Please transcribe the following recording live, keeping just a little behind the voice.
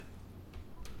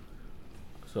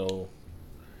So,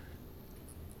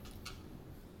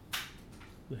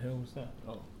 the hell was that?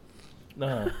 Oh,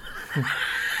 nah.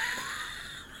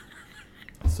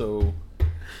 So,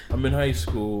 I'm in high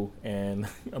school and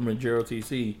I'm in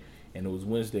JROTC, and it was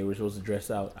Wednesday. We're supposed to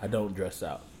dress out. I don't dress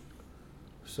out.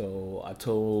 So I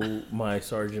told my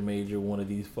sergeant major one of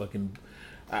these fucking.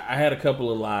 I had a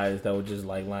couple of lies that were just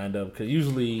like lined up because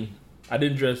usually I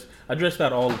didn't dress. I dressed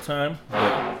out all the time.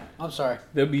 But I'm sorry.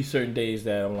 there'll be certain days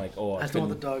that I'm like, oh, I just don't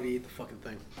want the dog to eat the fucking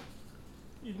thing.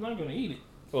 He's not gonna eat it.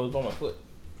 Oh, it's on my foot.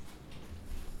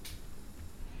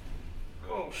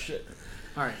 Oh shit.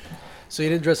 All right. So you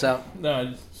didn't dress out.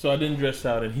 No, so I didn't dress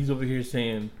out, and he's over here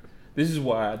saying, "This is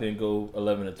why I didn't go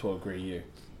 11th and 12th grade year."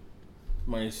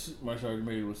 My sergeant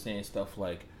major was saying stuff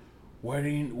like, why are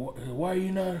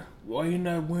you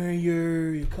not wearing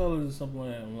your colors or something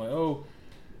like that? I'm like, oh,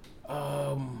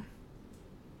 I'm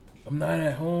not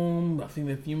at home. I think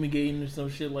they're fumigating or some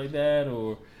shit like that.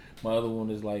 Or my other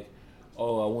one is like,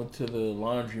 oh, I went to the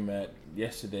laundromat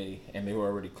yesterday and they were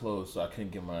already closed, so I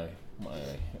couldn't get my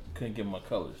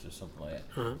colors or something like that.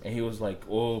 Uh-huh. And he was like,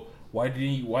 oh, why do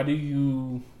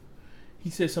you? He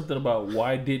said something about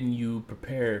why didn't you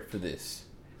prepare for this?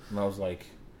 And I was like,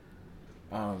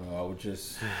 I don't know. I was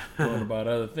just going about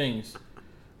other things.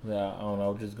 Yeah, I don't know. I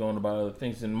was just going about other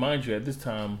things. And mind you, at this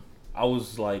time, I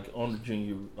was like on the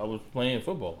junior. I was playing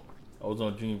football. I was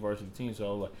on a junior varsity team, so I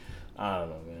was like, I don't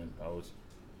know, man. I was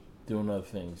doing other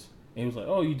things. And he was like,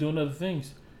 oh, you doing other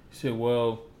things? He said,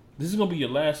 well, this is gonna be your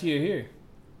last year here.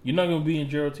 You're not gonna be in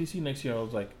JROTC next year. I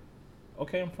was like,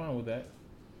 okay, I'm fine with that.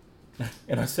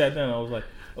 And I sat down and I was like,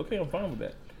 okay, I'm fine with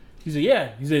that. He said,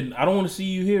 yeah. He said, I don't want to see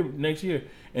you here next year.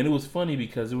 And it was funny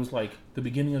because it was like the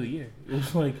beginning of the year. It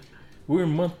was like, we're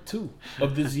in month 2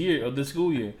 of this year, of this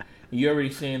school year. And you're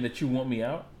already saying that you want me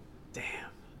out?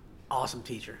 Damn. Awesome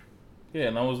teacher. Yeah,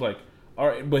 and I was like, all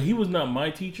right. But he was not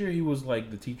my teacher. He was like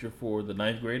the teacher for the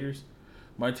 9th graders.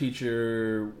 My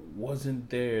teacher wasn't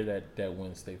there that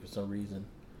Wednesday for some reason.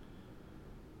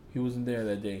 He wasn't there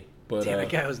that day. But damn, that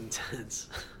guy was intense.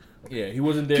 Yeah, he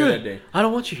wasn't there Good. that day. I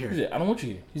don't want you here. He said, I don't want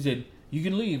you here. He said, you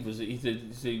can leave. He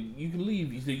said, you can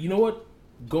leave. He said, you know what?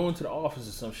 Go into the office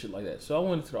or some shit like that. So I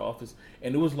went into the office,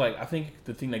 and it was like, I think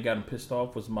the thing that got him pissed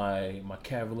off was my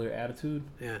cavalier attitude.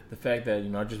 Yeah. The fact that,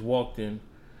 I just walked in,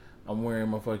 I'm wearing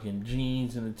my fucking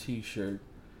jeans and a t-shirt,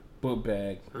 book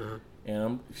bag,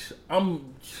 and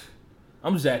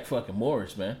I'm Zach fucking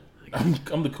Morris, man.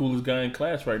 I'm the coolest guy in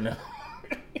class right now.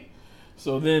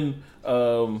 So then,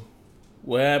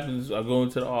 what happens? I go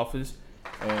into the office,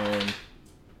 and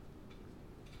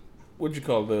what you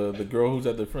call the girl who's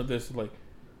at the front desk is like,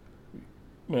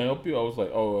 "Man, help you?" I was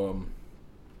like, "Oh,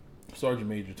 Sergeant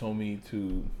Major told me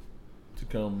to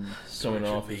come in the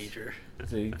office." Major.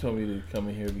 So he told me to come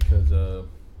in here because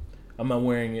I'm not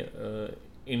wearing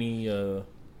any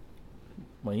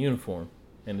my uniform,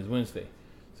 and it's Wednesday.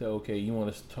 So okay, you want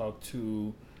us to talk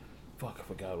to? Fuck, I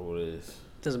forgot what it is.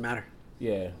 Doesn't matter.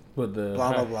 Yeah, but the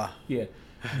blah blah blah. Yeah,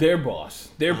 their boss,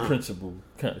 their principal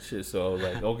kind of shit. So I was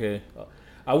like, okay.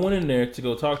 I went in there to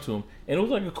go talk to him, and it was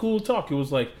like a cool talk. It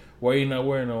was like, why are you not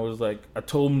wearing? I was like, I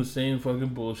told him the same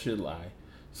fucking bullshit lie.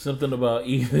 Something about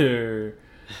either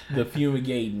the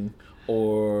fumigating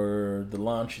or the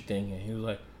launch thing. And he was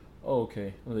like, oh,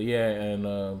 okay. I was like, yeah, and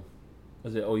I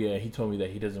said, oh, yeah, he told me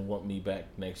that he doesn't want me back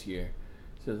next year.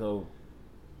 He says, oh,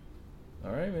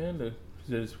 all right, man.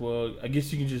 He says, well, I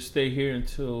guess you can just stay here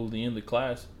until the end of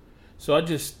class. So I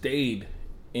just stayed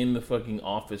in the fucking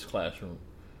office classroom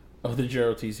of the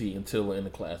JROTC until the end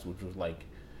of class, which was like,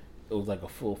 it was like a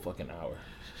full fucking hour.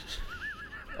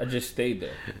 I just stayed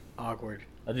there. Awkward.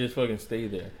 I just fucking stayed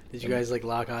there. Did you guys like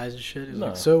lock eyes and shit? No.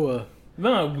 Like, so,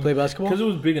 no, play basketball? Because it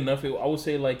was big enough. I would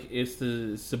say like it's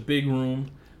a big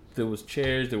room. There was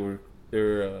chairs. There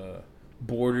were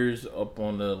borders up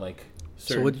on the like.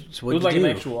 Certain, so what it was like you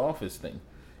an do? actual office thing,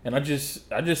 and I just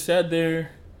sat there.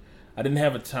 I didn't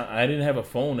have a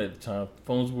phone at the time.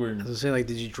 Phones were. I was gonna say, like,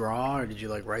 did you draw or did you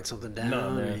like write something down? No,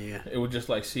 man. Yeah. It was just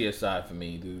like CSI for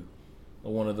me, dude.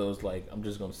 One of those like I'm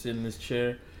just gonna sit in this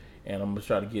chair, and I'm gonna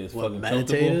try to get as fucking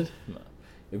meditated? comfortable.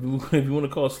 No. If you want to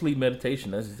call sleep meditation,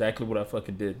 that's exactly what I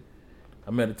fucking did.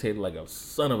 I meditated like a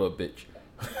son of a bitch.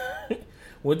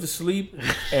 Went to sleep,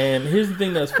 and here's the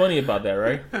thing that's funny about that,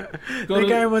 right? The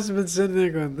guy must have been sitting there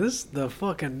going, "This the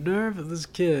fucking nerve of this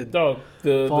kid." Dog,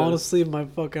 falling asleep in my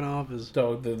fucking office.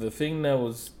 Dog, the thing that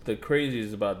was the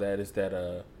craziest about that is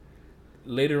that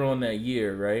later on that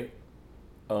year, right?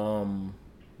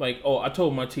 I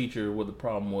told my teacher what the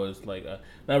problem was. Like,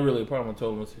 not really a problem. I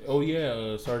told him, "Oh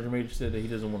yeah, Sergeant Major said that he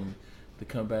doesn't want him to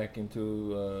come back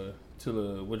into to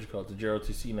the the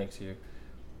JROTC next year.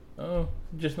 Oh,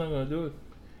 I'm just not gonna do it."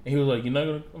 And he was like, "You're not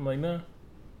gonna?" I'm like, "Nah."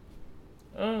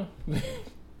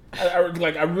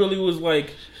 I really was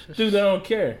like, dude, I don't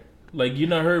care. Like, you're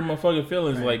not hurting my fucking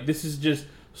feelings. Right. Like, this is just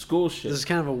school shit. This is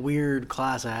kind of a weird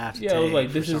class I have to take. Yeah, I was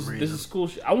like, this is school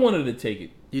shit. I wanted to take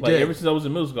it. You like, did. Ever since I was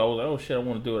in middle school, I was like, oh shit, I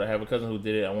want to do it. I have a cousin who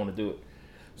did it. I want to do it.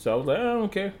 So I was like, I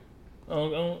don't care. I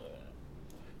don't.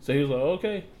 So he was like,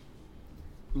 okay.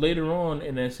 Later on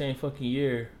in that same fucking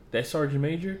year, that sergeant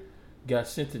major got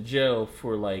sent to jail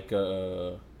for like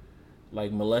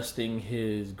molesting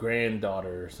his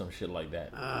granddaughter or some shit like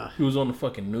that. He was on the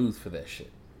fucking news for that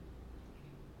shit.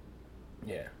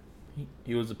 Yeah,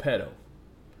 he was a pedo,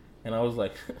 and I was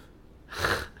like,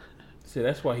 see,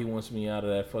 that's why he wants me out of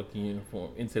that fucking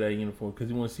uniform, into that uniform, because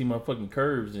he wants to see my fucking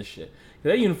curves and shit.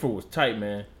 That uniform was tight,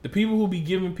 man. The people who be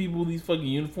giving people these fucking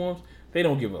uniforms, they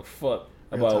don't give a fuck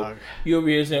about you over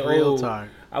here saying, Real "Oh, talk.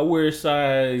 I wear a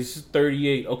size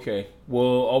 38." Okay, well,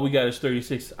 all we got is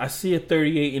 36. I see a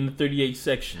 38 in the 38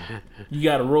 section. You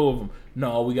got a row of them.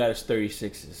 No, all we got is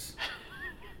 36s.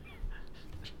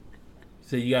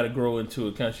 So you got to grow into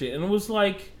it, kind of shit. And it was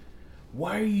like,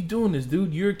 why are you doing this,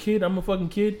 dude? You're a kid. I'm a fucking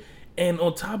kid. And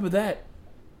on top of that,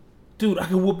 dude, I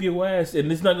can whoop your ass, and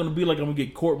it's not gonna be like I'm gonna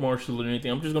get court-martialed or anything.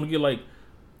 I'm just gonna get like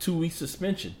 2 weeks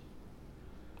suspension.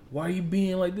 Why are you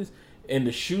being like this? And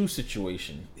the shoe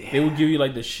situation, they would give you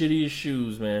like the shittiest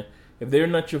shoes, man. If they're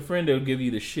not your friend, they'll give you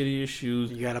the shittiest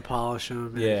shoes. You gotta polish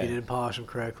them. And if you didn't polish them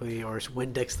correctly, or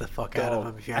Windex the fuck out of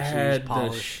them if you actually use polish.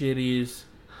 I had the shittiest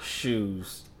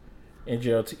shoes in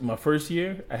JLT. My first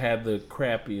year, I had the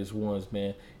crappiest ones,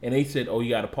 man. And they said, "Oh,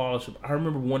 you gotta polish them." I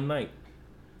remember one night,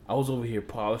 I was over here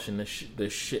polishing the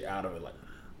shit out of it, like.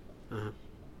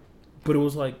 But it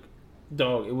was like,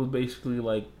 dog. It was basically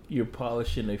like you're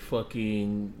polishing a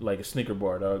fucking like a Snicker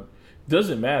bar, dog.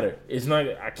 Doesn't matter. It's not.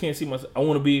 I can't see myself. I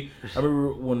want to be. I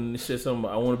remember when it said something.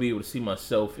 I want to be able to see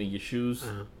myself in your shoes.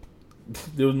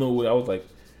 There was no way. I was like,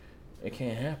 it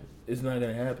can't happen. It's not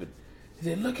gonna happen. He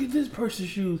said, "Look at this person's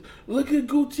shoes. Look at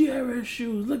Gutierrez's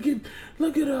shoes. Look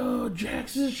at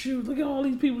Jackson's shoes. Look at all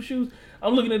these people's shoes."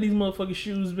 I'm looking at these motherfucking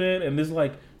shoes, man, and it's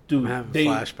like, dude,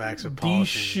 flashbacks of these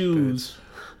shoes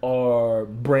are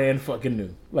brand fucking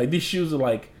new. Like, these shoes are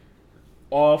like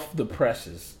off the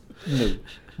presses new.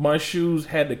 My shoes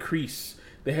had the crease.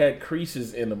 They had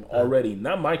creases in them already.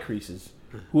 Not my creases.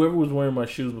 Whoever was wearing my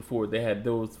shoes before, they had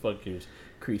those fuckers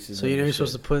creases. So you're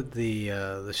supposed to put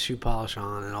the shoe polish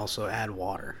on and also add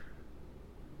water.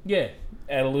 Yeah,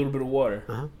 add a little bit of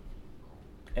water.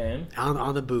 And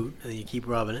on the boot, and then you keep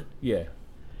rubbing it. Yeah.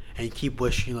 And you keep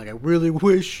wishing, like, I really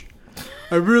wish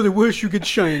you get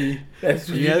shiny. That's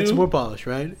what you add some more polish,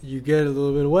 right? You get a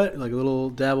little bit of wet, like a little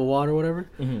dab of water or whatever.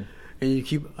 And you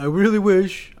keep, I really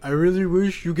wish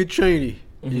you get shiny.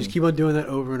 You just keep on doing that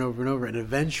over and over and over. And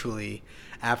eventually,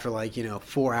 after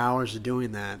 4 hours of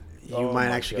doing that, you might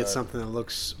actually get something that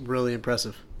looks really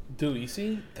impressive. Dude, you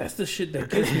see? That's the shit that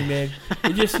gets me, man.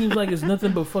 It just seems like it's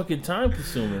nothing but fucking time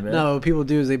consuming, man. No, what people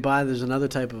do is there's another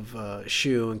type of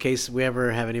shoe, in case we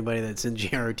ever have anybody that's in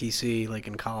JROTC, like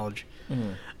in college.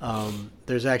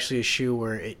 There's actually a shoe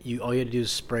where all you have to do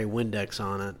is spray Windex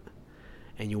on it,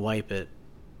 and you wipe it,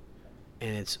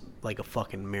 and it's like a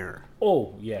fucking mirror.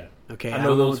 Oh, yeah. Okay, I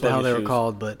don't know what the hell they were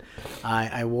called, but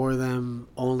I wore them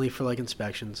only for like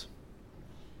inspections.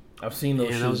 I've seen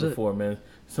those shoes before, man.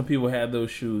 Some people had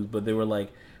those shoes, but they were like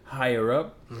higher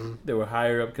up. They were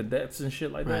higher up cadets and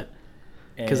shit like that.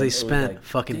 Because they spent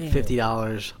fucking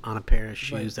 $50 on a pair of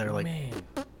shoes that are like, man,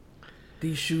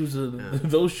 these shoes are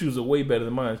those shoes are way better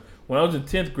than mine. When I was in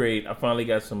 10th grade, I finally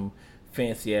got some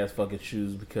fancy ass fucking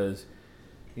shoes because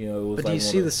it was. But like do you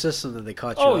see the system that they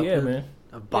caught you? Oh up yeah, in? man.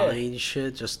 Of buying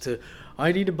shit just to.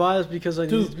 I need to buy this because I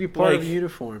need to be part of a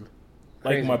uniform.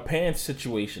 Like my pants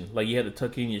situation, like you had to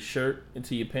tuck in your shirt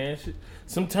into your pants.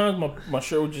 Sometimes my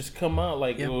shirt would just come out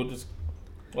like it would just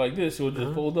like this. It would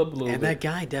just fold up a little bit. And that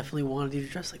guy definitely wanted you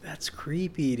to dress like that's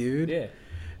creepy, dude. Yeah.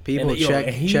 People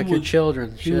check your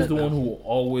children. He was the one who will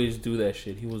always do that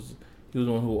shit. He was the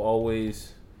one who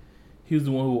always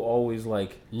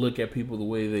like look at people the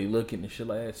way they look and shit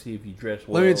like that. See if you dress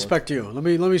well. Let me inspect you. Let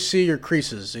me see your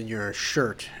creases in your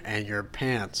shirt and your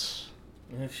pants.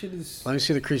 And that shit is. Let me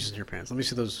see the creases in your pants. Let me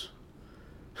see those.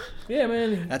 Yeah,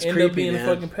 man. That's end creepy, up being man.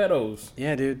 Fucking pedos.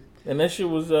 Yeah, dude. And that shit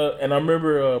was. And I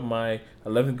remember my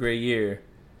 11th grade year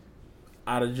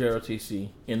out of JROTC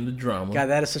in the drama. God,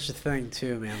 that is such a thing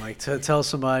too, man. Like to tell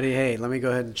somebody, hey, let me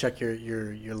go ahead and check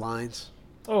your lines.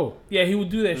 Oh yeah, he would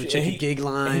do that shit. Check your gig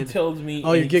line. He tells me.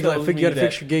 Oh, your gig line. You got to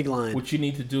fix your gig line. What you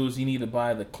need to do is you need to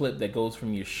buy the clip that goes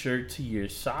from your shirt to your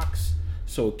socks.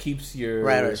 So it keeps your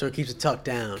right. So it keeps it tucked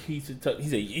down. Keeps it tucked. He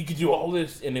said you could do all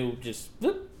this, and it would just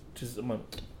flip. I'm like,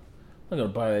 I'm gonna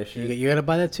buy that shit. You gotta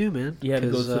buy that too, man. You had to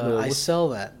go to the. I sell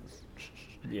that.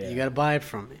 Yeah. You gotta buy it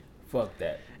from me. Fuck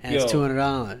that. And it's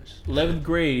 $200. 11th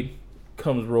grade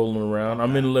comes rolling around.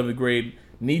 I'm in 11th grade,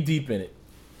 knee deep in it,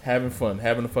 having fun,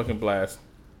 having a fucking blast.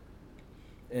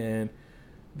 And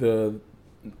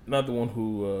not the one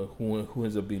who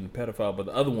ends up being a pedophile, but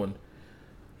the other one,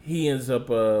 he ends up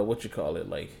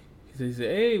like he says,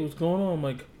 "Hey, what's going on?" I'm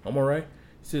like, "I'm all right."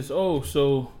 He says, "Oh,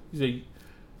 so," he's like,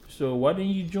 "So why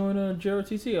didn't you join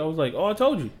JROTC?" I was like, "Oh, I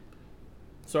told you.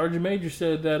 Sergeant Major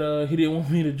said that he didn't want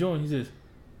me to join." He says,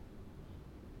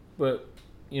 "But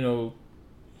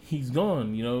he's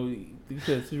gone. Because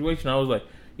the situation." I was like,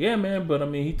 "Yeah, man, but I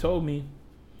mean, he told me."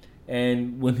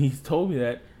 And when he told me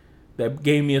that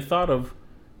gave me a thought of,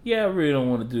 yeah, I really don't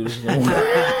want to do this no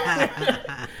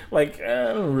more. Like,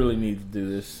 I don't really need to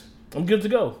do this. I'm good to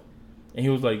go. And he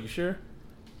was like, "You sure?"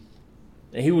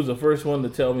 And he was the first one to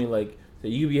tell me, like, that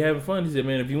you be having fun. He said,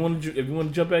 "Man, if you want to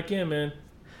jump back in, man."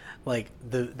 Like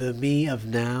the me of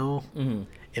now, Mm-hmm.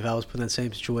 if I was put in that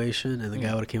same situation and the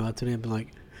guy would have came up to me and been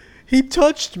like, "He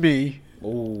touched me."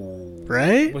 Oh,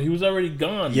 right? But he was already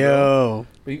gone. Yo,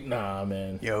 bro. Nah,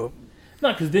 man. Yo.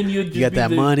 Nah, because then you'd just you got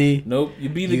that money. Nope,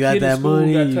 you'd be the you got kid that in school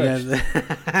money, who got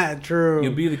touched. True.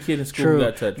 You'd be the kid in school True. who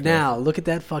got touched. Now, look at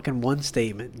that fucking one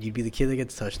statement. You'd be the kid that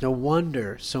gets touched. No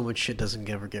wonder so much shit doesn't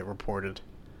ever get reported.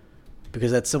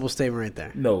 Because that simple statement right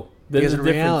there. No. Because in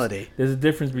reality, there's a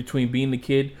difference between being the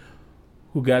kid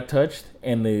who got touched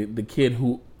and the kid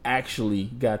who actually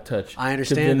got touched. I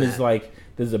understand that. Then it's like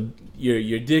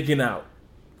you're digging out.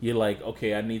 You're like,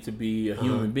 okay, I need to be a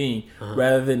human being,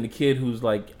 rather than the kid who's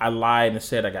like, I lied and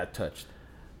said I got touched.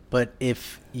 But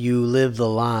if you live the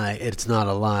lie, it's not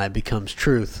a lie. It becomes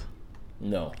truth.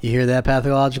 No. You hear that,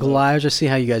 pathological liars? I see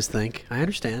how you guys think. I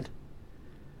understand.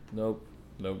 Nope.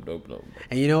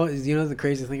 And you know the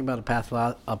crazy thing about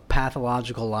a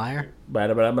pathological liar?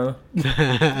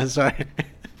 Sorry.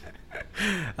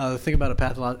 The thing about a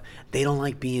pathological, they don't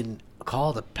like being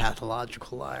called a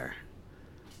pathological liar.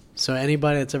 So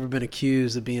anybody that's ever been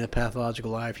accused of being a pathological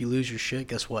liar, if you lose your shit,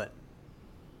 guess what?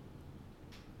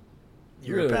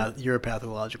 You're a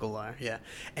pathological liar. Yeah.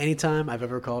 Anytime I've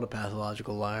ever called a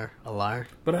pathological liar a liar.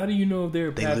 But how do you know if they're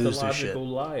a pathological lose their shit.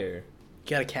 liar? You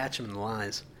gotta catch them in the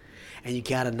lies, and you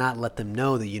gotta not let them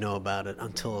know that you know about it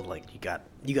until like you got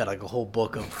like a whole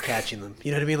book of catching them.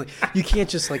 You know what I mean? Like you can't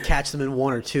just like catch them in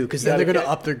one or two because then they're gonna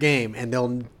up their game and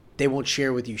they won't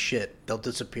share with you shit. They'll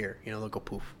disappear. They'll go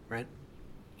poof. Right?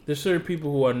 There's certain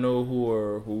people who I know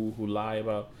who lie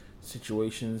about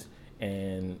situations,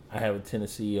 and I have a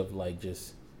tendency of like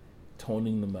just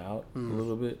toning them out a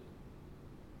little bit.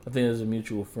 I think there's a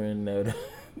mutual friend that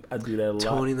I do that a lot.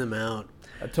 Toning them out.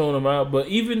 I tone them out, but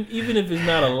even if it's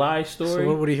not a lie story.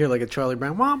 So what do you hear? Like a Charlie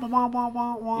Brown?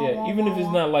 Yeah, even if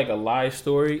it's not like a lie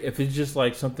story, if it's just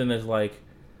like something that's like,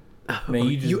 man,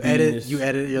 you edit. You're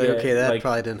like, okay, that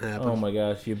probably didn't happen. Oh my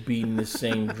gosh, you're beating the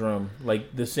same drum.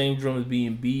 Like the same drum is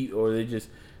being beat, or they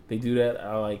do that.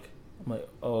 I'm like,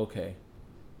 oh, okay.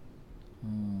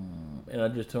 And I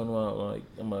just tone them out.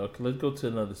 I'm like, okay, let's go to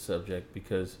another subject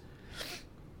because.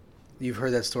 You've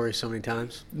heard that story so many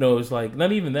times. No, it's like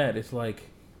not even that. It's like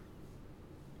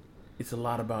it's a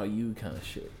lot about you kind of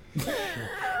shit.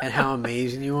 And how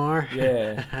amazing you are.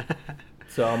 Yeah.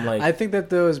 So I'm like, I think that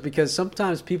though is because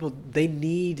sometimes people they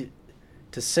need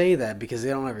to say that because they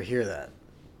don't ever hear that.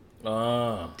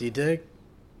 Do you dig?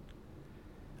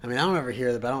 I mean, I don't ever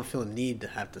hear that, but I don't feel a need to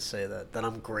have to say that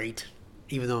I'm great,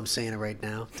 even though I'm saying it right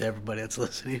now to everybody that's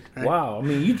listening. Right? Wow, I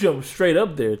mean, you jumped straight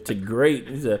up there to great.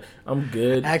 I'm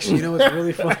good. Actually, you know what's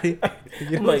really funny?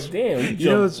 I'm like, damn, you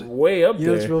jumped way up there. You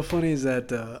know what's real funny is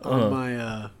that on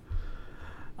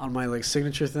my like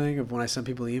signature thing of when I send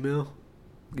people email,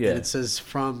 and it says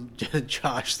from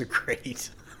Josh the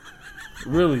Great.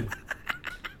 Really?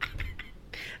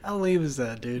 How lame is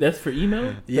that, dude? That's for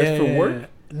email? Yeah. That's for work?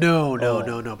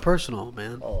 No. Personal,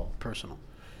 man. Oh. Personal.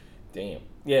 Damn.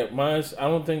 Yeah, I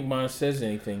don't think mine says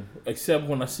anything except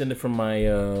when I send it from my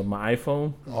my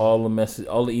iPhone. All the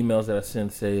emails that I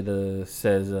send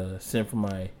says sent from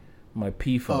my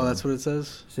P phone. Oh, that's what it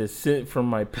says? It says sent from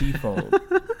my P phone.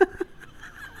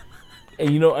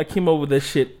 And I came up with that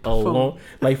shit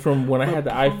like from when I had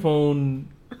the iPhone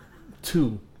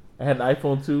 2. I had the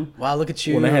iPhone 2. Wow, look at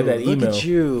you. When I had that email. Look at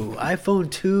you.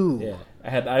 iPhone 2. Yeah. I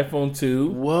had the iPhone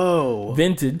 2. Whoa.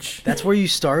 Vintage. That's where you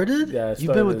started? Yeah,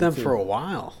 You've been with them for a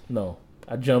while. No.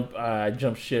 I jumped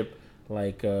ship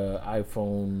like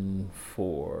iPhone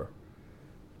 4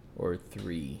 or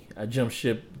 3. I jumped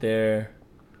ship there.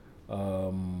 I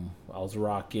was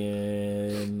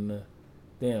rocking.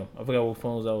 Damn, I forgot what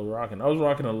phones I was rocking. I was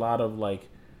rocking a lot of like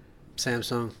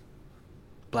Samsung.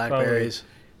 Blackberries.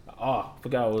 Oh, I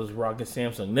forgot I was rocking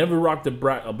Samsung. Never rocked a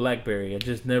BlackBerry.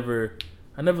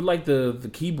 I never liked the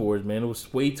keyboards, man. It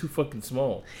was way too fucking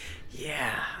small.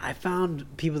 Yeah, I found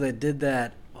people that did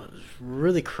that was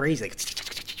really crazy.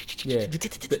 Like, Yeah,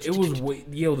 it was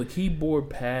the keyboard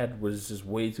pad was just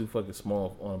way too fucking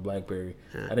small on a BlackBerry.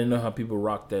 Yeah. I didn't know how people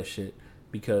rocked that shit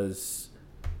because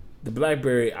the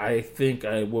BlackBerry, I think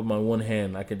with my one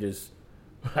hand I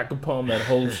could palm that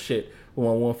whole shit with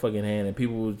my one fucking hand, and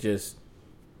people was just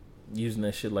using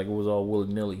that shit like it was all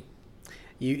willy nilly.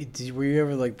 Were you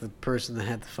ever like the person that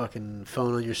had the fucking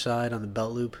phone on your side on the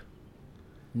belt loop?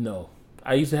 No,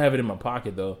 I used to have it in my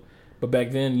pocket though. But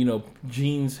back then, you know,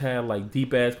 jeans had like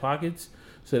deep ass pockets,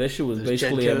 so that shit was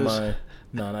basically Jenkos? at my.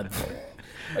 No, not.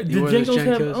 Did wore those Jenkos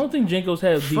have? Jenkos? I don't think Jenkos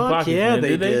had deep Fuck pockets. yeah, Man. they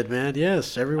Did they? did, man.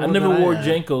 Yes, everyone. I never wore had.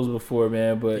 Jenkos before,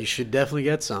 man, but You should definitely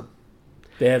get some.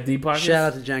 they have deep pockets.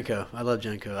 Shout out to Jenko. I love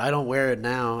Jenko. I don't wear it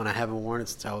now, and I haven't worn it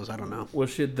since I was, I don't know. Well,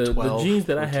 shit, the 12, jeans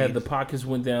that I had, 14. the pockets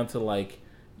went down to like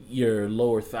your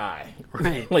lower thigh.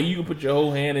 Right. Like you can put your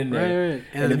whole hand in there. Right.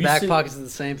 And the if you back sit- pockets are the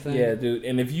same thing. Yeah, dude.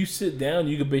 And if you sit down,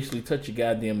 you can basically touch your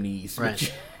goddamn knees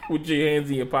Right. with your hands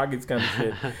in your pockets, kind of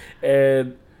shit.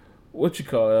 And what you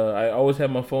call? I always have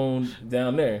my phone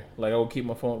down there. Like I would keep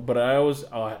my phone, but I always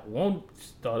one.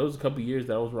 It was a couple of years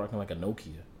that I was rocking like a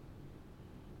Nokia,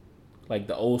 like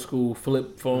the old school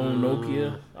flip phone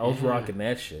Nokia. I was rocking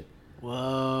that shit.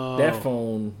 Whoa. That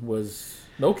phone was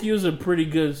Nokia's a pretty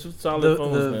good solid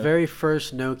phone. The very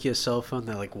first Nokia cell phone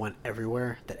that like went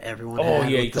everywhere, that everyone Oh,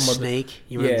 had. yeah, With you the talking about snake.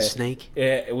 You remember the snake? Yeah,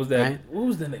 it was that. Right? What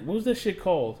was that? What was that shit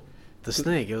called? The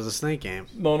snake. It was a snake game.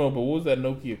 No, but what was that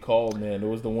Nokia called, man? It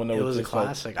was the one that It was a just like-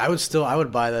 classic. I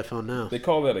would buy that phone now. they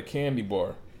call that a candy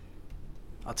bar.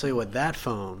 I'll tell you what, that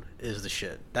phone is the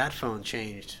shit. That phone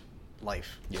changed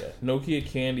life. Yeah, Nokia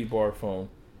candy bar phone.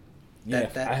 Yeah,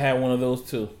 That- I had one of those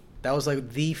too. That was like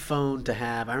the phone to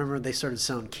have. I remember they started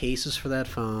selling cases for that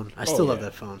phone. I still love yeah.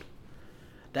 that phone.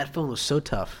 That phone was so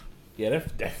tough. Yeah,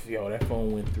 that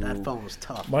phone went through. That phone was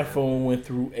tough. My man. phone went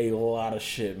through a lot of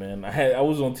shit, man. I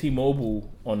was on T-Mobile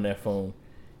on that phone,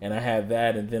 and I had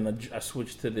that, and then I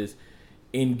switched to this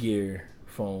in-gear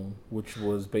phone, which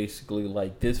was basically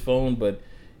like this phone, but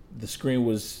the screen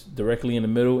was directly in the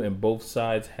middle, and both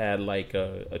sides had like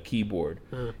a keyboard.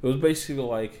 Uh-huh. It was basically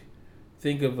like,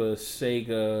 think of a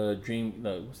Sega Dream.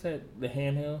 No, what's that? The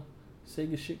handheld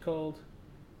Sega shit called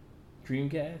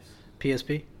Dreamcast.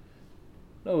 PSP?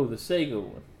 No, the Sega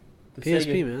one. The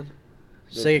PSP, man.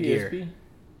 the Sega PSP? Gear.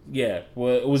 Yeah,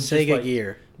 well, it was just Sega like,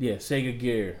 Gear. Yeah, Sega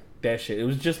Gear. That shit. It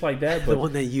was just like that, The but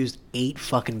one that used 8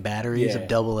 fucking batteries Yeah. of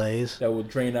double A's. that would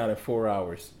drain out in 4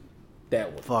 hours.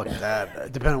 That one. Fuck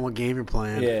that. Depending on what game you're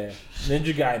playing. Yeah,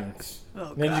 Ninja Gaiden.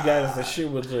 Oh, Ninja God. Gaiden. That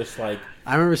shit was just like.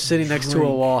 I remember sitting next to a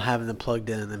Drink. wall having them plugged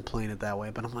in and then playing it that way.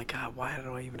 But I'm like, God, why did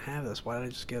I even have this? Why did I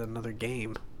just get another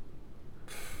game?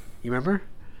 You remember?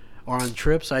 Or on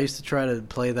trips, I used to try to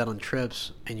play that on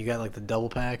trips, and you got like the double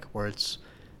pack where it's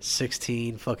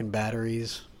 16 fucking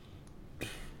batteries.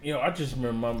 You know, I just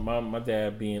remember my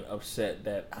dad being upset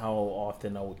that how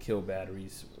often I would kill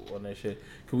batteries on that shit.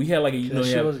 Cause we had like That you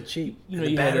shit had, wasn't cheap. you know,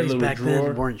 And you the had that batteries little back drawer.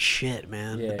 then weren't shit,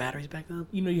 man. Yeah. The batteries back then?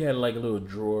 You know, you had like a little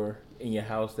drawer in your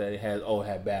house that it had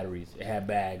batteries, it had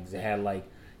bags, it had like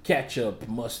ketchup,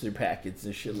 mustard packets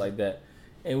and shit like that,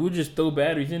 and we'd just throw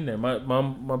batteries in there.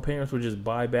 My parents would just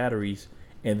buy batteries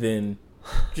and then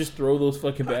just throw those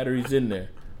fucking batteries in there,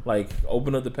 like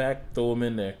open up the pack, throw them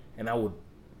in there, and I would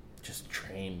just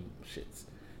drain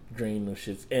those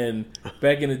shits. And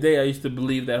back in the day, I used to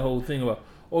believe that whole thing about,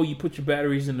 oh, you put your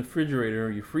batteries in the refrigerator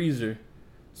or your freezer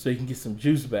so you can get some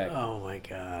juice back. Oh my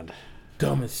God.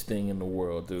 Dumbest thing in the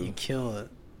world, dude. You kill it.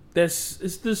 It's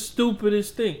the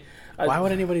stupidest thing. Why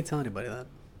would anybody tell anybody that?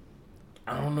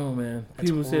 I don't know, man. That's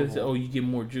People say, horrible. "Oh, you get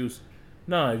more juice."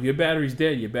 Nah, if your battery's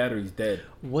dead, your battery's dead.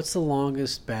 What's the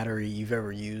longest battery you've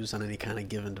ever used on any kind of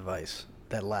given device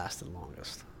that lasted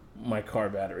longest? My car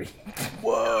battery.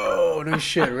 Whoa, no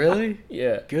shit, really?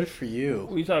 Yeah. Good for you.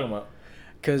 What are you talking about?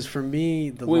 Because for me,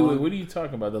 Wait, what are you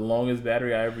talking about? The longest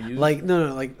battery I ever used? like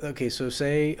no, like okay, so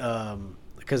say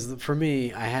because for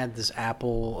me, I had this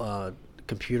Apple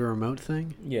computer remote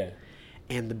thing, yeah,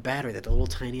 and the battery, that little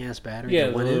tiny ass battery, yeah,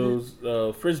 that went in it,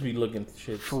 those frisbee looking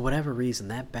shit. for whatever reason,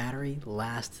 that battery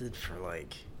lasted for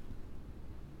like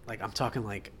I'm talking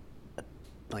like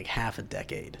half a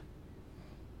decade.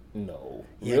 No,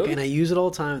 Yeah, really? and I use it all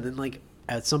the time. And then, like,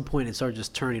 at some point, it started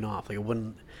just turning off. Like,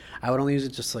 I would only use it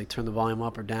just to, like, turn the volume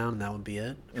up or down, and that would be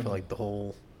it for, like, the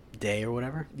whole day or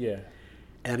whatever. Yeah,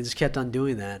 And I just kept on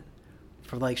doing that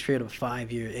for, like, straight up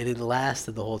 5 years. And it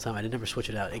lasted the whole time. I didn't ever switch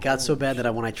it out. It got so bad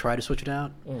that when I tried to switch it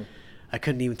out, I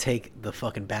couldn't even take the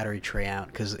fucking battery tray out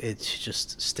because it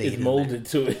just stayed. It's molded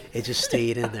to it. It just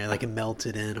stayed in there, like it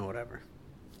melted in or whatever.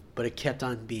 But it kept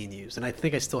on being used, and I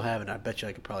think I still have it. I bet you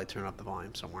I could probably turn up the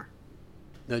volume somewhere.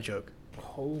 No joke.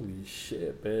 Holy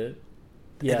shit, man.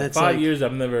 Yeah, 5 like, years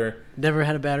I've never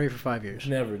had a battery for 5 years.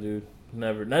 Never, dude.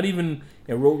 Never. Not even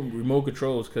in remote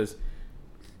controls, because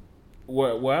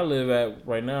where I live at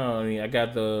right now, I mean, I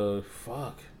got an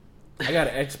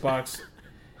Xbox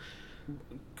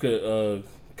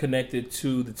connected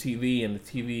to the TV, and the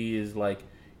TV is like,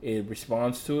 it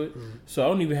responds to it. Mm-hmm. So I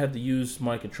don't even have to use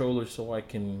my controller so I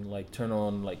can like turn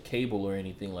on like cable or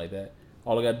anything like that.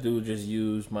 All I got to do is just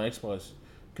use my Xbox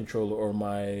controller or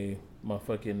my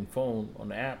fucking phone on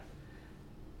the app.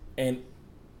 And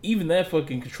even that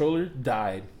fucking controller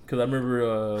died, because I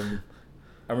remember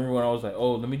when I was like,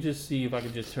 oh, let me just see if I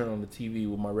can just turn on the TV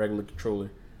with my regular controller,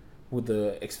 with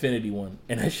the Xfinity one,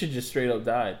 and that shit just straight up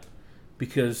died,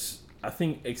 because I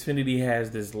think Xfinity has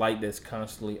this light that's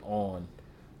constantly on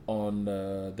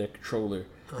their controller,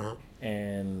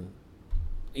 and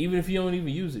even if you don't even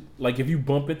use it, like if you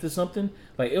bump into something,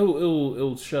 like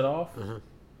it'll shut off,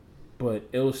 but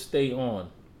it'll stay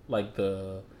on, like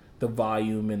the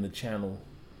volume and the channel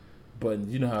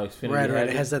button. You know how Xfinity right.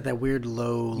 It has that weird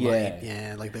low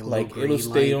light, like the low green it'll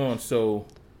stay light. on. So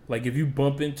like if you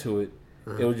bump into it,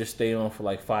 it'll just stay on for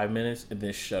like 5 minutes and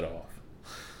then shut off.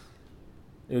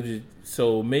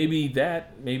 So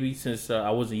maybe since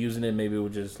I wasn't using it, maybe it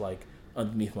was just like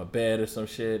underneath my bed or some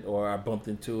shit, or I bumped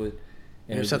into it.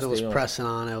 And maybe something was pressing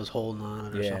on it, was holding on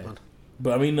it or something.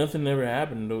 But I mean, nothing ever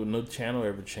happened. No channel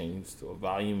ever changed or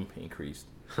volume increased.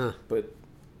 But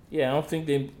yeah, I don't think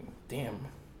damn.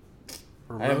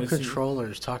 Remote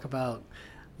controllers, talk about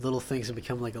little things that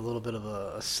become like a little bit of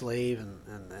a slave,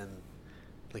 and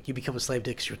like you become a slave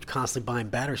because you're constantly buying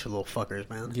batteries for little fuckers,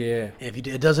 man. Yeah. And if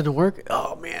it doesn't work,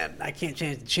 oh man, I can't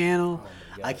change the channel.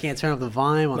 I can't turn up the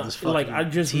volume on this fucking like I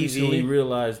just TV. recently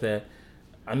realized that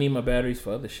I need my batteries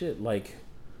for other shit. Like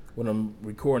when I'm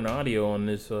recording audio on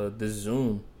this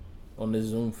Zoom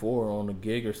 4 on a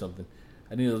gig or something,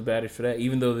 I need those batteries for that.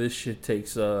 Even though this shit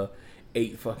takes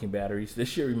 8 fucking batteries. This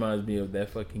shit reminds me of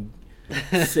that fucking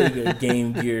Sega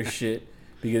Game Gear shit,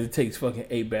 because it takes fucking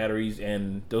 8 batteries,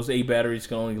 and those 8 batteries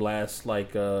can only last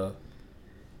like I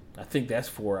think that's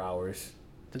 4 hours.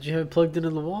 Did you have it plugged into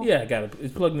the wall? Yeah, I got it.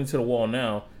 It's plugged into the wall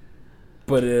now.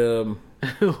 But when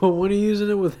are you using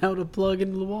it without a plug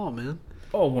into the wall, man?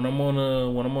 Oh, when I'm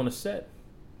on a set.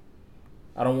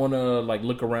 I don't want to like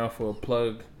look around for a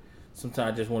plug.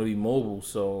 Sometimes I just want to be mobile,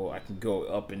 so I can go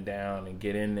up and down and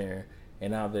get in there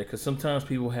and out there. Because sometimes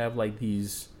people have like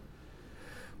these,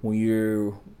 when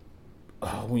you're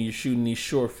shooting these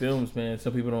short films, man,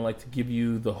 some people don't like to give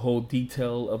you the whole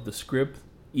detail of the script.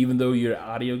 Even though you're an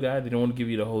audio guy, they don't want to give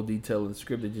you the whole detail of the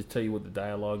script. They just tell you what the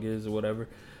dialogue is or whatever.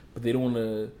 But they don't want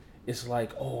to. It's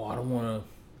like, oh, I don't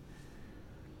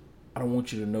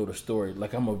want you to know the story.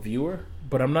 Like, I'm a viewer,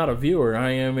 but I'm not a viewer.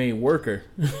 I am a worker.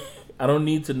 I don't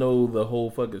need to know the whole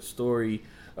fucking story.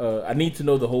 I need to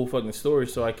know the whole fucking story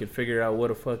so I can figure out what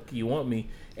the fuck you want me,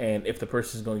 and if the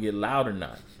person's gonna get loud or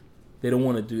not. They don't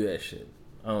want to do that shit.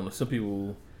 I don't know. Some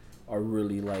people are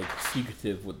really like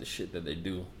secretive with the shit that they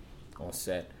do on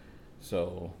set.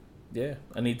 So yeah,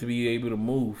 I need to be able to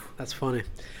move. That's funny.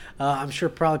 I'm sure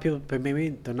probably people, but maybe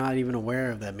they're not even aware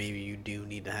of that. Maybe you do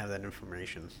need to have that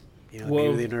information. You know,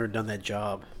 maybe they've never done that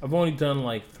job. I've only done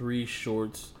like 3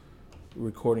 shorts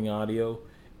recording audio,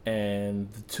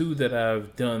 and the 2 that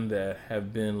I've done that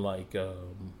have been like a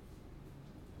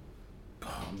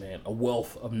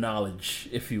wealth of knowledge,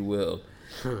 if you will.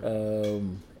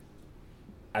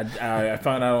 I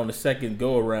found out on the second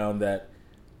go around that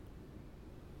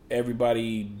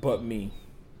everybody but me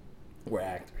were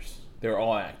actors. They're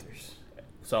all actors.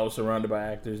 So I was surrounded by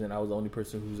actors, and I was the only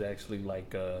person who's actually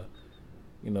like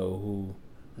who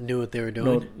knew what they were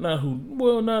doing. Not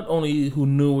only who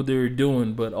knew what they were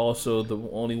doing, but also the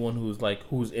only one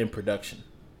who's in production,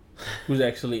 who's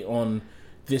actually on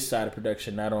this side of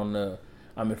production, not on the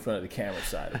I'm in front of the camera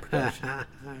side of production.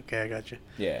 Okay, I got you.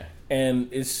 Yeah, and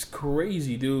it's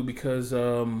crazy, dude, because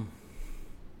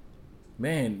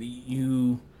man,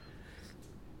 you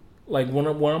like when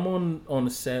I'm on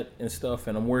the set and stuff,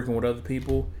 and I'm working with other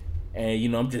people,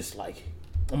 and I'm just like,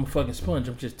 I'm a fucking sponge.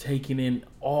 I'm just taking in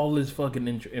all this fucking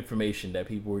information that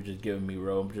people were just giving me,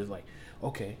 bro. I'm just like,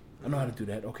 okay, I know how to do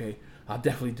that. Okay, I'll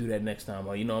definitely do that next time.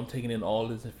 I'm taking in all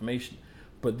this information,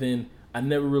 but then I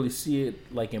never really see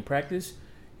it like in practice.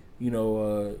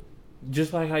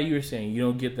 Just like how you were saying, you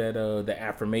don't get that the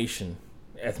affirmation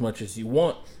as much as you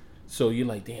want. So you're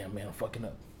like, damn, man, I'm fucking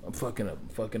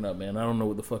up, man. I don't know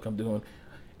what the fuck I'm doing.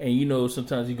 And you know,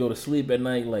 sometimes you go to sleep at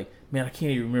night like, man, I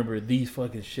can't even remember these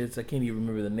fucking shits. I can't even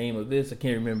remember the name of this. I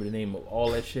can't remember the name of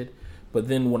all that shit. But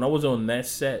then when I was on that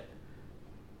set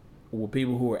with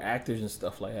people who were actors and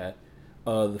stuff like that,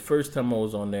 the first time I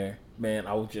was on there, man,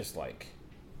 I was just like,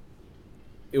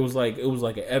 it was like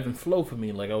an ebb and flow for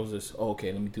me. Like I was just,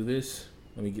 okay, let me do this.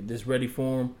 Let me get this ready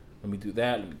for him. Let me do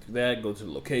that. Let me do that. Go to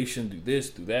the location. Do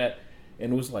this. Do that.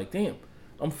 And it was like, damn,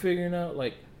 I'm figuring out,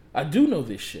 like, I do know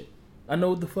this shit. I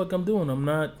know what the fuck I'm doing. I'm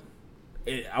not.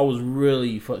 I was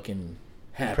really fucking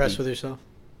happy. Impressed with yourself?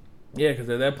 Yeah, because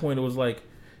at that point it was like,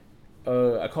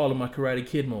 I call it my Karate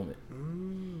Kid moment.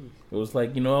 It was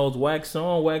like, you know, I was wax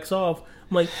on, wax off.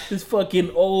 I'm like, this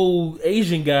fucking old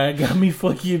Asian guy got me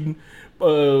fucking,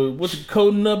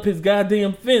 coating up his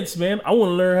goddamn fence, man. I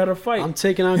want to learn how to fight. I'm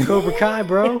taking on Cobra Kai,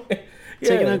 bro. Yeah.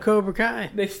 Taking on Cobra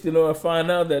Kai. Next thing you know, I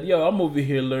find out that, yo, I'm over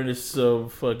here learning some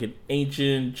fucking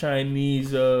ancient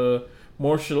Chinese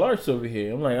martial arts over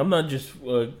here. I'm like, I'm not just,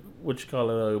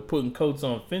 putting coats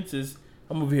on fences.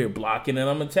 I'm over here blocking and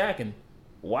I'm attacking.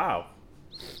 Wow.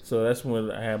 So that's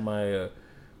when I had my,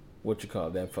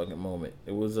 that fucking moment.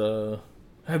 It was,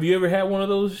 have you ever had one of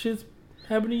those shits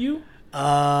happen to you?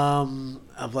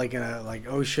 Of like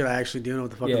oh shit, I actually do know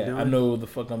what the fuck I'm doing. Yeah, I know what the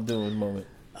fuck I'm doing moment.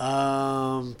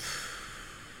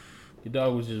 Your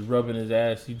dog was just rubbing his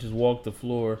ass. He just walked the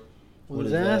floor with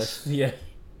his ass. Yeah.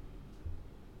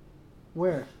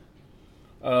 Where?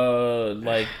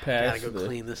 Like past. Gotta go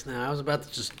clean this now. I was about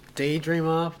to just daydream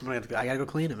off. I gotta go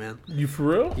clean it, man. You for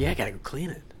real? Yeah, I gotta go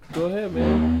clean it. Go ahead,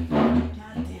 man. God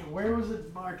damn, where was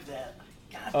it marked at?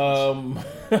 God.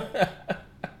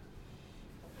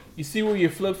 You see where your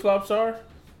flip flops are?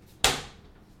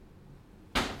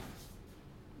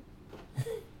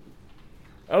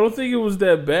 I don't think it was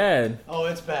that bad. Oh,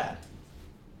 it's bad.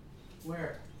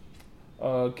 Where?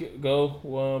 Go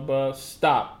one bus.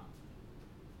 Stop.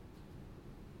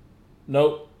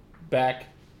 Nope. Back.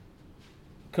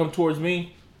 Come towards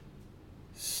me.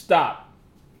 Stop.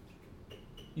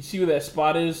 You see where that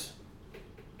spot is?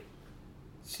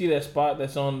 See that spot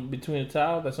that's on between the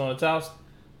towel? That's on the towel?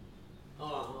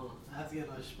 Hold on. I have to get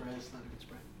another spray. It's not a good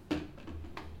spray.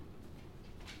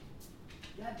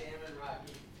 God damn it,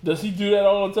 Rocky. Does he do that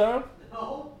all the time?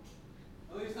 No.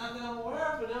 At least not that I'm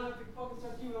aware of, but now I have to fucking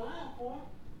start keeping an eye out for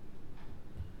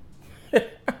him.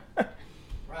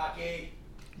 Rocky.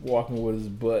 Walking with his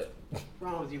butt. What's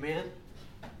wrong with you, man?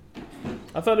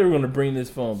 I thought they were going to bring this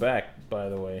phone back, by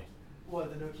the way.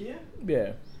 What, the Nokia?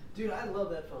 Yeah. Dude, I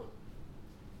love that phone.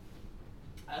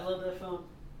 I love that phone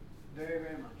very,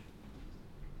 very much.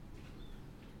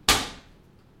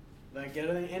 If I get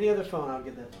any other phone, I'll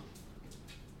get that phone.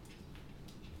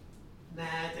 Nah,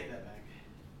 I take that back.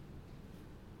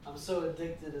 I'm so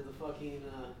addicted to the fucking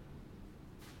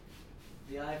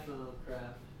the iPhone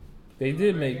crap. They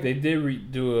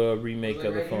did do a remake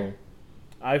of the phone.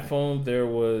 iPhone, there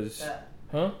was... That.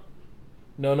 Huh?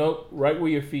 No. Right where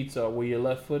your feet are, where your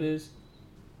left foot is.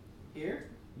 Here?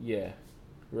 Yeah.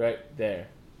 Right there.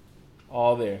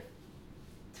 All there.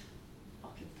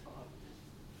 Fucking dog.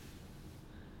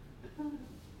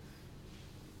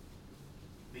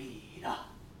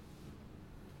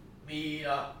 Meet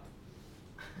up.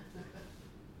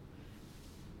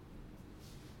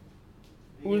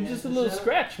 It was just a little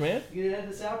scratch, man. You gonna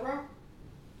edit this out, bro?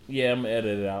 Yeah, I'm gonna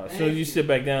edit it out. As soon as you sit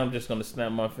back down, I'm just gonna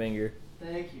snap my finger.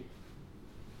 Thank you.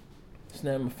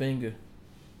 Snap my finger.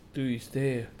 Do your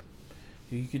step.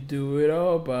 You could do it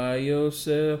all by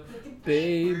yourself.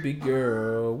 Baby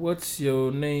girl, what's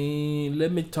your name?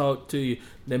 Let me talk to you.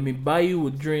 Let me buy you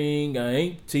a drink. I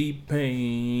ain't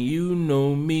T-Pain. You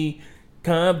know me.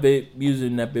 Convict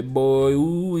music, nappy boy.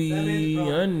 Ooh-wee.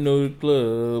 I know the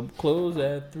club. Close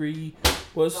at 3.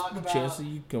 What's the chance of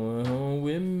you coming home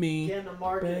with me?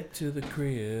 Back to the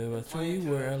crib. I'll tell you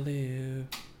where I live.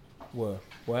 What?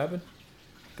 What happened?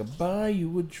 Could buy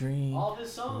you a drink. All of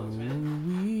his songs,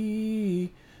 man.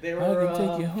 Ooh-wee. They were I can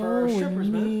take you home with strippers,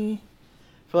 me. man.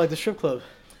 For like the strip club.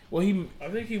 Well, I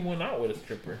think he went out with a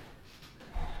stripper.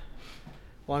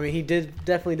 Well, I mean, he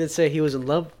definitely did say he was in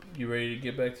love. You ready to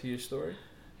get back to your story?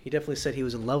 He definitely said he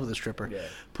was in love with a stripper. Yeah.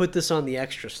 Put this on the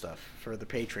extra stuff for the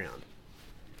Patreon.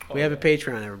 Oh, We have yeah. a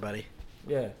Patreon, everybody.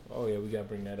 Yeah. Oh, yeah. We got to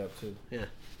bring that up, too. Yeah.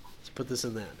 Let's put this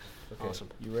in that. Okay. Awesome.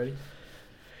 You ready?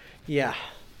 Yeah.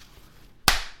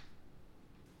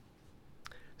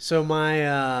 So my,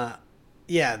 have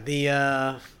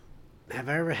I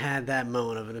ever had that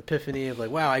moment of an epiphany of like,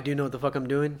 wow, I do know what the fuck I'm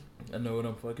doing? I know what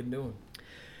I'm fucking doing.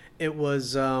 It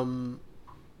was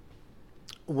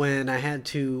when I had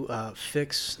to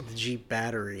fix the Jeep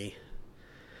battery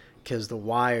because the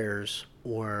wires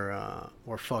were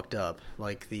fucked up.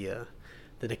 Like the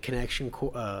the connection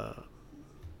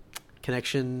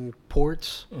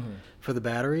ports for the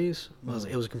batteries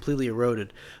it was completely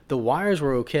eroded. The wires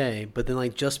were okay, but then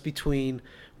like just between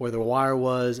where the wire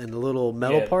was and the little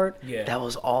metal part, that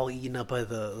was all eaten up by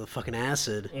the fucking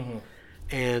acid.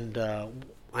 And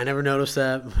I never noticed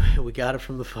that. We got it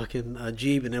from the fucking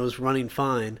Jeep, and it was running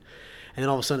fine. And then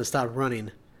all of a sudden it stopped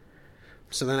running.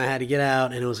 So then I had to get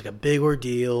out, and it was like a big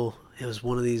ordeal. It was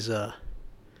one of these... I'm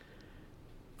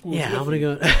gonna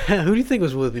go. Who do you think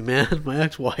was with me, man? My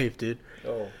ex-wife, dude.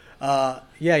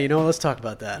 Yeah, you know what? Let's talk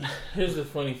about that. Here's the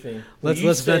funny thing.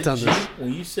 Let's vent on this.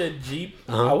 When you said Jeep,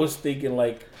 I was thinking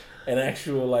like an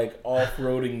actual like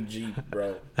off-roading Jeep,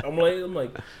 bro. I'm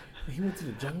like, he went to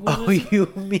the jungle. Oh,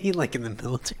 you mean like in the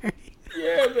military?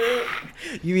 Yeah, man.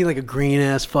 You mean like a green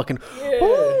ass fucking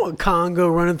a Congo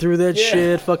running through that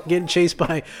shit, fucking getting chased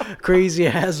by crazy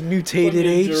ass mutated fucking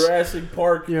apes? Jurassic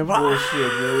Park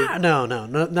bullshit, dude. No,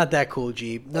 not that cool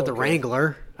Jeep. Not the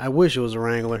Wrangler. I wish it was a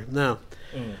Wrangler. No,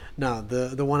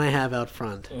 the one I have out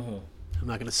front. I'm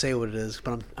not gonna say what it is,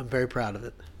 but I'm very proud of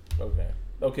it.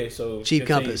 Okay. So Jeep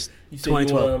Compass, you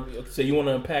 2012. So you want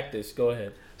to unpack this? Go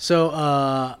ahead. So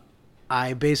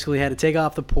I basically had to take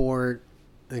off the port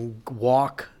and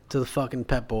walk to the fucking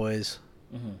Pep Boys.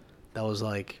 That was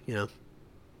like,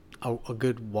 a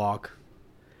good walk.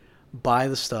 Buy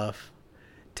the stuff,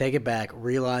 take it back,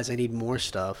 realize I need more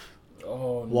stuff,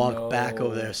 walk back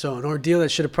over there. So an ordeal that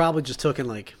should have probably just taken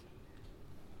like,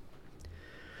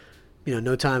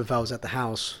 no time if I was at the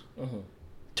house,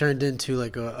 turned into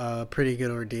like a pretty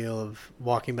good ordeal of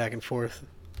walking back and forth.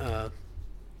 Of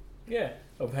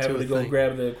having to go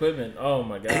grab the equipment. Oh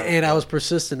my god! And I was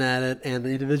persistent at it, and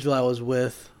the individual I was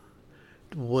with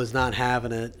was not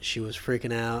having it. She was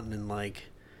freaking out and like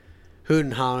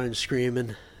hooting, hollering,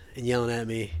 screaming, and yelling at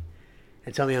me,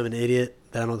 and telling me I'm an idiot,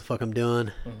 that I don't know what the fuck I'm doing.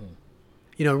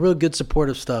 Real good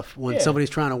supportive stuff when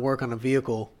somebody's trying to work on a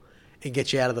vehicle and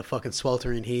get you out of the fucking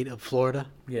sweltering heat of Florida.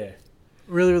 Yeah,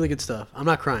 really, really good stuff. I'm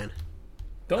not crying.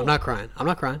 I'm not crying. I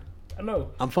know.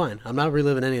 I'm fine. I'm not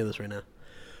reliving any of this right now.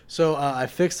 So I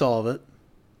fixed all of it.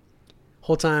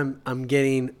 Whole time I'm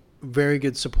getting very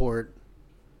good support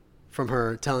from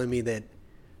her, telling me that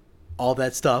all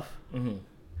that stuff. And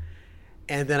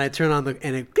then I turn on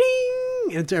and it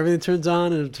ding, and everything turns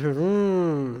on, and it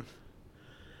turns.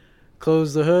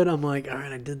 Close the hood. I'm like, all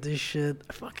right, I did this shit.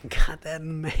 I fucking got that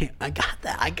in May. I got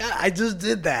that. I just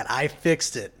did that. I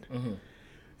fixed it.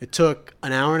 It took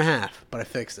an hour and a half, but I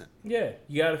fixed it. Yeah,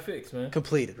 you got it fixed, man.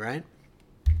 Completed, right?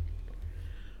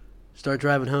 Start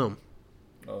driving home.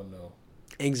 Oh, no.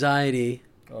 Anxiety.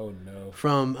 Oh, no.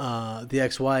 From the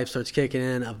ex-wife starts kicking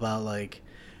in about, like,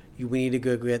 we need to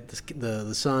go get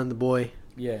the son, the boy.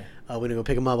 Yeah. We need to go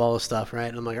pick him up, all this stuff, right?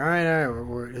 And I'm like, all right,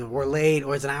 we're late,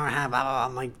 or it's an hour and a half. Blah, blah, blah.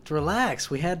 I'm like,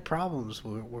 relax. We had problems.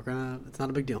 We're going to, it's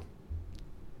not a big deal.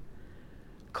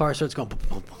 Car starts going, boom,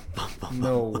 boom, boom, boom, boom.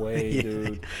 No way,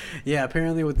 dude. Yeah,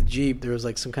 apparently with the Jeep, there was,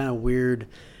 like, some kind of weird...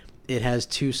 It has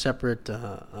two separate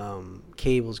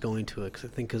cables going to it,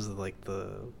 because of like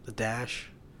the dash.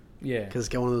 Yeah. Because it's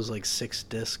got one of those like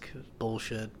 6-disc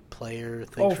bullshit player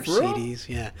things for CDs.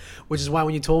 Real? Yeah. Which is why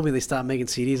when you told me they stopped making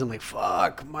CDs, I'm like,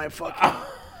 fuck, my fucking...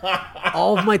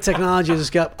 all of my technology I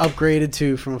just got upgraded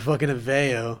to from a fucking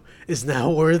Aveo is now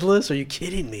worthless? Are you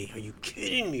kidding me?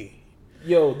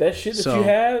 Yo, that shit that you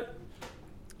had...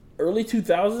 Early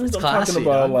 2000s? It's I'm classy, talking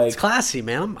about like... It's classy,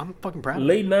 man. I'm fucking proud of it.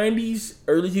 Late 90s,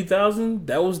 early 2000s,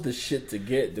 that was the shit to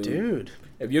get, dude.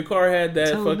 If your car had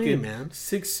that fucking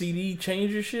 6 CD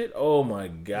changer shit, oh my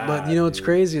god. But you know what's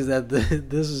crazy is that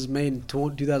this is made in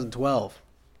 2012.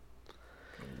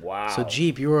 Wow. So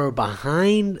Jeep, you were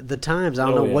behind the times. I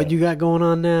don't know what you got going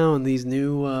on now and these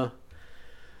new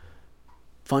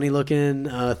funny looking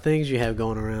things you have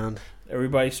going around.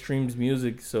 Everybody streams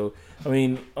music, so I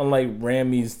mean, unlike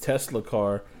Ramy's Tesla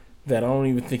car, that I don't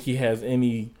even think he has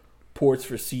any ports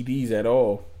for CDs at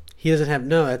all. He doesn't have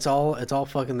It's all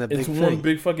fucking that big thing. It's one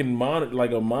big fucking monitor,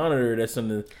 like a monitor that's on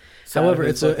the. However,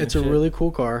 it's a really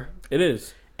cool car. It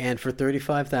is. And for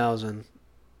 $35,000,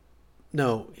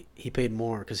 no, he paid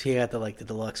more because he got the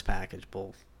deluxe package,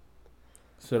 bull.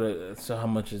 So how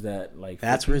much is that? Like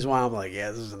that's the reason why I'm like, yeah,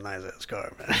 this is a nice ass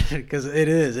car, man. Because it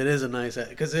is a nice.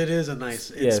 Because it is a nice.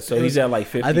 He's at like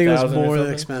 50,000. I think it was more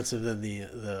expensive than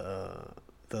the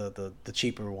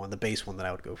cheaper one, the base one that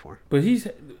I would go for. But he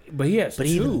has two.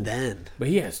 Even then,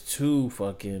 he has two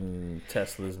fucking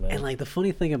Teslas, man. And like the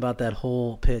funny thing about that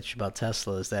whole pitch about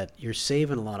Tesla is that you're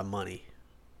saving a lot of money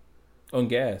on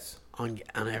gas, on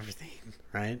everything.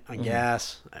 Right? On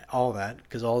gas, all that,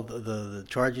 because all the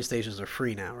charging stations are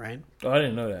free now, right? Oh, I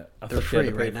didn't know that. They're free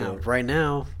right now. Right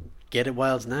now, get it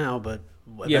while it's now, but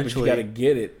Yeah, but you gotta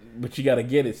get it. But you gotta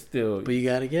get it still. But you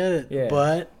gotta get it. Yeah.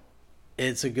 But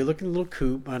it's a good looking little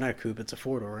coupe. Not a coupe. It's a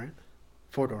 4-door, right?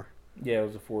 4-door. Yeah, it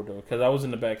was a 4-door because I was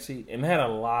in the back seat and it had a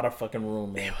lot of fucking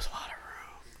room, man. It was a lot of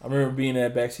room. I remember being in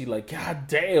that back seat like, God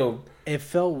damn. It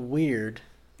felt weird.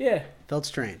 Yeah. It felt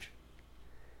strange.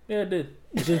 Yeah, it did.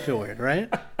 It did feel weird, right?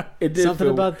 It did. Something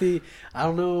about I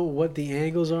don't know what the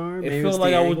angles are. It Maybe felt it's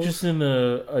like the I angles. was just in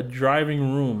a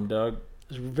driving room, dog. It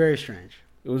was very strange.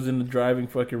 It was in the driving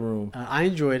fucking room. I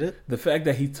enjoyed it. The fact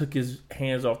that he took his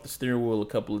hands off the steering wheel a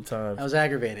couple of times. That was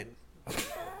aggravating.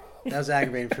 That was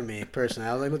aggravating for me personally.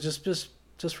 I was like, well,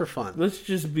 just for fun. Let's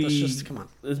just come on.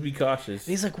 Let's be cautious.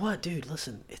 And he's like, what, dude?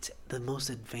 Listen, it's the most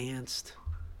advanced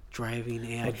driving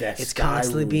AI. Like that it's sky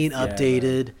constantly roof, being yeah.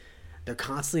 updated. They're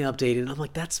constantly updating. I'm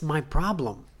like, that's my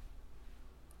problem.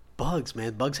 Bugs,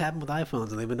 man. Bugs happen with iPhones,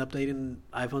 and they've been updating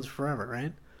iPhones forever,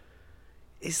 right?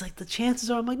 It's like the chances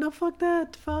are, I'm like, no, fuck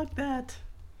that. Fuck that.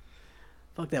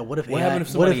 What if What AI, happened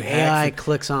if what if somebody hacks AI it?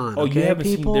 clicks on? Oh, okay, you haven't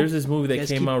people? seen? There's this movie You that guys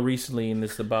came keep- out recently, and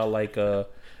it's about like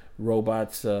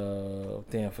robots. Damn,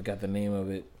 I forgot the name of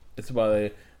it. It's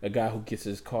about a guy who gets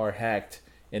his car hacked,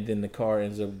 and then the car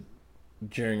ends up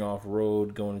jeering off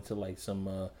road, going into like some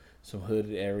hood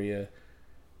area.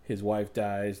 His wife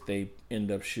dies. They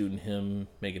end up shooting him,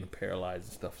 making him paralyzed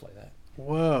and stuff like that.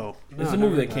 Whoa. No, It's I a never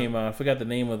movie heard that came out. I forgot the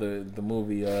name of the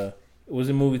movie. It was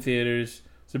in movie theaters.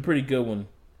 It's a pretty good one.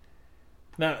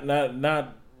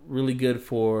 Not really good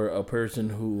for a person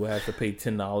who has to pay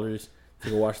 $10 to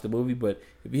go watch the movie. But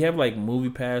if you have like Movie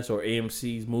Pass or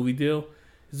AMC's movie deal,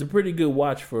 it's a pretty good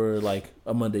watch for like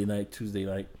a Monday night, Tuesday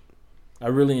night. I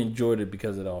really enjoyed it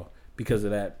because of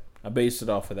that. I based it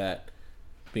off of that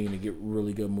being a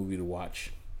really good movie to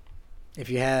watch. If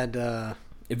you had...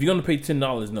 If you're gonna pay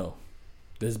 $10, no,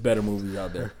 there's better movies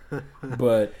out there.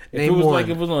 But if Name it was one. like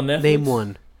if it was on Netflix, Name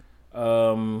one.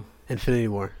 Um, Infinity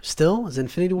War. Still? Is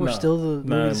Infinity War still the movie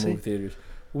not to in see? movie theaters.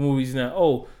 What movies now?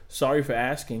 Oh, Sorry for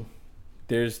Asking.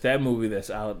 There's that movie that's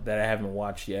out that I haven't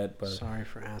watched yet, but Sorry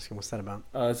for asking. What's that about?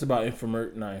 it's about not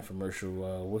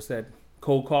infomercial. What's that?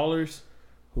 Cold callers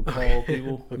who call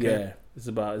people. Okay. Yeah, it's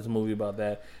a movie about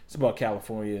that. It's about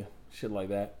California, shit like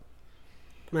that.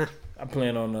 Meh. I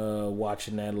plan on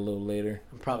watching that a little later.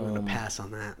 I'm probably going to pass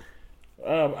on that.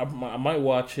 I might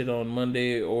watch it on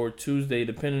Monday or Tuesday,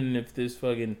 depending if this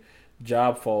fucking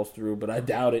job falls through. But I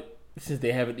doubt it, since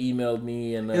they haven't emailed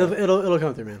me and It'll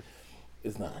come through, man.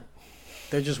 it's not.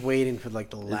 They're just waiting for like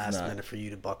the last not. minute for you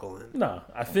to buckle in. No,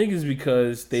 I think it's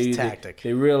because It's tactic.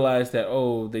 they realize that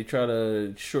they try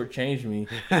to shortchange me.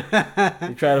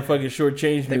 They try to fucking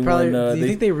shortchange me. They probably. when, Do you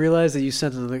think they realize that you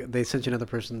sent they sent you another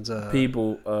person's?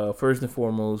 people? First and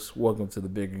foremost, welcome to the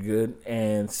bigger good.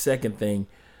 And second thing,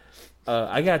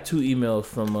 I got 2 emails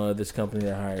from this company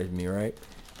that hired me, right?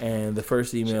 And the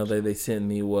first email that they sent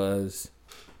me was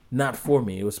not for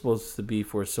me. It was supposed to be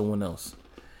for someone else.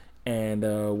 And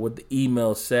what the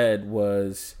email said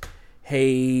was,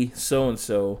 "Hey, so and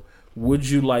so, would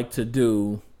you like to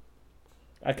do?"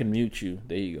 I can mute you.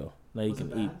 There you go. Now you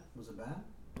can eat. Was it bad?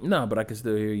 No, but I can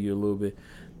still hear you a little bit.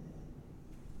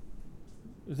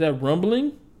 Is that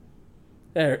rumbling?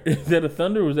 Is that a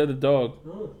thunder or was that a dog?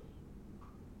 No.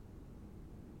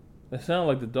 That sounded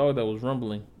like the dog that was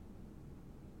rumbling.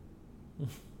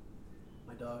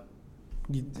 My dog.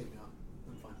 You- Take me out.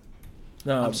 I'm fine.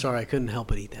 No, I'm sorry. I couldn't help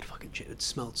but eat that fucking shit. It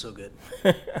smelled so good.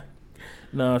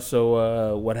 No,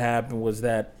 so what happened was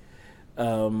that, they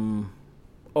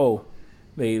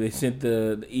sent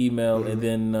the email and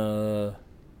then the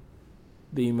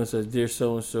email says, "Dear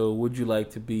so and so, would you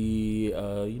like to be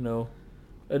an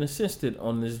assistant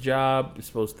on this job? It's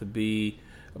supposed to be,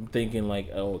 I'm thinking like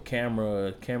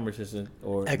camera assistant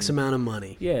or X amount of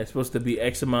money. Yeah, it's supposed to be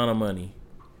X amount of money,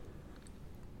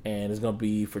 and it's gonna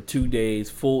be for 2 days,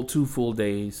 two full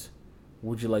days.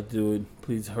 Would you like to do it?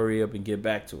 Please hurry up and get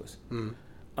back to us."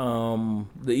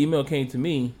 The email came to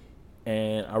me,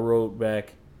 and I wrote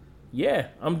back, "Yeah,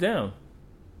 I'm down."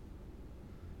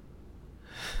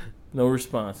 No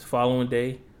response. Following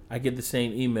day, I get the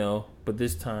same email, but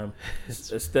this time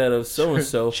instead of so and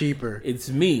so, Cheaper. it's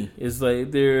me. It's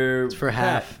like they're It's for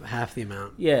half the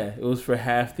amount. Yeah, it was for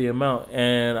half the amount,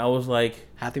 and I was like,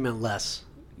 Half the amount less.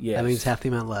 "Yes." That means half the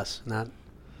amount less. Not.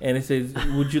 And it says,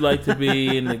 "Would you like to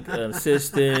be an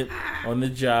assistant on the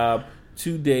job?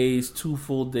 2 days, 2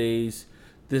 full days.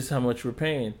 This is how much we're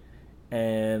paying."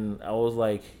 And I was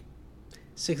like,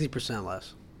 60%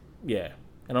 less. "Yeah."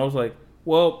 And I was like,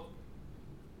 "Well,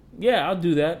 yeah, I'll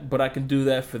do that, but I can do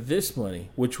that for this money,"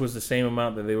 which was the same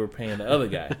amount that they were paying the other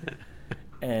guy.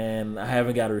 And I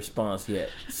haven't got a response yet.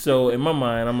 So in my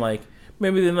mind, I'm like,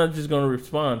 maybe they're not just going to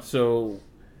respond. So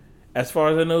as far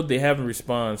as I know, they haven't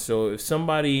responded. So if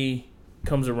somebody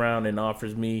comes around and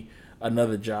offers me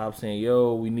another job saying,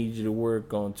 yo, we need you to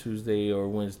work on Tuesday or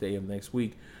Wednesday of next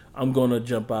week, I'm going to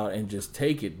jump out and just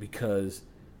take it because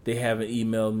they haven't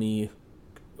emailed me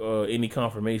any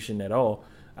confirmation at all.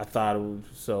 I thought it was,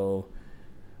 so,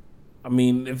 I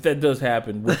mean, if that does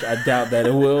happen, which I doubt that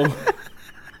it will.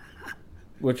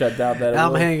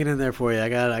 I'm hanging in there for you. I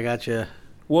got you.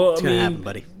 Well, it's I mean, happen,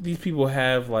 buddy. These people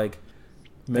have, like,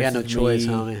 they got no choice,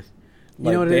 huh, man?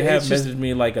 You know what they have messaged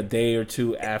me like a day or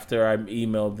two after I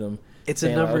emailed them. It's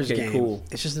a numbers game. Cool.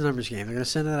 It's just a numbers game. They're going to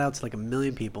send it out to like 1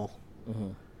 million people,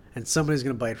 and somebody's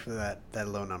going to bite for that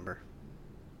low number.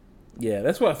 Yeah,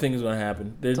 that's what I think is going to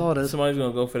happen. That's all it is. Somebody's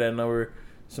going to go for that number.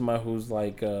 Somebody who's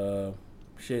like,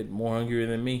 more hungrier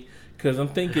than me. Because I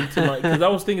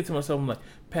was thinking to myself, I'm like,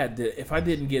 Pat, if I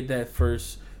didn't get that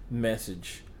first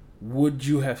message, would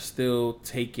you have still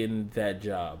taken that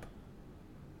job?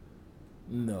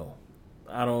 No.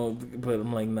 I don't, but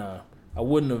I'm like, nah, I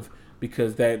wouldn't have,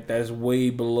 because that's way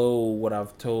below what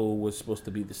I've told was supposed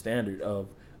to be the standard of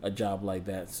a job like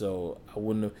that. So I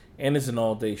wouldn't have, and it's an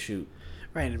all-day shoot.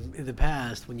 Right. In the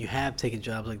past, when you have taken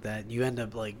jobs like that, you end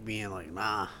up like being like,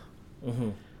 nah,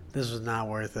 this was not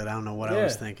worth it. I don't know what I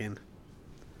was thinking.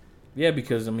 Yeah,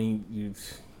 because I mean, you're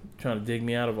trying to dig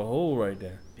me out of a hole right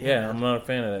there. Yeah, I'm not a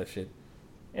fan of that shit.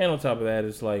 And on top of that,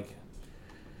 it's like,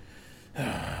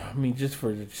 I mean, just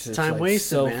time like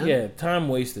wasted, man. Yeah, time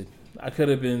wasted. I could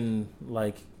have been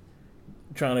like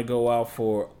trying to go out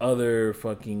for other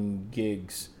fucking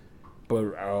gigs,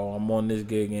 but I'm on this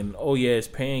gig and it's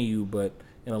paying you, but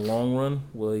in the long run,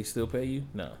 will they still pay you?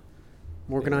 No.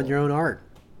 Working on your own art.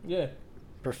 Yeah.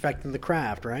 Perfecting the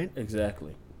craft, right?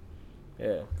 Exactly.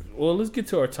 Yeah. Well, let's get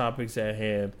to our topics at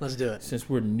hand. Let's do it. Since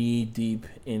we're knee deep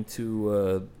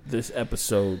into this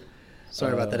episode.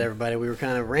 Sorry about that, everybody. We were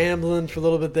kind of rambling for a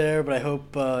little bit there, but I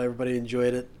hope everybody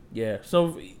enjoyed it. Yeah.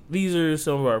 So these are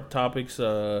some of our topics.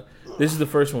 This is the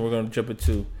first one we're going to jump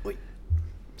into. Wait.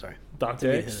 Sorry.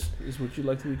 Dr. X is what you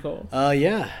like to be called?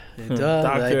 Yeah. It does.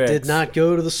 I did not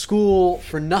go to the school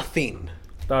for nothing.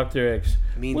 Dr. X.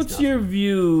 What's your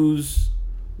views?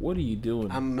 What are you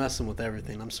doing? I'm messing with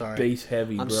everything. I'm sorry. Base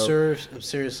heavy, bro. I'm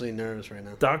seriously nervous right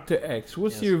now. Dr. X,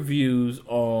 what's your views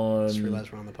on just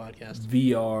realized we're on the podcast.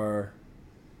 VR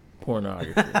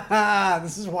pornography?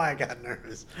 This is why I got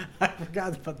nervous. I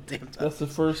forgot about the damn topic. That's the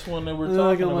first one that we're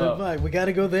talking about. We got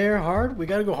to go there hard. We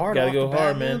got to go hard. Got to go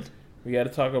hard, man. We got to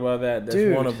talk about that.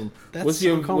 That's one of them. What's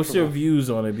your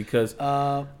views on it? Because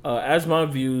as my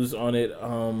views on it,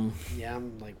 yeah,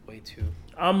 I'm like way too.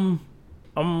 I'm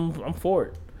for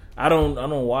it. I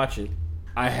don't watch it.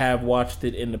 I have watched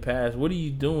it in the past. What are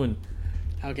you doing?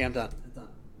 Okay, I'm done.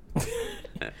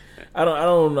 I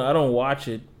don't watch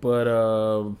it, but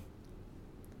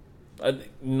let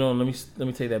me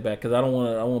take that back, because I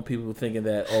want people thinking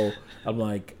that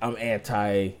I'm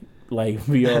anti like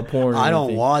VR porn. I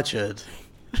don't watch it.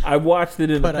 I watched it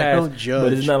in the past, I don't judge.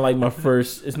 But it's not like my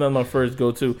first. It's not my first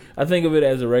go-to. I think of it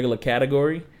as a regular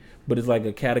category, but it's like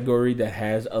a category that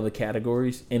has other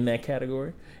categories in that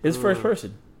category. It's first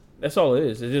person. That's all it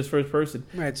is. It's just first person.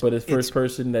 Right, but it's first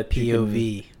person that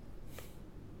POV.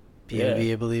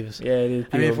 POV, I believe is. Yeah, it is. POV.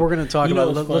 I mean, if we're gonna talk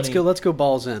about it, let's go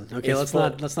balls in. Okay, let's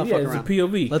not fuck around. It's a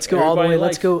POV. Let's go all the way.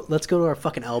 Let's go to our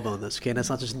fucking elbow in this. Okay,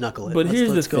 let's not just knuckle it. But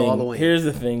here's the thing. All the way here's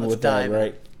the thing with that,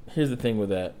 right? Here's the thing with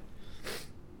that.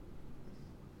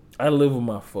 I live with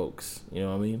my folks. You know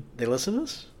what I mean? They listen to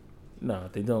this? No,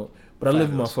 they don't. But I live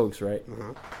with my folks, right?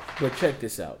 But check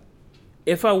this out.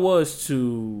 If I was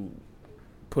to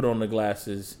put on the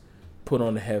glasses, put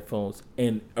on the headphones,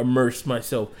 and immerse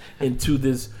myself into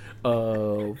this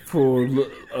for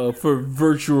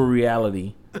virtual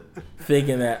reality,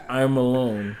 thinking that I'm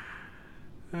alone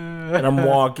and I'm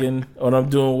walking or I'm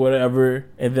doing whatever,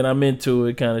 and then I'm into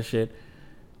it, kind of shit.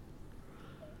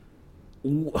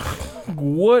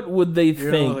 What would they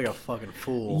think? You're like a fucking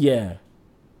fool. Yeah.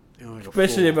 Like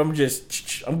especially if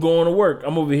I'm going to work.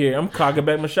 I'm over here. I'm cocking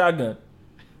back my shotgun.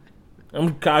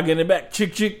 I'm cocking it back.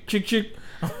 Chick, chick, chick, chick.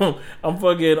 I'm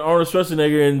fucking Arnold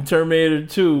Schwarzenegger in Terminator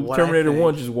 2, Terminator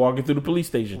 1, just walking through the police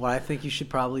station. What I think you should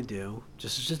probably do,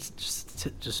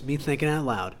 just me thinking out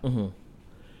loud,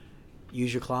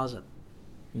 use your closet.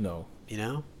 No. You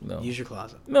know? No. Use your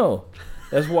closet. No.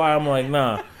 That's why I'm like,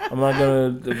 nah. I'm not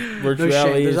going to. The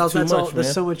virtuality is too much, man.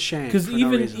 There's so much shame. Because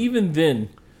even then,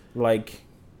 like.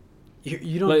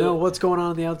 You don't know what's going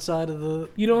on the outside of the.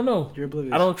 You don't know. You're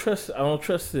oblivious. I don't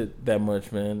trust it that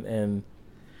much, man. And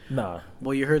nah.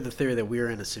 Well, you heard the theory that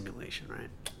we're in a simulation, right?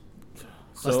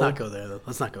 So, let's not go there, though.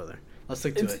 Let's not go there. Let's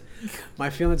stick to it. My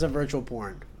feelings on virtual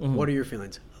porn. What are your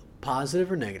feelings?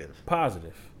 Positive or negative?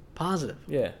 Positive. Positive.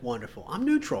 Yeah. Wonderful. I'm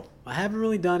neutral. I haven't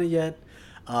really done it yet.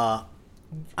 I'd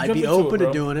Jump be into open it,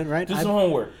 to doing it, right? Do some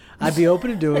homework. I'd be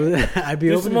open to doing it. I'd be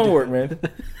Do open some to homework, man.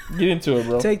 Get into it,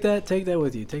 bro. Take that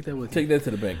with you. Take that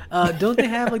to the bank. Don't they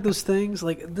have like those things?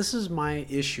 Like, this is my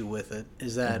issue with it.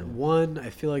 Is that one?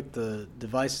 I feel like the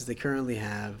devices they currently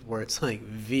have, where it's like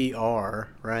VR,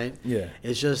 right? Yeah.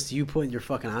 It's just you putting your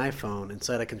fucking iPhone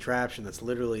inside a contraption that's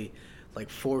literally like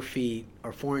 4 feet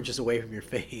or 4 inches away from your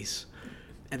face,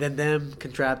 and then them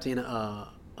contracting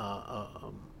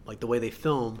like the way they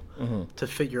film to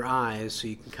fit your eyes so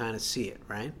you can kind of see it,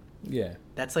 right? Yeah.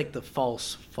 That's like the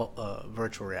false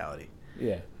virtual reality.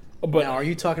 Yeah. But now, are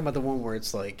you talking about the one where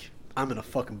it's like I'm in a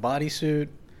fucking bodysuit?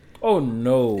 Oh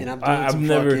no! And I'm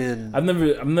doing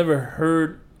I've never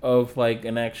heard of like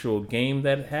an actual game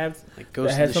that has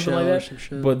something like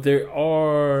that. But there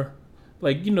are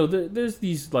like, you know, there's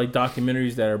these like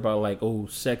documentaries that are about like, oh,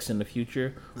 sex in the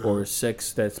future or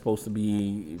sex that's supposed to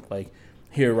be like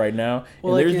here right now.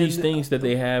 Well, and there's these things that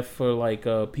they have for like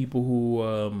people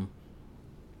who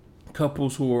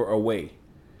couples who are away.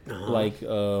 Like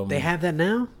they have that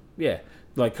now? Yeah.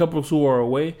 Like couples who are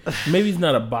away. Maybe it's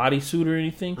not a bodysuit or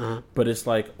anything, but it's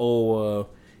like,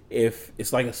 if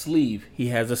it's like a sleeve. He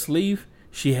has a sleeve.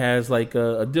 She has like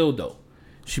a dildo.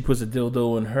 She puts a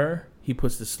dildo in her. He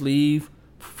puts the sleeve,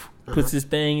 puts his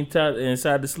thing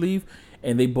inside the sleeve,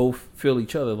 and they both feel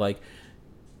each other. Like,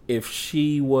 if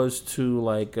she was to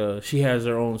like, she has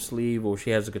her own sleeve, or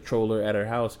she has a controller at her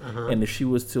house, and if she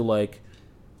was to like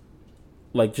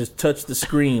just touch the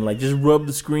screen, like just rub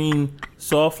the screen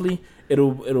softly,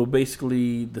 it'll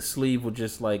basically, the sleeve will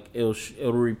just like it'll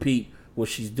repeat what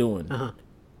she's doing.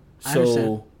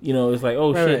 So you know, it's like,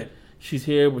 oh shit. Right. She's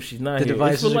here, but she's not here. The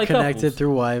devices are connected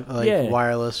through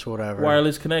wireless, whatever.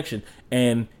 Wireless connection,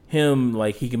 and him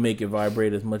like he can make it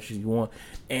vibrate as much as you want.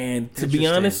 And to be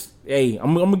honest, hey,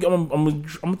 I'm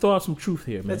gonna throw out some truth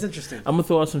here, man. That's interesting. I'm gonna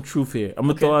throw out some truth here. I'm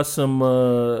gonna throw out some.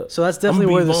 So that's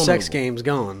definitely where the sex game's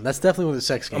going. That's definitely where the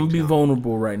sex game's going. I'm gonna be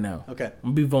vulnerable right now. Okay. I'm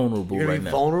gonna be vulnerable You're gonna right be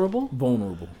now. Vulnerable?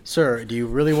 Vulnerable. Sir, do you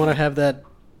really want to have that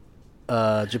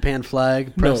Japan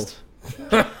flag pressed? No.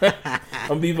 I'm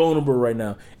gonna be vulnerable right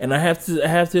now, and I have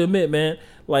to admit, man,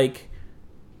 like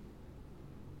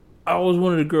I was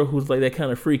one of the girl who's like that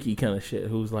kind of freaky kind of shit,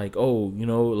 who's like, oh, you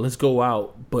know, let's go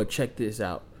out, but check this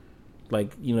out,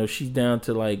 like, you know, she's down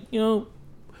to like, you know,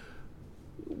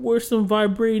 wear some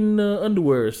vibrating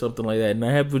underwear or something like that, and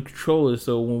I have a controller,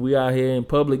 so when we out here in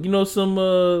public, you know, some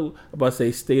I'm about to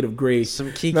say State of Grey,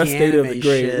 some Kiki not State of the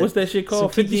Grey, shit. What's that shit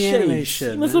called? Some 50 Shades,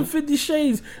 shit, you know, some 50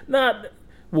 Shades, not.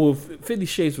 Well, 50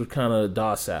 Shades was kind of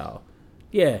docile.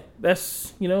 Yeah,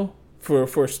 that's, you know, for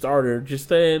a starter, just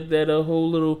that whole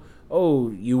little,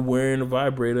 oh, you wearing a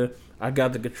vibrator, I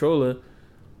got the controller.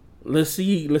 Let's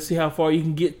see how far you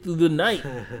can get through the night.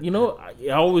 You know, I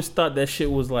always thought that shit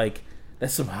was like,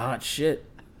 that's some hot shit.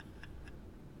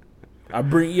 I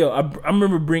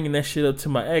remember bringing that shit up to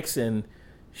my ex, and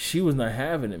she was not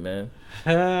having it, man.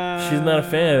 She's not a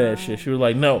fan of that shit. She was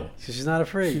like, no. She's not a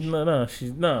freak. Well,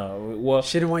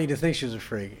 she didn't want you to think she was a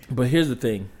freak. But here's the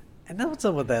thing. And then what's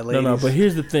up with that, ladies? No, but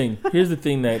here's the thing. Here's the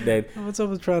thing that what's up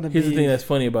with trying to here's the thing that's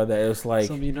funny about that. It's like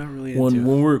something you're not really when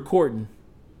we were courting,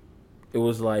 it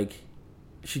was like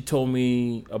she told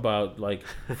me about like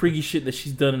freaky shit that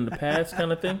she's done in the past,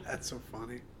 kind of thing. That's so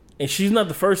funny. And she's not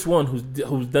the first one who's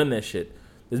done that shit.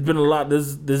 There's been a lot.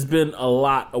 There's been a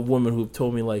lot of women who've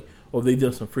told me like, oh, they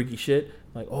done some freaky shit.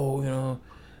 Like, oh, you know,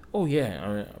 oh yeah, I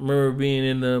remember being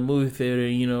in the movie theater,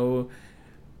 you know,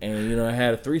 and you know I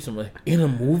had a threesome like in a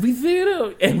movie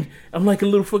theater, and I'm like a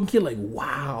little fucking kid, like,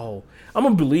 wow, I'm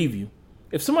gonna believe you.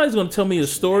 If somebody's gonna tell me a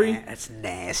story, that's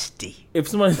nasty. If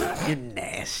somebody's you're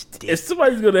nasty. If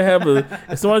somebody's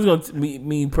gonna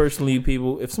me personally,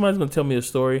 people, if somebody's gonna tell me a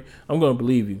story, I'm gonna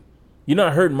believe you. You're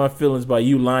not hurting my feelings by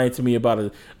you lying to me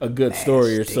about a good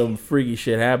story or some freaky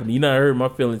shit happening. You're not hurting my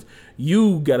feelings.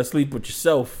 You got to sleep with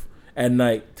yourself at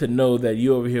night to know that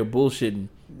you over here bullshitting.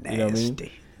 Nasty. You know what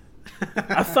I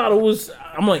mean? I thought it was.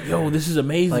 I'm like, yo, this is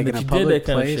amazing like that in you a public did that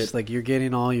kind place, of shit. Like you're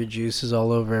getting all your juices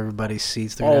all over everybody's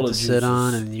seats they're going to have to sit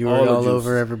on, and you're all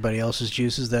over everybody else's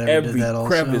juices that ever did that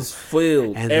also. Every crevice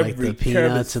filled. And every like the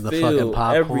peanuts and the fucking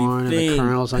popcorn and the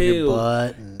kernels on your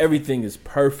butt. And everything is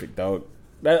perfect, dog.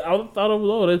 I thought it was,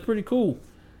 oh, that's pretty cool.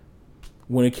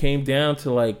 When it came down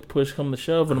to like push come to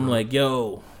shove, and I'm like,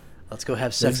 yo, let's go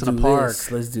have sex in the park.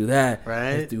 Let's do that.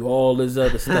 Right? Let's do all this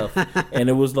other stuff. And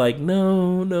it was like,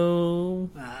 no.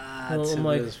 It's I'm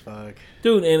like, as fuck.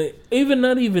 Dude, and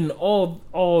not even all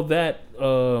that.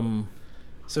 So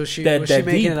was she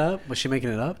making it up? Was she making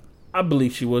it up? I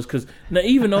believe she was, because not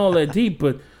even all that deep,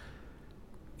 but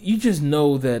you just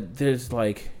know that there's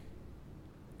like,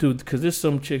 dude, because there's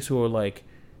some chicks who are like,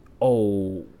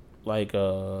 oh, like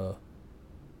they're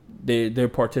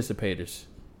participators,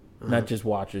 not just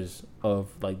watchers of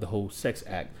like the whole sex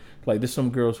act. Like there's some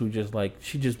girls who just like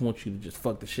she just wants you to just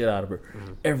fuck the shit out of her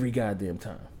every goddamn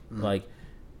time. Like,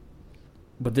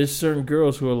 but there's certain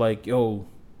girls who are like, yo,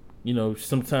 you know,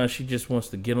 sometimes she just wants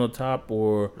to get on top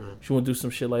or she want to do some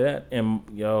shit like that. And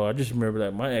yo, I just remember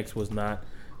that my ex was not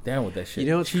down with that shit.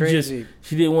 You know what's she crazy?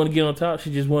 She didn't want to get on top.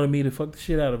 She just wanted me to fuck the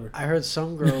shit out of her. I heard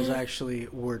some girls actually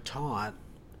were taught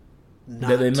not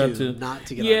That they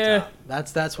to get on top.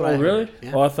 That's what I heard. Really?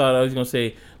 Yeah. Oh, I thought I was gonna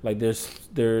say like they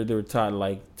were taught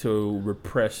like to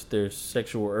repress their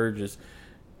sexual urges,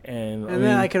 and I mean,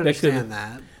 then I can understand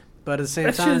that, but at the same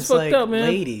that time, shit is it's fucked like, up, man.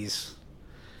 ladies,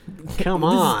 come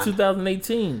on, This is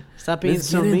 2018. Stop being Let's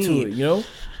so get into mean. it, you know,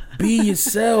 be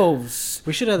yourselves.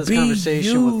 We should have this Be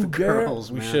conversation you, with the girl.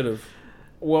 girls. We Man. should have.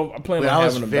 Well, I plan But on I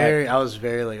was having them very, back. I was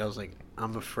very like,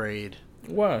 I'm afraid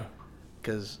Why?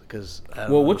 because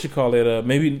Well, what you call it?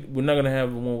 Maybe we're not gonna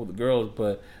have one with the girls,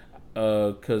 but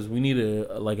because we need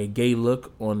a gay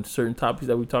look on certain topics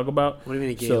that we talk about. What do you mean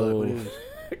a gay So- look? What do you mean?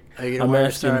 Are you I'm gonna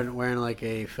asking- start wearing like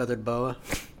a feathered boa?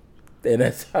 And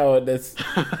that's how that's.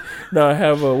 No, I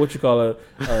have a what you call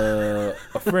a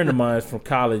friend of mine from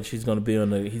college. He's gonna be on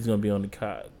the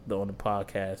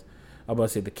podcast. I'm about to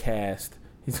say the cast.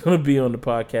 He's gonna be on the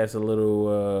podcast a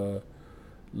little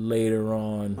later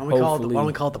on. Why don't Hopefully,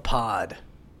 we call it the pod?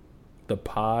 the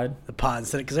pod. The pod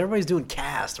instead because everybody's doing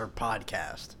cast or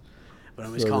podcast, but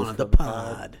I'm just So calling it's it the the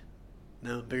pod. pod.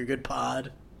 No, bigger good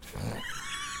pod.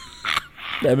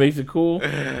 That makes it cool.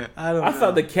 I don't. I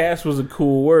thought the cast was a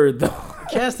cool word though.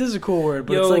 cast is a cool word,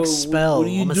 but Yo, it's like spell. what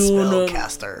are you I'm a doing,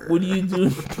 spellcaster. What do you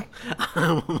do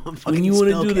I'm a when fucking you want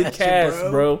to do the spellcaster,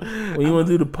 cast, bro? When you want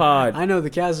to do the pod? I know the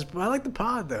cast is. I like the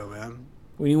pod though, man.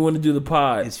 When you want to do the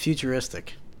pod? It's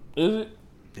futuristic. Is it?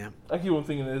 Yeah. I keep on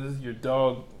thinking that this is your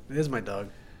dog It is my dog.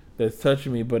 that's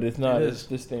touching me, but it's not. It It's is.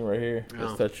 this thing right here Oh.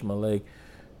 that's touching my leg.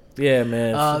 Yeah,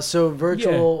 man. So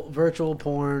virtual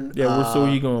porn. So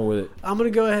where you going with it? I'm gonna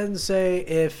go ahead and say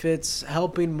if it's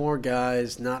helping more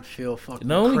guys not feel fucking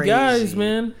Not only crazy. guys,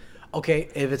 man. Okay,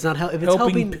 if it's not if it's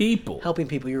Helping people. helping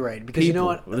people, you're right. Because you know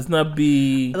what? Let's not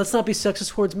be. Let's not be sexist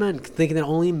towards men, thinking that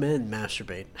only men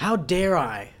masturbate. How dare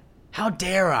I? How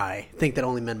dare I think that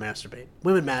only men masturbate?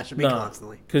 Women masturbate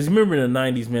constantly. Because remember in the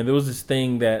 90s, man, there was this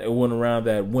thing that it went around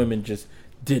that women just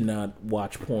did not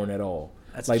watch porn at all.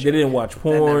 That's like a they joke. didn't watch That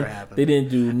porn. never happened. They didn't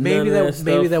do none of that stuff.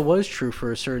 Maybe that was true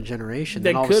for a certain generation.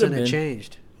 Then That all of a could have sudden it been.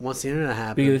 changed once the internet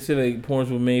happened. Because they said like porns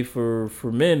were made for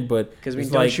men, but Because it's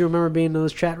don't like, you remember being in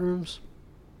those chat rooms?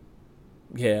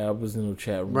 yeah, I was in the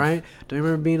chat room. Right? Don't you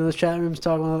remember being in those chat rooms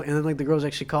talking about, and then like the girls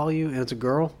actually call you, and it's a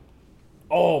girl?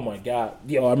 Oh my god,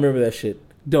 yo, I remember that shit.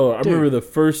 Dude, I Dude. remember the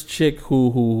first chick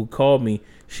who called me.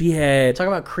 She had Talk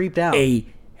about creeped out. a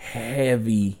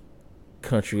heavy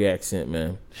country accent,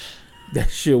 man. That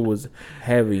shit was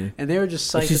heavy. And they were just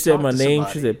psyched And she to said talk my to name.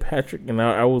 somebody. She said Patrick, and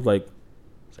I was like,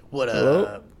 What "Hello."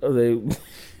 up? I was like,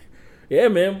 yeah,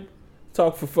 man.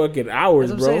 Talk for fucking hours,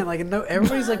 That's what bro. I'm saying. Like, no,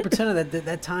 everybody's like pretending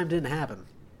that time didn't happen.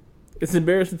 It's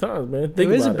embarrassing times, man.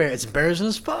 Think It is about embarrassing. It's embarrassing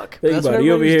as fuck. Think That's about what it.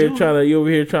 You over everybody's here doing.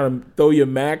 trying to throw your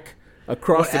Mac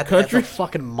across What, the at country. the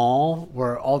fucking mall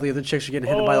where all the other chicks are getting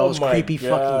hit by Oh those my creepy God.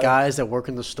 fucking guys that work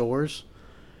in the stores.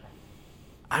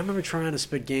 I remember trying to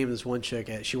spit game with this one chick.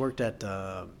 She worked at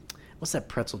what's that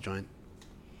pretzel joint?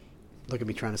 Look at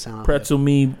me trying to sound Pretzel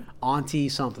me, Auntie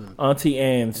something. Auntie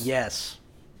Anne's. Yes,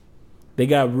 They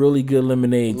got really good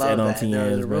lemonades love at that. Auntie There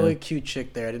was Anne's, a man. really cute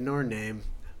chick there. I didn't know her name,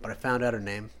 but I found out her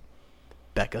name.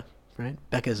 Becca, right?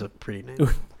 Becca is a pretty name.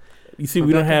 You see,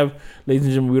 we don't Rebecca? have, ladies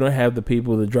and gentlemen, we don't have the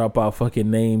people that drop out fucking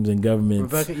names and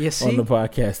governments Rebecca, you see? on the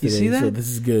podcast today. You see So that? this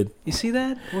is good. You see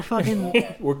that? We're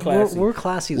fucking. We're classy. We're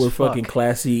classy as We're fuck. fucking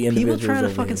classy individuals. People trying to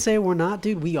over fucking here. say we're not,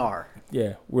 dude. We are.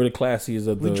 Yeah, we're the classiest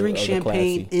of the. We drink of the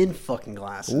champagne classy. in fucking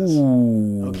glasses.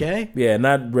 Ooh. Okay? Yeah,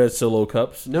 not red solo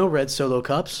cups. No red solo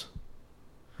cups.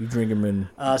 You drink them in.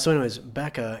 So, anyways,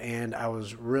 Becca and I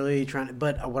was really trying to,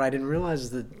 but what I didn't realize is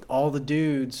that all the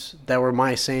dudes that were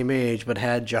my same age but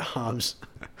had jobs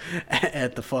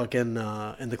at the fucking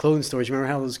in the clothing stores. You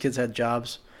remember how those kids had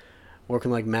jobs, working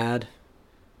like mad,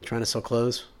 trying to sell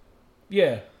clothes?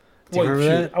 Yeah. Do you remember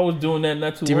that? I was doing that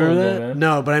not too Do you long remember ago, that? man.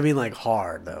 No, but I mean like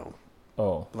hard though,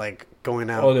 Oh. like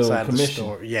going Oh, they were outside of the commissioned.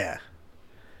 store. Yeah.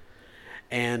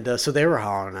 And so they were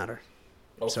hollering at her.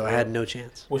 Oh, So for I had real? no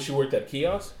chance. Well, she worked at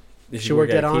kiosk. Did She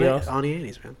worked at kiosk? Auntie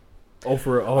Annie's, man. Oh,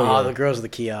 for The girls at the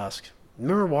kiosk.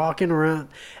 Remember walking around?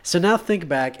 So now think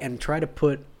back and try to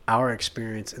put our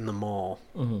experience in the mall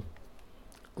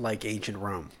like ancient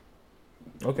Rome.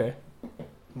 Okay.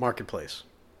 Marketplace.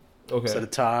 Okay. Instead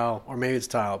of tile, or maybe it's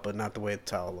tile, but not the way the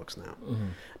tile looks now. Mm-hmm.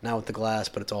 Not with the glass,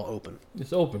 but it's all open.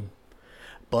 It's open.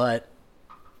 But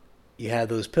you had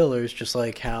those pillars, just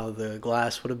like how the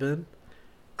glass would have been.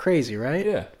 Crazy, right?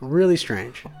 Yeah. Really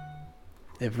strange.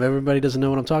 If everybody doesn't know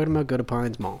what I'm talking about, go to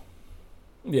Pines Mall.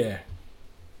 Yeah.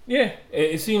 Yeah.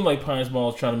 It seemed like Pines Mall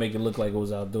was trying to make it look like it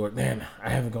was outdoor. Man, I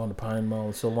haven't gone to Pine Mall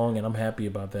in so long, and I'm happy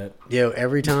about that. Yo,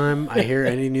 every time I hear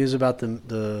any news about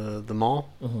the mall,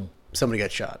 Mm-hmm. somebody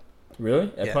got shot.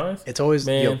 Really? At Pines? It's always,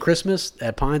 Man. Christmas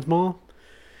at Pines Mall,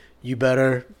 you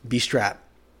better be strapped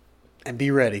and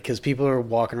be ready because people are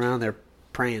walking around there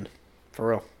praying. For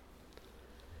real.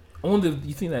 I wonder if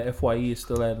you think that FYE is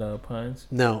still at Pines?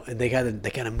 No, and they got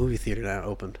a movie theater now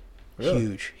opened.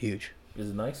 Really? Huge. Is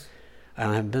it nice?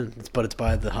 I haven't been, but it's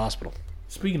by the hospital.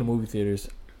 Speaking of movie theaters,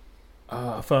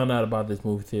 I found out about this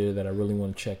movie theater that I really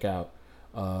want to check out.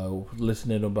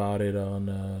 Listening about it on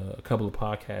a couple of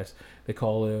podcasts. They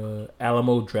call it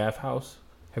Alamo Draft House.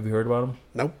 Have you heard about them?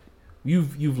 Nope.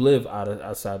 You've lived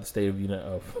outside the state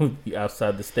of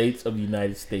outside the states of the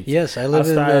United States. Yes, I live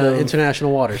in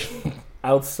international waters.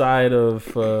 Outside of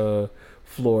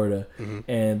Florida, Mm-hmm.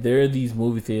 and there are these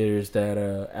movie theaters that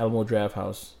Alamo Draft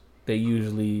House. They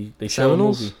show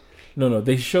Seminoles? a movie. No,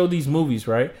 they show these movies,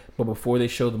 right? But before they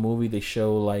show the movie, they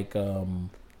show like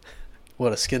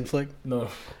What, a skin flick? no,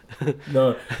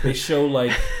 they show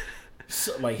like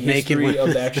history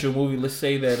of the actual movie. Let's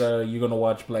say that you're gonna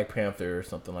watch Black Panther or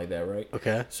something like that, right?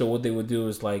 Okay. So what they would do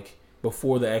is like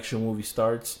before the actual movie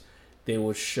starts, they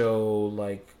would show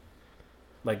like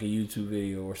a YouTube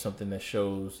video or something that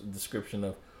shows a description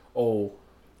of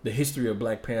the history of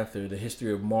Black Panther, the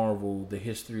history of Marvel, the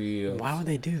history of... Why would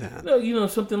they do that? No,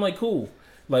 something like cool.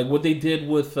 Like what they did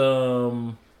with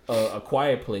A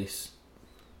Quiet Place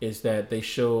is that they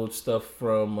showed stuff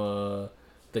from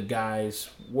the guy's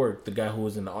work, the guy who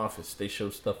was in the office. They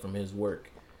showed stuff from his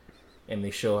work. And they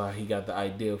show how he got the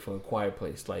idea for A Quiet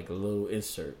Place, like a little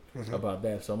insert about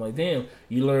that. So I'm like, damn,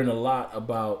 you learn a lot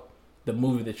about the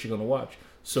movie that you're going to watch.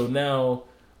 So now...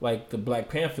 like the Black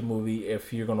Panther movie,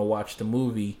 if you're going to watch the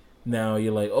movie, now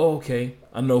you're like, oh, okay,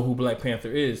 I know who Black Panther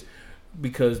is.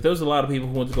 Because there's a lot of people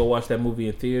who went to go watch that movie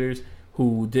in theaters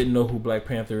who didn't know who Black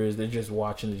Panther is. They're just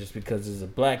watching it just because it's a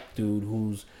black dude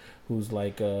who's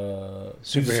like a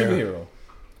superhero.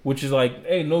 Which is like,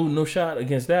 hey, no shot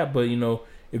against that. But,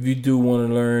 if you do want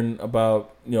to learn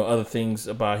about, other things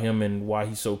about him and why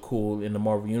he's so cool in the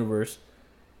Marvel Universe,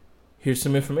 here's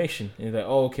some information. And you're like,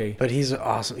 oh, okay. But he's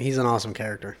awesome. He's an awesome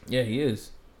character. Yeah, he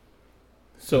is.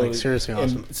 So like, seriously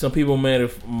awesome. Some people might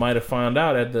have found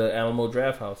out at the Alamo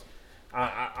Draft House.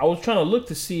 I was trying to look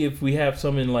to see if we have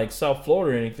some in like South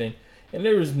Florida or anything, and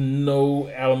there is no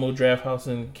Alamo Draft House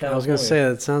in California. I was gonna say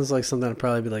that sounds like something that'd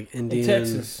probably be like Indian,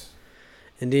 Texas.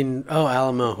 Oh,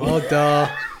 Alamo. Oh,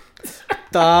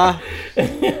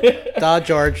 duh,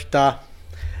 George, duh.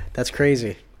 That's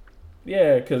crazy.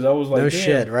 Yeah, because I was like, no damn.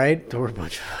 shit, right? We're a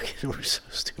bunch of fucking. We're so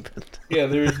stupid. Yeah,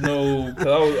 there is no.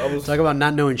 Cause I was talk about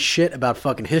not knowing shit about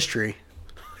fucking history.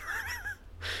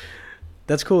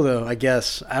 That's cool though. I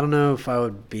guess I don't know if I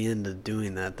would be into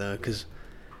doing that though, because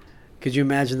could you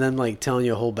imagine them like telling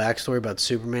you a whole backstory about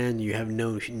Superman? You have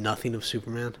nothing of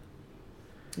Superman.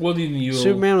 Well, then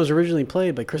Superman was originally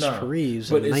played by Christopher Reeves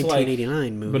in the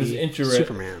 1989 movie. But it's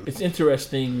Superman. It's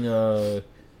interesting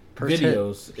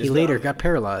videos. He later got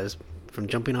paralyzed from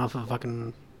jumping off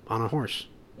on a horse.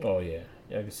 Oh yeah,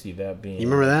 I can see that being. You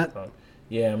remember that?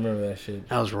 Yeah, I remember that shit.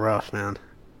 That was rough, man.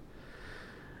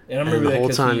 And I remember the whole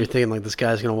time you're thinking like, this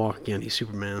guy's gonna walk again. He's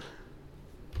Superman.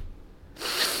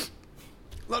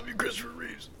 Love you, Christopher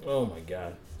Reeves. Oh my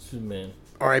God, Superman.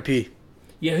 R.I.P.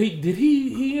 Yeah,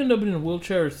 he ended up in a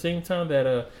wheelchair at the same time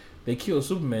that they killed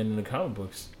Superman in the comic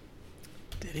books.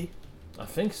 Did he? I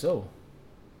think so.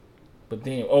 But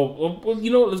damn. Oh, well,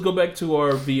 you know what? Let's go back to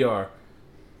our VR.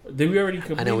 Did we already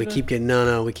complete I know we that? keep getting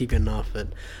we keep getting off it.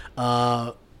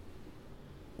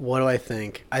 What do I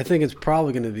think? I think it's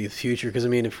probably going to be the future because I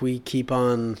mean, if we keep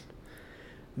on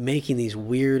making these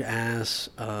weird ass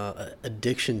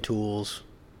addiction tools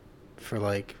for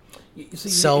like here's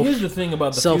the thing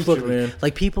about the future, man.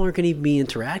 Like people aren't going to even be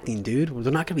interacting, dude.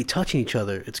 They're not going to be touching each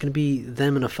other. It's going to be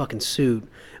them in a fucking suit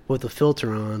with a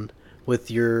filter on.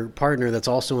 With your partner that's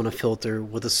also in a filter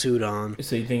with a suit on.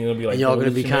 So you think it'll be like... And y'all going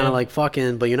to be kind of like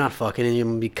fucking, but you're not fucking, and you're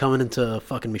going to be coming into a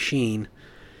fucking machine.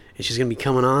 And she's going to be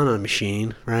coming on a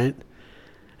machine, right?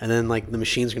 And then like the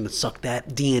machine's going to suck that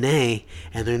DNA,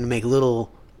 and they're going to make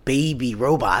little baby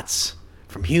robots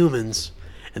from humans.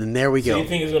 And then there we go. So you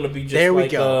think it's going to be just there like... we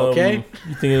go, okay?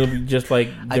 You think it'll be just like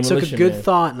Demolition I took a good Man.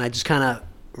 thought, and I just kind of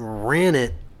ran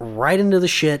it right into the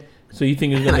shit So you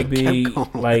think it's I gonna be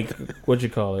kept going. like what you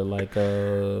call it, like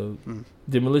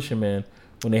Demolition Man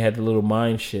when they had the little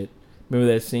mine shit?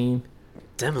 Remember that scene?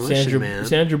 Demolition Man.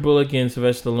 Sandra Bullock and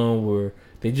Sylvester Stallone were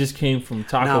they just came from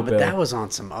Taco No, Bell. but that was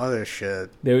on some other shit.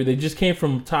 They just came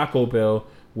from Taco Bell,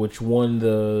 which won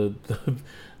the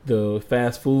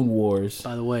fast food wars.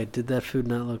 By the way, did that food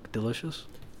not look delicious?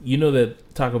 You know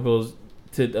that Taco Bell's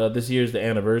this year's the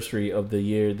anniversary of the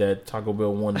year that Taco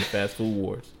Bell won the fast food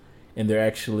wars, and they're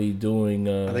actually doing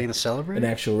Are they going to celebrate? an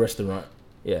actual restaurant,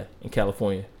 yeah, in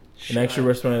California, Shut an actual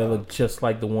restaurant that up. looked just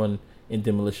like the one in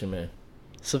Demolition Man.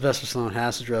 Sylvester Stallone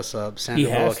has to dress up. Sandra He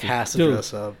has Bullock to. has to Dude.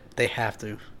 dress up. They have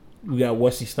to. We got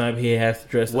Wesley Snipes. He has to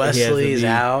dress. he has to Wesley's be-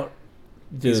 out.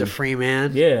 Dude, He's a free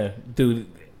man. yeah, dude.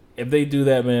 If they do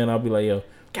that, man, I'll be like, yo,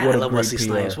 God, what I a love great Wesley PR.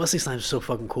 Snipes. Wesley Snipes is so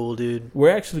fucking cool, dude. We're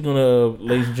actually gonna,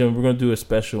 ladies and gentlemen, we're gonna do a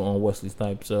special on Wesley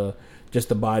Snipes, just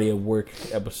a body of work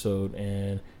episode,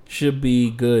 and should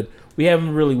be good. We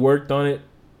haven't really worked on it,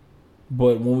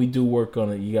 but when we do work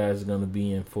on it, you guys are gonna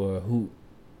be in for a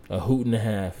hoot and a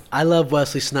half. I love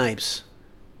Wesley Snipes.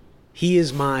 He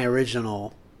is my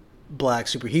original black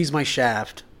super. He's my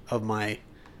Shaft of my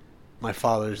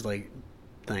father's like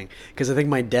thing. Because I think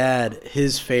my dad,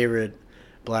 his favorite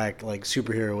black like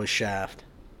superhero was Shaft.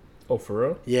 Oh, for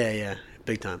real? Yeah,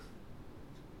 big time.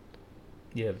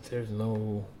 Yeah, but there's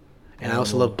no. And I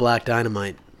also love Black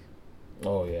Dynamite.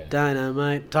 Oh yeah.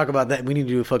 Dynamite. Talk about that. We need to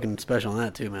do a fucking special on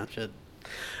that too, man. Shit.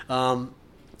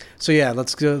 So yeah,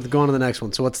 let's go on to the next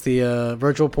one. So what's the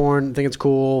virtual porn? I think it's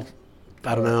cool.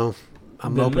 I don't know.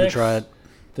 I'm The open next- to try it.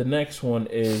 The next one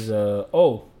is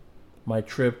my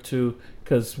trip to,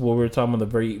 because what we were talking about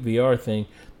the VR thing,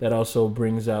 that also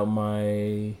brings out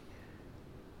my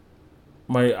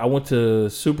I went to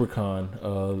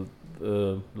SuperCon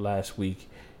last week,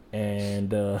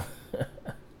 and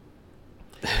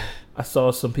I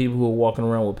saw some people who were walking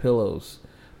around with pillows,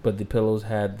 but the pillows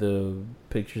had the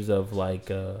pictures of like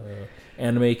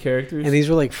anime characters. And these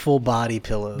were like full body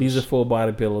pillows. These are full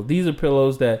body pillows. These are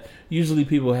pillows that usually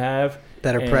people have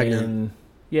that are pregnant.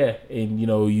 Yeah, and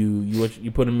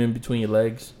you put them in between your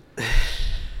legs.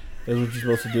 That's what you're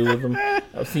supposed to do with them.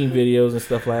 I've seen videos and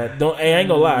stuff like that. I ain't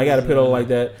gonna lie, I got a pillow like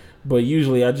that, but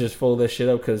usually I just fold that shit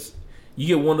up because you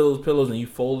get one of those pillows and you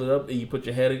fold it up and you put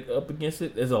your head up against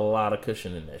it. There's a lot of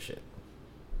cushion in that shit.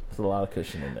 There's a lot of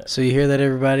cushion in that. So you hear that,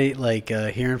 everybody? Like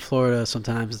here in Florida,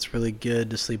 sometimes it's really good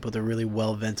to sleep with a really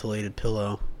well ventilated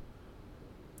pillow.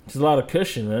 There's a lot of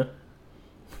cushion, man.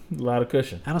 A lot of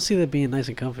cushion. I don't see that being nice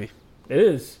and comfy. It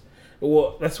is.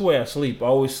 Well, that's the way I sleep. I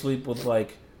always sleep with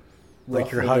Like you're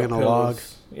ruffled hugging up a log.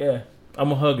 pillows. Yeah,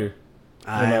 I'm a hugger.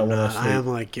 I am when I not. I sleep. am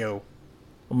like, yo,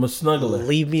 I'm a snuggler.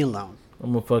 leave me alone.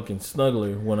 I'm a fucking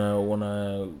snuggler when I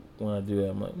do that.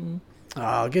 I'm like,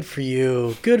 Oh, good for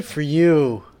you. Good for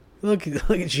you. Look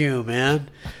at you, man.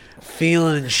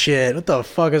 Feeling shit. What the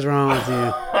fuck is wrong with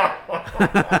you?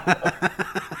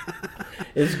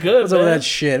 it's good. What's man. up with that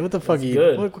shit? What the fuck It's are you?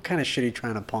 good. What kind of shit are you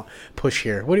trying to push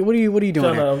here? What are you doing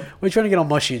Trying here? to- What are you trying to get all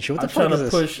mushy and shit? What the fuck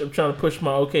is this? I'm trying to push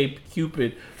my OK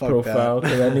Cupid Fuck profile that.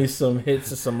 because I need some hits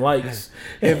and some likes.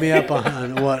 Hit me up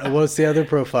on what's the other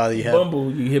profile you have?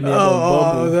 Bumble, you hit me up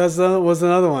on Bumble. That's what's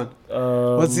another one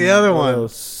what's the other what one?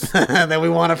 else? that we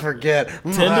want to forget.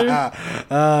 Tinder?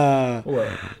 uh, What?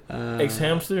 Ex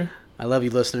hamster. I love you,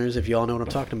 listeners. If you all know what I'm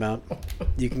talking about,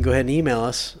 you can go ahead and email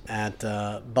us at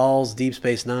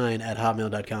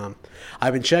ballsdeepspace9@hotmail.com.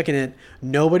 I've been checking it.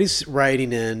 Nobody's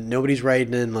writing in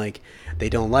like they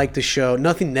don't like the show.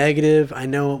 Nothing negative. I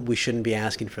know we shouldn't be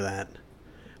asking for that.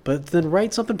 But then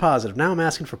write something positive. Now I'm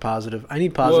asking for positive. I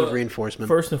need positive reinforcement.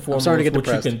 First and I'm foremost, starting to get what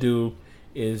depressed. you can do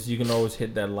is you can always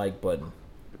hit that like button.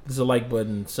 There's a like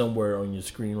button somewhere on your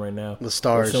screen right now. The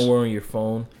stars. Or somewhere on your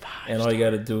phone. And all you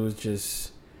got to do is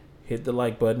just hit the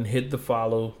like button, hit the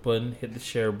follow button, hit the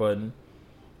share button,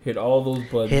 hit all those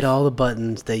buttons. Hit all the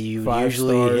buttons that you 5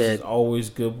 usually stars hit. is always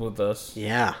good with us.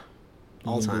 Yeah.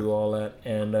 All You the can time. do all that.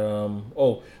 And,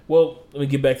 let me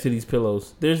get back to these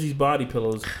pillows. There's these body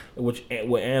pillows with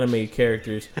anime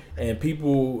characters, and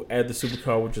people at the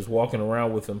supercar were just walking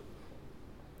around with them.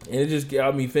 And it just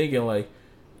got me thinking, like,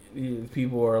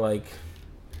 people are like,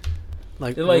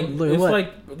 Like, they're like, look at it's what?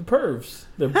 like the pervs.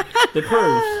 The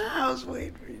pervs. I was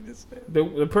waiting for you to say that. The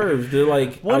pervs. They're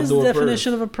like, What is the outdoor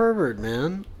definition pervs. of a pervert,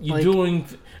 man? You Like, doing,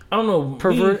 I don't know.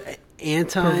 pervert, Perversion.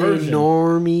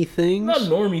 anti-normie things? Not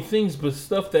normie things, but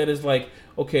stuff that is like,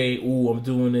 okay, I'm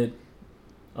doing it.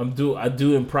 I do it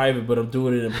in private, but I'm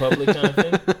doing it in public, kind of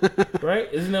thing, right?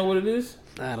 Isn't that what it is?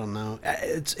 I don't know.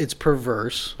 It's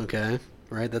perverse, okay?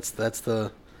 Right? That's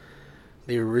the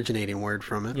originating word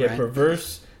from it, Yeah, right?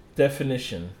 perverse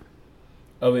definition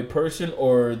of a person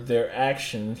or their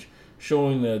actions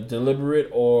showing a deliberate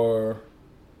or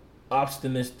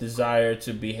obstinate desire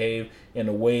to behave in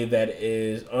a way that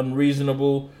is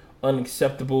unreasonable,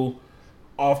 unacceptable,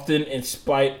 often in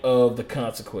spite of the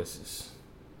consequences.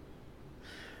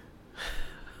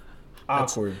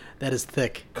 Awkward. That is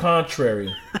thick.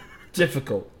 Contrary.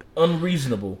 Difficult.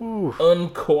 Unreasonable. Ooh.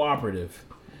 Uncooperative.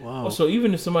 Wow. So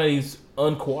even if somebody's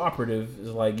uncooperative, it's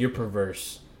like you're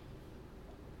perverse.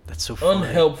 That's so funny.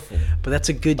 Unhelpful. But that's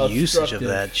a good usage of Obstructive.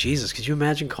 that. Jesus, could you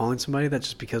imagine calling somebody that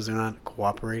just because they're not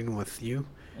cooperating with you?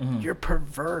 Mhm. You're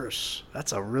perverse.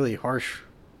 That's a really harsh...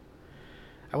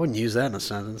 I wouldn't use that in a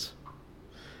sentence.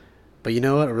 But you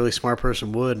know what? A really smart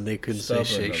person would, and they couldn't say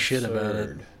Stubborn, shit about it.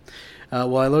 absurd.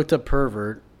 Well, I looked up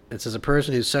pervert. It says a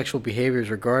person whose sexual behavior is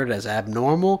regarded as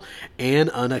abnormal and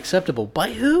unacceptable.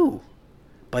 By who?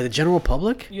 By the general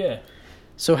public? Yeah.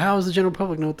 So how does the general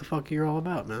public know what the fuck you're all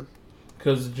about, man?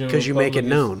 Because you make it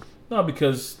known. No,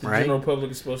 because the Right? general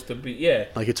public is supposed to be... Yeah.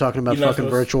 Like you're talking about You're not fucking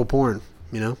supposed- virtual porn,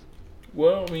 you know?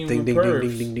 Well, I mean, Ding, we're ding, pervs.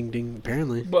 ding, ding, ding, ding, ding.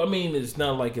 Apparently. But, I mean, it's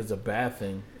not like it's a bad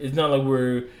thing. It's not like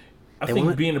we're... I They think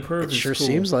want- being a perv It is sure cool.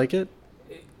 seems like it.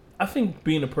 I think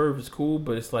being a perv is cool,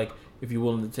 but it's like if you're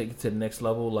willing to take it to the next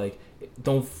level, like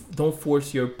don't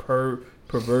force your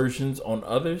perversions on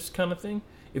others, kind of thing.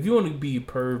 If you want to be a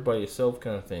perv by yourself,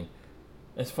 kind of thing,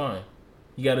 that's fine.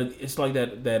 You gotta. It's like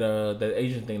that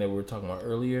Asian thing that we were talking about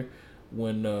earlier,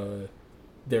 when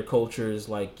their culture is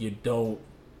like you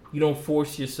don't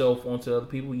force yourself onto other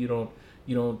people. You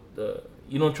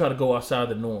don't try to go outside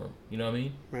the norm. You know what I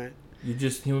mean? Right. You're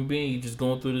just a human being. You're just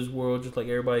going through this world just like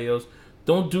everybody else.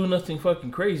 Don't do nothing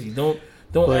fucking crazy. Don't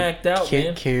But act out,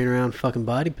 man. carrying around fucking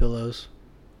body pillows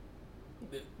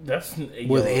That's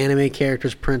with anime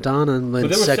characters print on them but in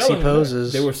they were sexy selling them there.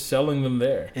 poses. They were selling them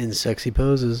there, in sexy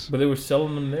poses. but they were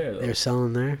selling them there. Though. They're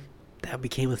selling there. That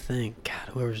became a thing. God,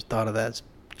 whoever's thought of that's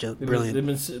just They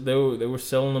brilliant. they were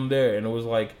selling them there, and it was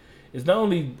like it's not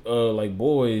only like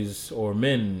boys or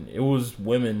men. It was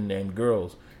women and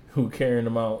girls who were carrying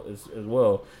them out as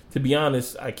well. To be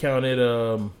honest, I counted.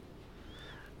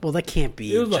 Well, that can't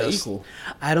be. It was like just- equal.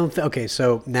 I don't. Okay,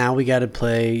 so now we got to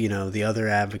play. The other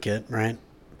advocate, right?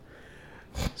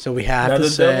 So we have Now to the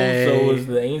say devil, so is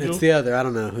the angel? It's the other. I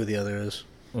don't know who the other is.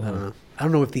 I don't know. I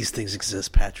don't know if these things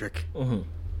exist, Patrick. Mhm.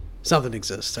 Something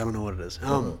exists. I don't know what it is.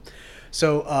 Mhm.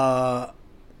 So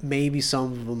maybe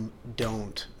some of them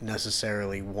don't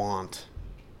necessarily want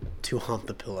to hump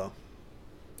the pillow,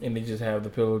 And they just have the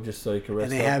pillow just so they can rest.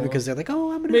 and they up have on. it because they're like,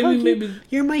 "Oh, I'm gonna hug you. Maybe.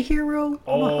 You're my hero.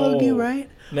 I'm gonna hug you, Oh. right?"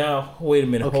 Now wait a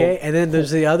minute. Okay, and then there's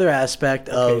the other aspect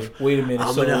of wait a minute.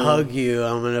 I'm so, gonna hug you.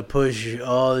 I'm gonna push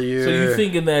all your. So you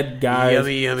thinking that guys?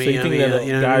 yummy, so you think that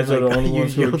you know, guys are the like, only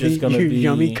ones who are just gonna you be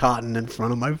yummy cotton in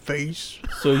front of my face?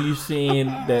 So you seeing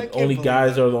that can't only believe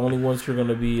guys that. are the only ones who are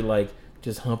gonna be like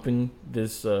just humping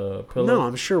this pillow? No,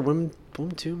 I'm sure women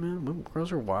too, man.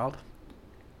 Girls are wild.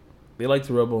 They like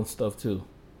to rub on stuff too.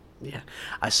 Yeah,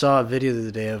 I saw a video the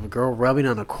other day of a girl rubbing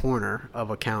on a corner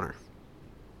of a counter,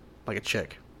 like a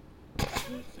chick.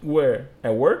 Where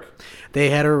at work? They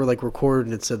had her like recorded,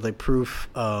 and it said like proof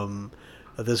of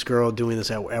this girl doing this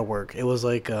at work. It was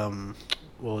like what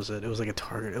was it? It was like a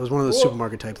Target. It was one of those Well,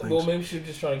 supermarket type things. Well, maybe she's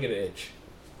just trying to get an itch.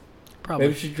 Probably.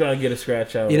 Maybe she's trying to get a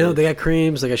scratch out. You know, they got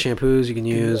creams, they got shampoos you can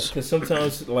use. Because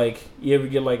sometimes, like, you ever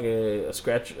get like a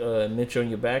scratch, an itch on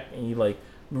your back, and you like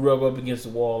rub up against the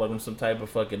wall like I'm some type of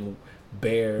fucking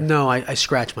bear. No, I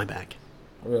scratch my back.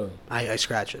 Really. I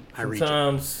scratch it. I reach it.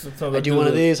 Sometimes I do one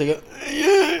of these. I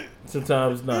go.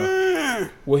 Sometimes no.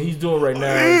 What he's doing right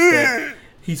now is that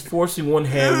he's forcing one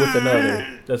hand with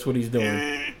another. That's what he's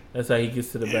doing. That's how he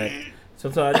gets to the back.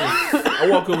 Sometimes I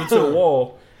walk over to a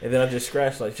wall and then I just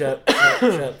scratch like chop, chop,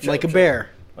 chop, Like a chop, bear,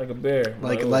 like a bear,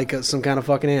 like some kind of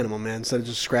fucking animal, man. Instead of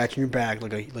just scratching your back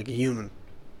like a human.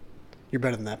 You're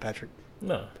better than that, Patrick.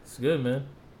 No, it's good, man.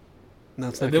 No,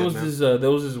 it's not There good, was man. this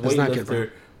It's not good, bro. weightlifter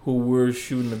who we're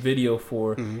shooting a video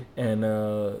for, Mhm.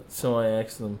 and somebody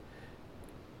asked him,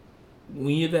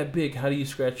 "When you're that big, how do you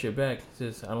scratch your back?" He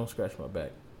says, "I don't scratch my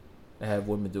back. I have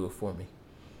women do it for me."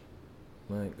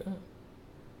 I'm like, oh.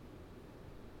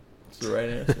 It's the right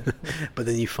answer. But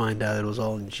then you find out it was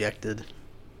all injected,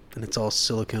 and it's all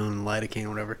silicone and lidocaine or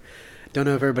whatever. Don't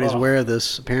know if everybody's Oh. aware of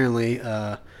this. Apparently,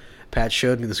 Pat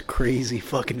showed me this crazy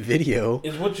fucking video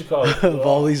It's what you call it. of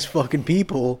all these fucking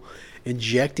people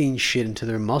injecting shit into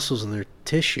their muscles and their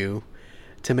tissue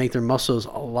to make their muscles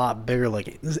a lot bigger,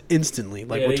 like instantly.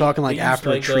 Like Yeah, we're talking like they use,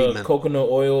 after a treatment. coconut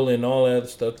oil and all that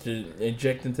stuff to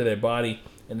inject into their body.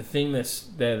 And the thing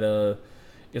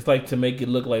it's like to make it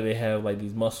look like they have like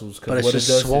these muscles. But it's what just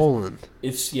it does swollen.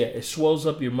 it swells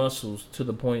up your muscles to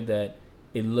the point that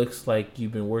it looks like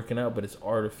you've been working out, but it's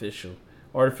artificial.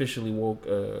 artificially woke,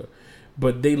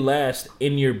 but they last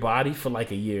in your body for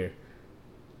like a year.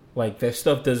 Like that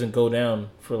stuff doesn't go down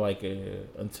for like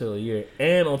until a year,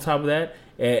 and on top of that,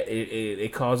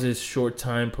 it causes short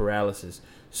time paralysis.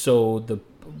 So the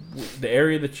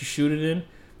area that you shoot it in,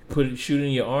 shoot it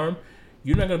in your arm,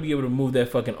 you're not gonna be able to move that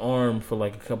fucking arm for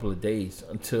like a couple of days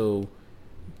until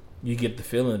you get the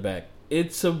feeling back.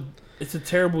 It's a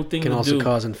terrible thing to do. Can also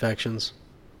cause infections.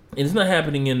 And it's not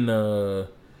happening in the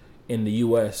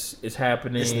U.S. It's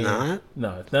happening. It's not?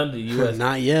 No, it's not in the U.S.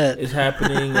 Not yet. It's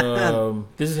happening.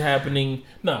 This is happening.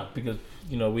 No, because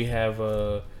we have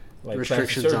like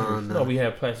restrictions on. No, we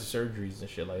have plastic surgeries and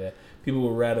shit like that. People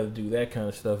would rather do that kind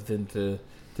of stuff than to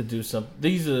do something.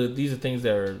 These are things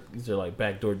that are like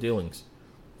backdoor dealings.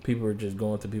 People are just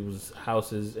going to people's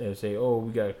houses and say, "Oh,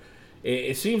 we got."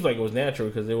 It seems like it was natural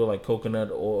because they were like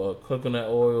coconut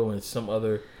oil, and some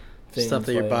other things, stuff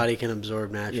that your body can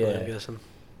absorb naturally. Yeah. I'm guessing.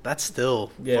 That's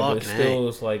still but it still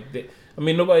is like.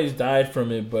 Nobody's died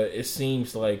from it, but it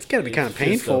seems like it's gotta be kind of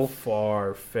painful. Just a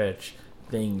far-fetched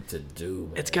thing to do.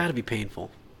 Man. It's got to be painful.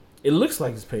 It looks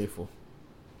like it's painful,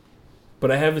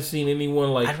 but I haven't seen anyone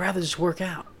like. I'd rather just work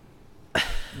out.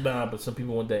 Nah, but some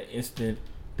people want that instant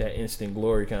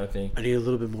glory kind of thing. I need a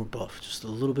little bit more buff, just a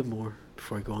little bit more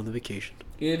before I go on the vacation.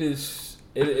 It is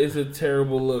a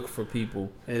terrible look for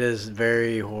people. It is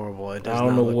very horrible. It does I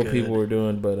don't know what good. people were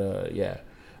doing, but yeah.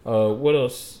 What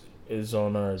else is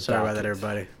on our Sorry docket? about that,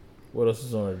 everybody. What else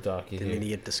is on our docket Didn't here? mean to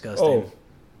get disgusting.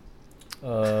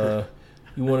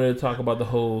 You wanted to talk about the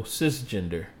whole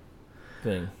cisgender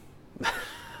thing.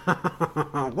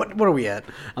 What are we at?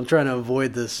 I'm trying to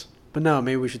avoid this, but no,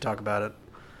 maybe we should talk about it.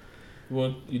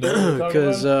 You don't want to talk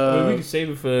about it? We can save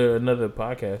it for another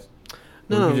podcast.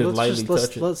 No,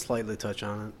 let's lightly touch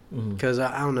on it because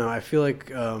I don't know. I feel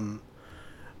like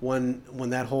when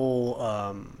that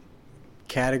whole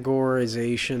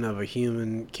categorization of a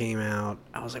human came out,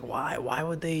 I was like, why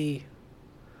would they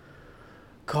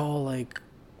call like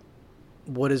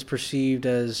what is perceived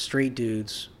as straight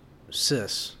dudes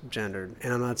cisgendered?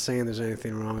 And I'm not saying there's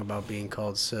anything wrong about being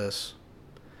called cis,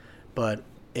 but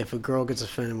if a girl gets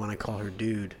offended when I call her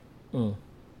dude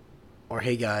or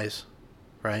hey guys,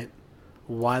 right?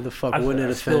 Why the fuck wouldn't it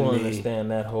offend me? I still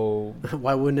understand that whole.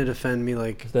 Why wouldn't it offend me?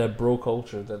 Like that bro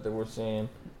culture that they were saying.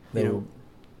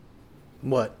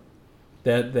 What?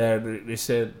 That they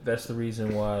said that's the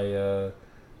reason why.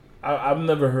 I've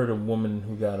never heard a woman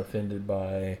who got offended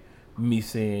by me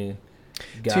saying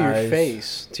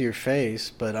guys to your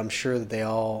face. But I'm sure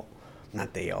that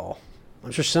not they all.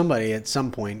 I'm sure somebody at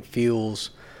some point feels,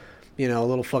 a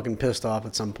little fucking pissed off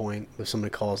at some point if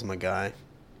somebody calls them a guy.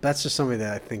 That's just somebody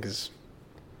that I think is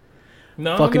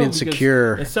fucking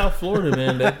insecure. In South Florida,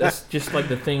 man, that's just like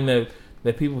the thing that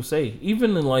people say.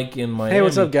 Even in Miami. Hey,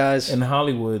 what's up, guys? In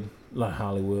Hollywood, not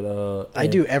Hollywood. I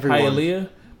do everyone. Hialeah,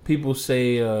 people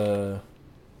say,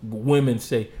 women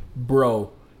say,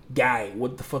 bro, guy,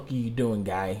 what the fuck are you doing,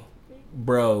 guy?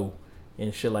 Bro,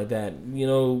 and shit like that.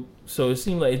 So it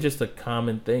seems like it's just a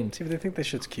common thing. See, if they think that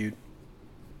shit's cute.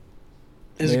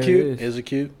 Is it cute? Is it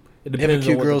cute? It depends if a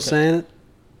cute girl's saying it?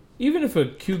 Even if a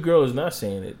cute girl is not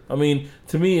saying it. I mean,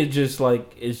 to me, it's just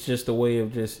a way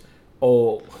of just,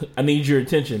 oh, I need your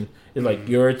attention. It's like,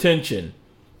 your attention.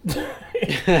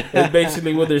 It's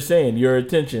basically what they're saying. Your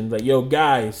attention. Like, yo,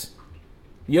 guys.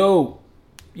 Yo,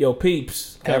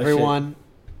 peeps. Everyone,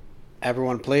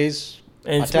 please.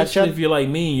 And attention. Especially if you're like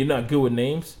me, you're not good with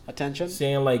names. Attention.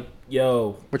 Saying like,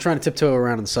 yo. We're trying to tiptoe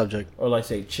around on the subject. Or like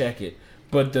say, check it.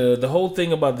 But the whole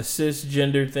thing about the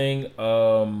cisgender thing,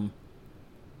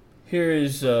 here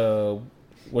is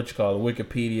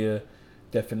Wikipedia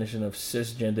definition of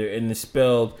cisgender, and it's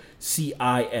spelled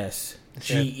CISGENDER.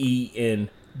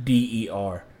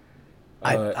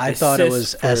 I thought it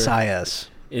was SIS,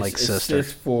 like sister.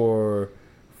 It's for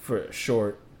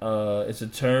short. It's a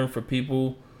term for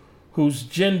people whose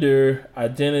gender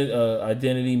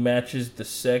identity matches the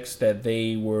sex that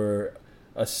they were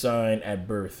assigned at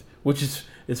birth. Which is,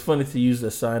 it's funny to use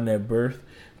assigned at birth,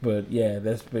 but yeah,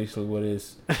 that's basically what it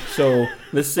is. So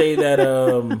let's say that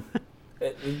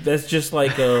that's just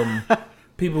like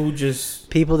people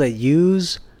that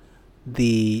use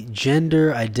the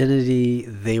gender identity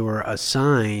they were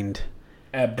assigned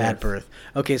at birth.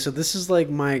 Okay, so this is like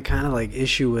my kind of like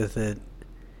issue with it.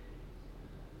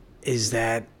 Is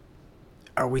that,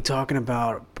 are we talking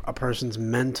about a person's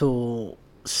mental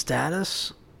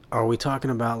status? Are we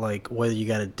talking about like whether you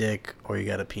got a dick or you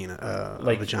got a penis,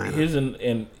 like a vagina? Here's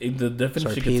the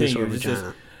definition continues. It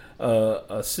says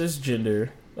a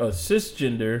cisgender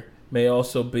may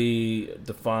also be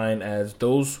defined as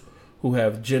those who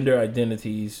have gender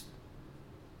identities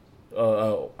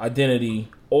identity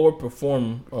or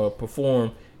perform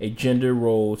a gender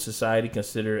role society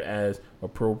consider as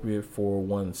appropriate for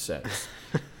one's sex,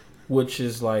 which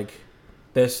is like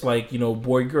that's like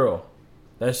boy girl.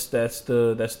 That's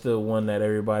the one that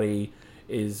everybody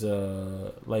is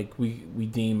like we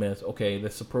deem as okay,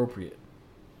 that's appropriate.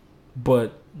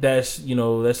 But that's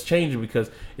changing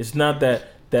because it's not that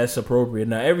that's appropriate.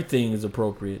 Now everything is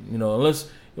appropriate,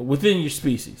 unless within your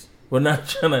species. We're not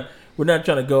trying to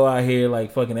go out here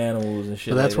like fucking animals and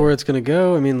shit. But that's like where it's gonna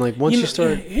go. I mean, like once you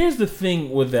start. Here's the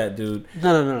thing with that, dude.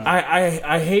 No.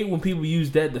 I hate when people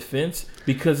use that defense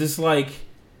because it's like.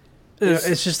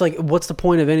 It's just like, what's the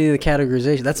point of any of the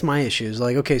categorization? That's my issue. It's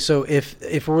like, okay, so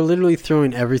if we're literally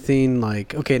throwing everything,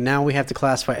 like, okay, now we have to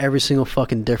classify every single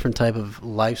fucking different type of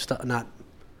lifestyle,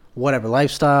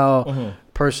 lifestyle,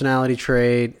 personality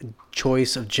trait,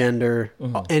 choice of gender,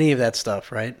 any of that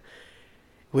stuff, right?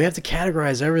 We have to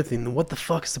categorize everything. What the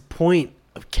fuck is the point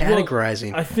of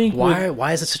categorizing? Well, I think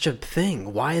why is it such a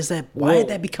thing? Why is that? Why did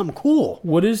that become cool?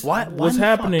 What's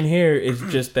happening here is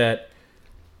just that.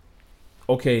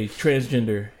 Okay,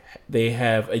 transgender, they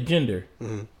have a gender.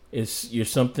 You're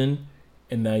something,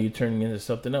 and now you're turning into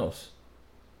something else.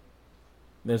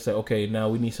 Then it's like, okay, now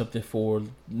we need something for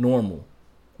normal.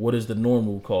 What is the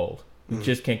normal called? We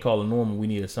just can't call it normal. We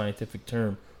need a scientific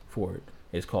term for it.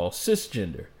 It's called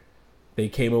cisgender. They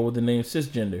came up with the name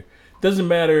cisgender. Doesn't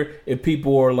matter if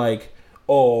people are like,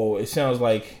 oh, it sounds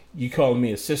like you calling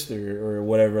me a sister or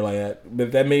whatever like that.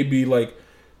 But that may be like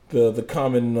the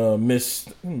common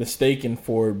mistaken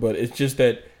for it, but it's just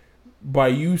that by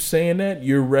you saying that,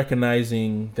 you're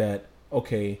recognizing that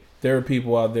okay, there are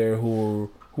people out there who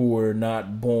are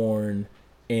not born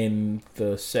in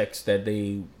the sex that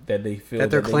they feel that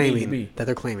they're claiming need to be. That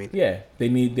they're claiming. Yeah,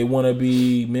 they want to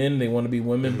be men, they want to be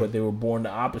women, but they were born the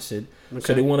opposite,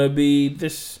 so they want to be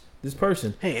this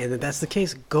person. Hey, and if that's the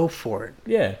case, go for it.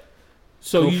 Yeah.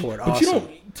 So go for it. But awesome. you don't.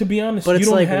 To be honest, but it's you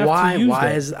don't like have why? to use why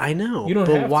that. is I know? You don't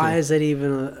but have why to. is that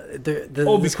even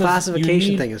this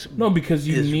classification thing is because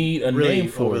you need a really name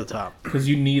for over it. The top. Because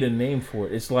you need a name for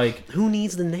it. It's like who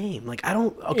needs the name? Like I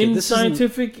don't. Okay, in this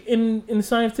scientific in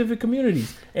scientific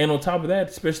communities, and on top of that,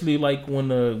 especially like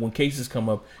when cases come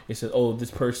up, it says, oh,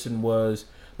 this person was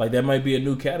like that might be a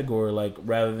new category. Like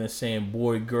rather than saying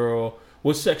boy, girl,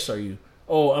 what sex are you?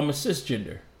 Oh, I'm a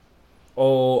cisgender.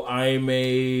 Oh, I'm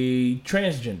a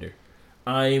transgender.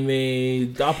 I'm a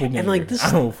doppelganger. And like this,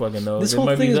 I don't fucking know. This whole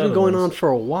thing has been going on for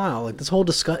a while. Like this whole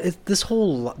the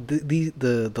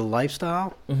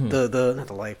lifestyle,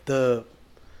 the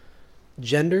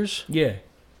genders,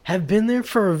 have been there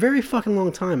for a very fucking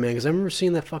long time, man. Because I remember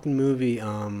seeing that fucking movie,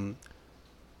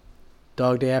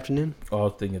 Dog Day Afternoon. Oh, I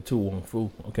was thinking Tu Wong Fu.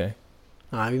 Okay,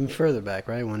 even further back,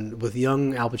 right with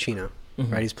young Al Pacino,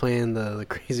 right? He's playing the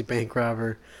crazy bank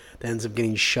robber that ends up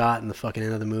getting shot in the fucking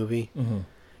end of the movie.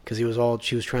 Because she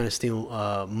was trying to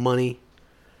steal money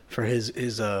for his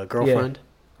girlfriend,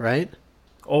 right?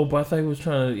 Oh, but I thought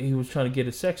he was trying to get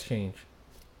a sex change.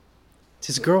 It's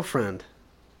his girlfriend.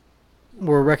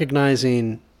 We're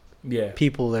recognizing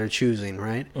people that are choosing,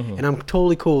 right? And I'm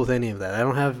totally cool with any of that. I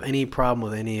don't have any problem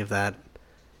with any of that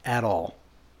at all.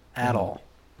 At all.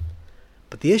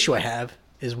 But the issue I have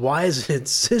is why is it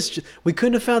cisgender? We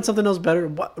couldn't have found something else better.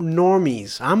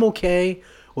 Normies. I'm okay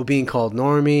with being called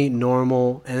normie,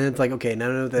 normal, and then it's like, okay,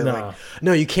 no,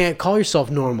 you can't call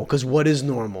yourself normal because what is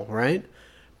normal, right?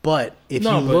 But if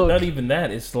you look, not even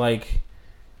that. It's like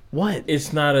what?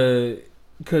 It's not a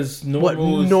because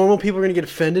normal people are gonna get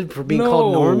offended for being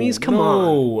called normies. Come on,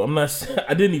 no, I'm not.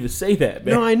 I didn't even say that,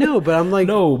 man. No, I know, but I'm like,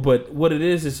 no, but what it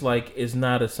is like it's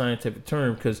not a scientific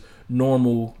term because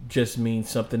normal just means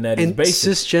something that is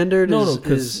basic. Cisgendered,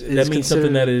 because that means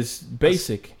something that is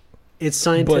basic. It's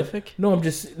scientific? But,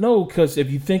 because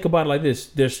if you think about it like this,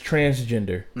 there's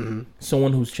transgender.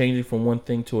 Someone who's changing from one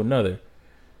thing to another.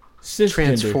 Cisgender.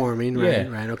 Transforming,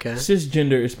 right, okay.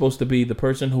 Cisgender is supposed to be the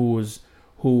person who was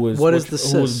what is the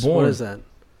cis? Who was born. What is that?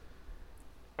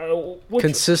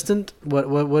 Consistent?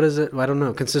 What is it? I don't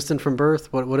know. Consistent from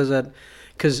birth? What is that?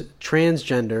 Because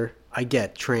transgender, I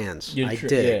get trans. I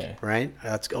dig, right?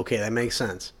 That's okay, that makes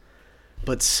sense.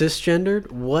 But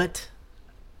cisgendered, what?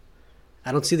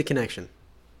 I don't see the connection.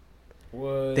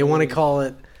 What? They want to call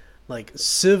it like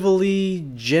civilly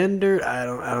gendered. I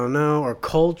don't know, or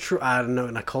culture. I don't know.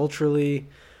 Not culturally.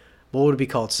 What would it be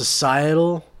called?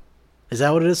 Societal. Is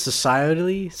that what it is?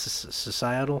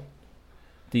 Societal.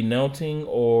 Denouncing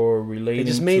or relating.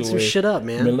 They just made some shit up,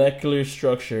 man. Molecular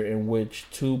structure in which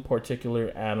two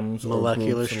particular atoms or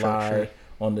groups lie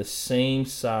on the same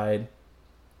side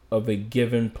of a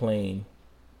given plane.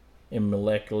 In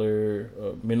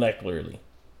molecularly.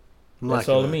 That's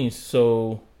all it means.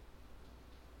 So,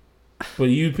 but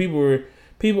people.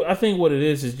 I think what it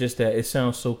is just that it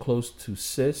sounds so close to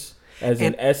cis as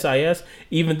in SIS,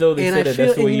 even though they said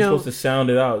that's the way you're supposed to sound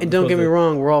it out. And don't get me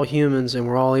wrong, we're all humans and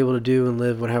we're all able to do and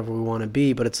live whatever we want to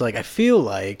be. But it's like I feel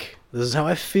like this is how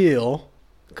I feel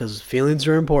because feelings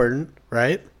are important,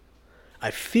 right? I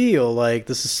feel like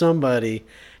this is somebody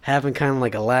having kind of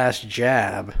like a last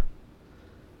jab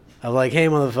of like, hey,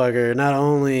 motherfucker, not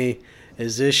only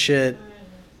is this shit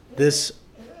this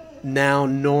now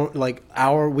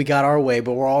we got our way,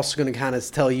 but we're also going to kind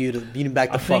of tell you to beat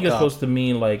back the fuck up. I think it's supposed to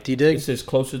mean like, do you dig? It says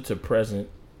closer to present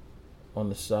on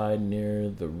the side near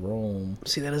the Rome.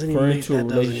 See, that doesn't even make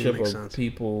sense.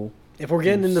 People. If we're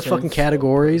getting into fucking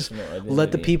categories,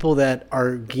 let the people that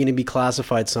are going to be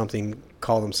classified something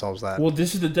call themselves that. Well,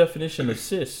 this is the definition of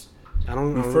cis.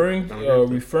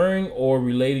 Referring or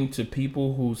relating to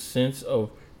people whose sense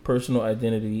of personal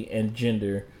identity and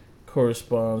gender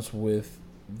corresponds with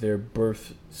their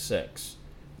birth sex.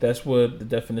 That's what the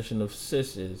definition of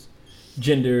cis is.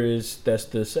 Gender that's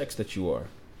the sex that you are.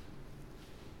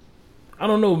 I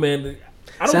don't know, man.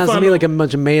 Sounds to me like a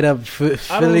bunch of made up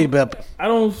I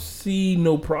don't see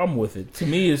no problem with it. To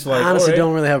me, it's like, I honestly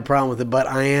don't really have a problem with it, but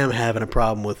I am having a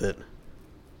problem with it.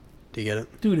 Do you get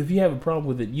it? Dude, if you have a problem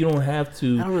with it, you don't have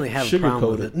to. I don't really have a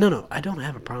problem with it. No, I don't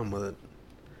have a problem with it.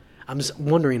 I'm just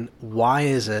wondering, why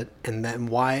is it, and then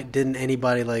why didn't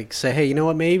anybody like say, hey, you know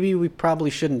what, maybe we probably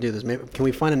shouldn't do this. Maybe, can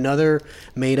we find another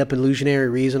made-up illusionary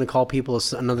reason to call people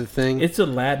another thing? It's a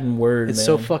Latin word, It's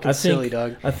so fucking silly,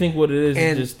 dog. I think what it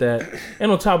is just that,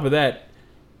 and on top of that,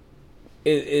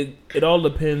 it all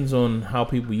depends on how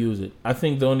people use it. I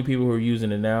think the only people who are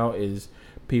using it now is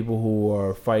people who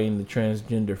are fighting the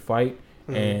transgender fight,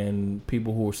 and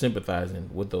people who are sympathizing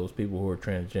with those people who are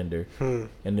transgender,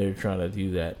 and they're trying to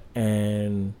do that.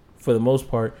 And for the most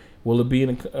part, will it be in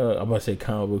I'm about to say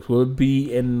comic books? Will it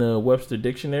be in the Webster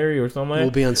Dictionary or something like that? Will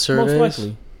it be on surveys? Most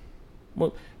likely.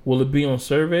 Will it be on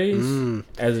surveys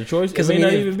as a choice? It may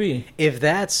not even be. If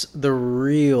that's the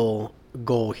real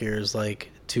goal here, is like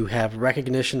to have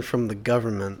recognition from the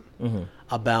government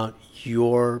about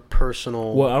your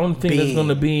personal. Well, I don't think there's going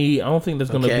to be. I don't think there's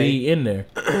going to be in there.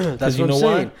 That's what I'm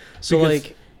saying. So,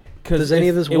 like, does any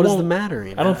of this? What is the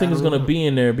mattering? I don't think it's going to be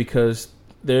in there because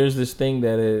there's this thing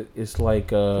that it's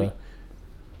like,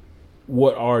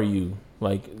 what are you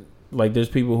like? Like, there's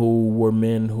people who were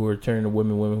men who are turning to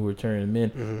women, women who are turning to men,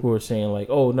 who are saying like,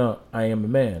 oh no, I am a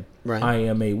man, right? I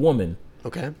am a woman.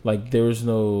 Okay. Like, there's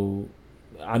no.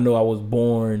 I know I was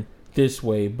born this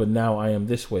way, but now I am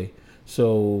this way.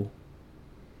 So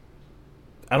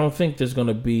I don't think there's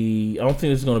gonna be. I don't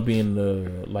think it's gonna be in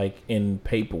the in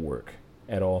paperwork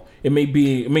at all. It may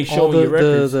be. It may show in your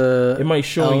records. It might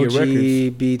show in your records.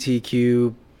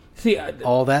 LGBTQ. See,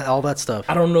 all that stuff.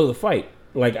 I don't know the fight.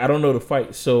 Like, I don't know the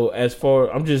fight. So as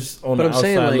far, I'm just on the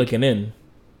outside looking in.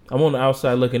 I'm on the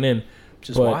outside looking in.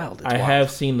 Just wild. I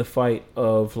have seen the fight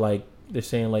of like they're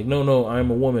saying like, no,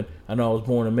 I'm a woman. I know I was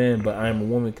born a man, but I am a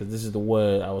woman because this is the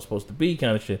way I was supposed to be,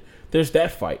 kind of shit. There's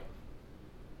that fight.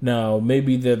 Now,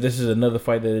 maybe this is another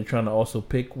fight that they're trying to also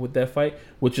pick with that fight,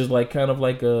 which is like kind of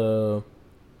like a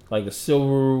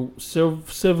sibling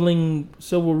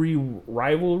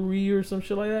rivalry or some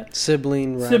shit like that.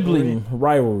 Sibling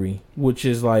rivalry, which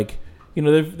is like, you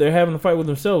know, they're having a fight with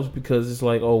themselves because it's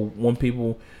like, oh,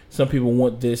 some people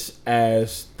want this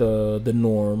as the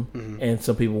norm, and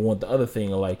some people want the other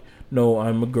thing. Like, no,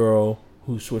 I'm a girl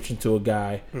who's switching to a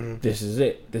guy. This is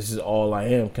it. This is all I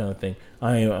am, kind of thing.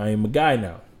 I am a guy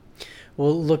now.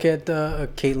 Well, look at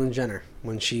Caitlyn Jenner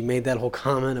when she made that whole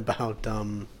comment about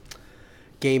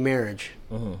gay marriage,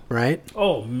 right?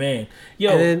 Oh man,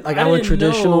 yo, and then like I went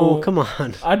traditional. Come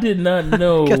on, I did not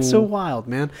know. It got so wild,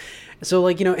 man. So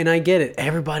like, you know, and I get it.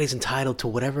 Everybody's entitled to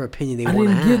whatever opinion they want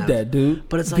to have. I didn't get that, dude.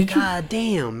 But it's like, God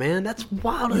damn, man, that's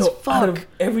wild as fuck. Out of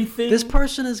everything, this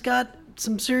person has got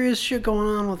some serious shit going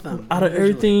on with them. Out of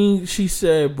everything she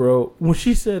said, bro, when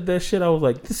she said that shit, I was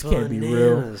like, this can't be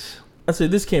real. I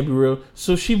said, this can't be real.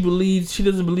 So she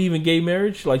doesn't believe in gay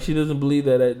marriage. Like, she doesn't believe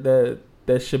that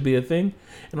should be a thing.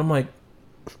 And I'm like,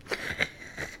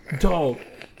 dog,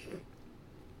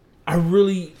 I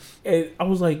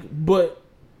was like, but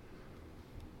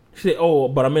she said, oh,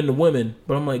 but I'm into women.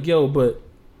 But I'm like, yo, but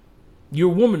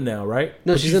you're a woman now, right?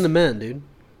 No, but she's into men, dude.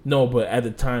 No, but at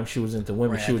the time she was into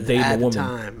women. Right, she was dating a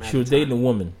woman. She was dating a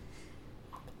woman.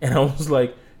 And I was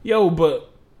like, yo,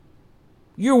 but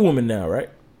you're a woman now, right?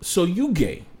 So you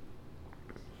gay.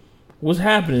 What's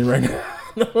happening right now?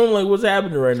 I'm like, what's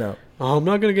happening right now? Oh, I'm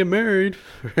not gonna get married,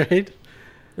 right?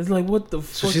 It's like, what the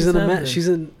fuck? So she's in the men. She's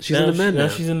in the men now.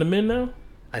 She's in the men now.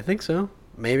 I think so.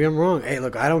 Maybe I'm wrong. Hey,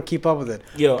 look, I don't keep up with it.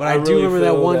 Yo, but I do really remember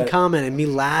that feel one that- comment and me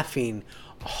laughing,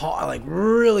 like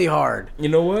really hard. You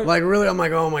know what? Like really, I'm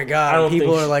like, oh my I god. don't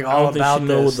People think are like she- I don't all think about she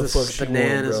know this. what the This fuck is she want,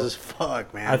 bananas bro. as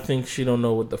fuck, man. I think she don't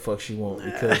know what the fuck she want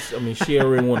because I mean she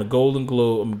already won a Golden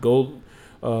Globe, gold.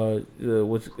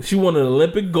 She won an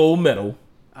Olympic gold medal.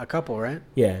 A couple, right?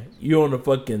 Yeah, you're on the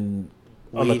fucking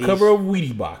on the Wheaties. cover of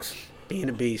Wheatie Box, Being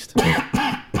a beast.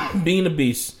 being a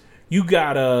beast. You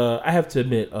got I have to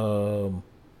admit,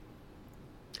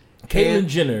 Caitlyn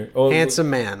Jenner, Handsome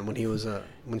man when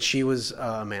she was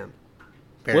a man.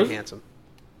 Very Was- handsome.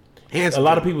 A Handsome.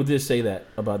 lot of guy. people did say that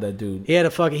about that dude. He had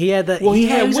the. Well, he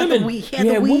had was at women. He had He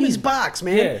the had Wheaties women. box,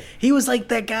 man. Yeah. He was like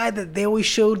that guy that they always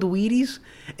showed the Wheaties.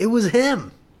 It was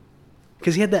him,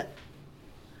 because he had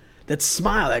that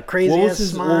smile, that crazy What was ass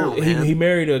his? smile. Well, man. he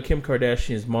married Kim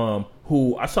Kardashian's mom,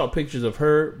 who I saw pictures of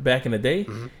her back in the day.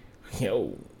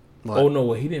 Yo, What? oh no,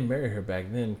 well, he didn't marry her back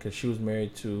then because she was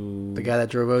married to The guy that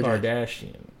drove OJ.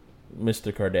 Kardashian,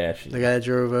 Mr. Kardashian. The guy that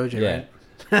drove OJ. Yeah. Right?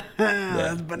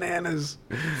 That's bananas.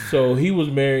 So he was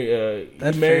married. He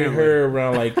That married family. her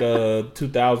around like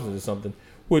 2000 or something.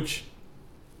 Which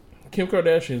Kim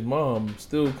Kardashian's mom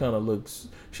still kind of looks.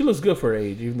 She looks good for her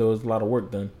age, even though there's a lot of work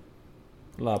done,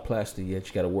 a lot of plastic yet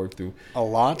you got to work through. A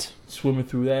lot. Swimming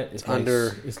through that, it's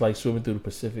Under- like swimming through the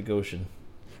Pacific Ocean.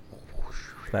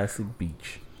 Plastic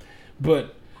beach,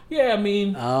 but yeah, I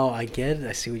mean, Oh, I get it.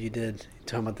 I see what you did. You're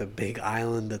talking about the big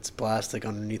island that's plastic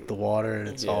underneath the water, and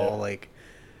it's Yeah. all like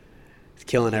it's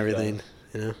killing everything,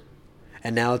 you know.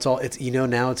 And now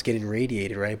now it's getting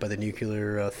radiated, right, by the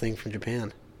nuclear thing from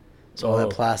Japan. So all Oh. that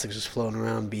plastic's just floating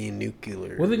around being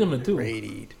nuclear. What are they gonna do?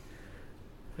 Radiated.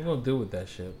 what are you gonna do with that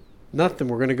shit? Nothing.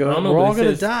 We're gonna I go. don't know, We're but all it gonna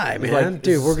says die, it's man. like-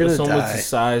 Dude, we're gonna it's almost die. the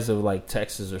size of like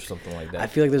Texas or something like that. I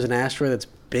feel like there's an asteroid that's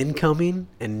been coming,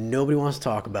 and nobody wants to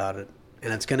talk about it,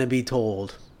 and it's gonna be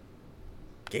told.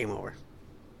 Game over.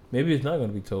 Maybe it's not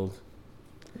gonna be told.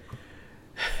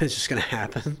 It's just gonna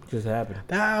happen. It just happened.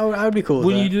 I would be cool with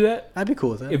Wouldn't that. you do that? I'd be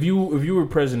cool with that. If you were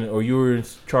president or you were in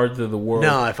charge of the world?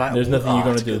 No, if I there's nothing you're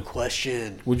gonna that's a do. Good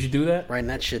question. Would you do that? Writing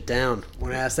that shit down.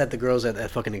 When I asked that the girls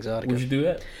at fucking Exotica. Would you do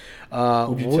that?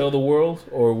 Would you what- tell the world,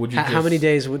 or would you? how many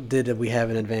days did we have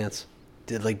in advance?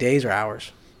 Did like days or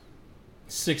hours?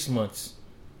 6 months.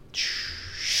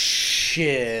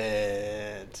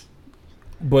 Shit.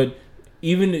 But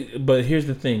here's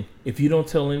the thing: if you don't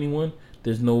tell anyone,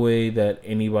 there's no way that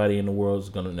anybody in the world is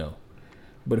gonna know.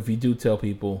 But if you do tell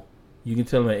people, you can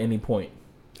tell them at any point.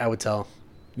 I would tell.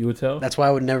 You would tell. That's why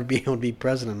I would never be able to be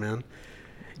president, man.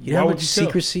 You know Why how would much you tell?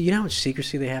 secrecy? You know how much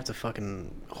secrecy they have to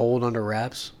fucking hold under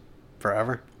wraps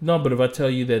forever. No, but if I tell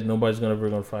you that nobody's ever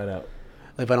gonna find out,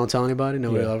 Like, if I don't tell anybody,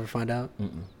 nobody Yeah. will ever find out.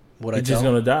 Would I you're tell? just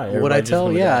gonna die. Would I Everybody's just tell?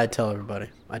 gonna Yeah, die. I tell everybody.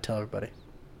 I tell everybody.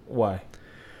 Why?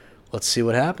 Let's see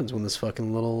what happens when this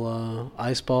fucking little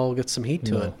ice ball gets some heat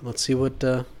to No. it. Let's see what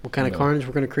kind of No. carnage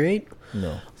we're gonna create.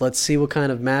 No. Let's see what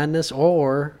kind of madness,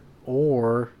 or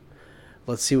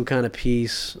let's see what kind of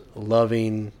peace,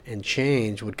 loving, and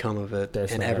change would come of it,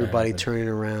 That's and not gonna everybody happen. turning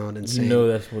around and You saying, know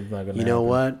that's what's not gonna. you know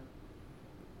happen. what?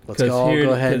 Let's 'Cause all here-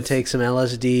 go ahead and 'cause- take some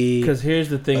LSD. Because here's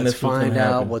the thing Let's that's what's find gonna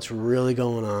out happen. what's really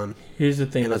going on, Here's the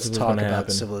thing and that's let's what's talk gonna about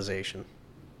happen. civilization.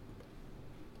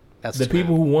 That's The what's gonna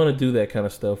people who want to do that kind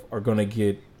of stuff are gonna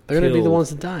get. They're going to be the killed. ones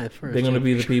that die at first. They're gonna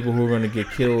be the people who are gonna get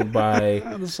killed by.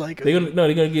 The psycho. They're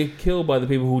gonna get killed by the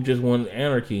people who just want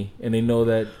anarchy, and they know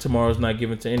that tomorrow's not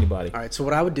given to anybody. All right, so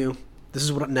what I would do, this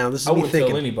is I me wouldn't thinking.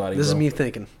 tell anybody, This is bro. me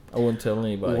thinking. I wouldn't tell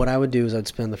anybody. What I would do is I'd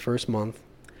spend the first month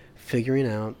figuring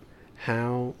out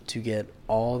how to get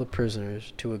all the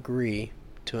prisoners to agree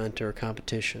to enter a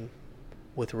competition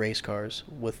with race cars,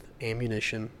 with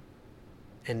ammunition,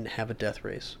 and have a death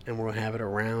race. And we're going to have it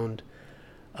around,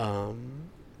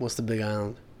 what's the big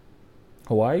island?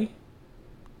 Hawaii,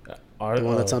 The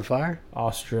one that's on fire?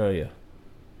 Australia.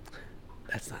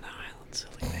 That's not an island,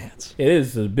 silly pants. It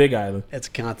is a big island. It's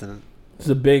a continent. It's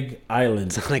a big island.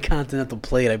 It's on a continental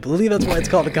plate. I believe that's why it's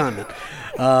called a continent.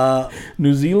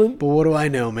 New Zealand. But what do I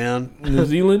know, man? New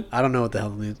Zealand. I don't know what the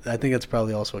hell it means. I think it's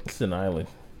probably also a... It's an island.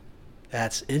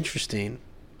 That's interesting.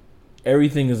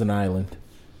 Everything is an island.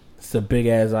 It's a big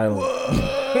ass island.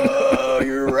 Oh,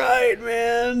 you're right,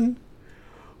 man.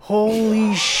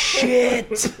 Holy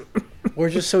shit. We're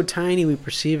just so tiny we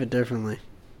perceive it differently.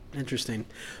 Interesting.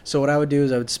 So what I would do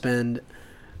is I would spend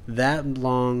that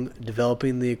long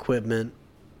developing the equipment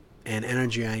and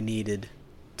energy I needed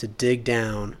to dig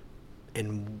down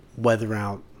and weather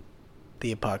out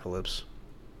the apocalypse.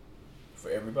 For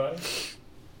everybody.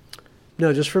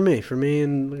 No, just for me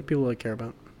and the people I care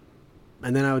about.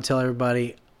 And then I would tell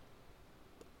everybody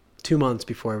 2 months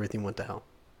before everything went to hell.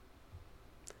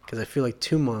 Because I feel like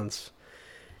 2 months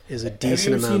is a Have you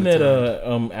decent ever amount seen of that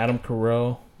time. Adam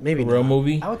Carell Maybe Carell not.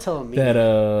 movie I would tell him that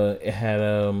it had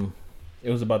it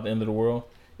was about the end of the world?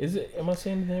 Is it? Am I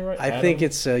saying anything right? I think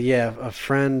it's a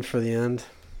friend for the end.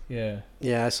 Yeah.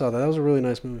 Yeah, I saw that. That was a really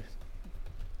nice movie.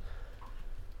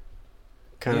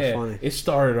 Kind of funny. It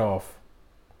started off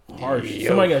harsh. Yo.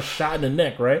 Somebody got shot in the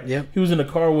neck, right? Yep. He was in a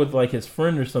car with like his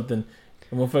friend or something.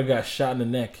 And motherfucker got shot in the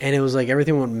neck. And it was like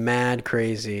everything went mad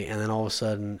crazy, and then all of a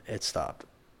sudden it stopped.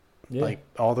 Yeah. Like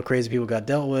all the crazy people got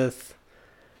dealt with,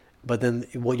 but then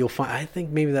what you'll find, I think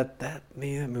maybe that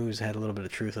movie's had a little bit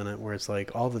of truth in it, where it's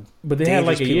like all the But they had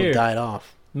like a people year. died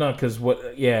off. No, because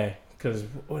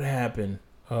what happened?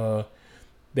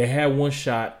 They had one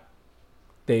shot.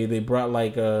 They brought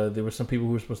like there were some people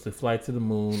who were supposed to fly to the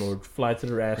moon or fly to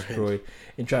the asteroid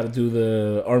and try to do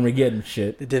the Armageddon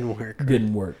shit. It didn't work. Right?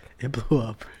 Didn't work. It blew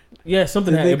up. Yeah,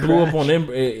 something Did happened. they It blew up crash?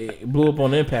 it blew up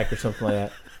on impact or something like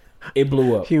that. It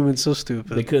blew up. Humans so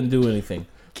stupid. They couldn't do anything.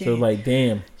 So like,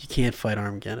 damn, You can't fight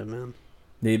Armageddon, man.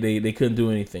 they couldn't do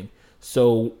anything.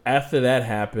 So after that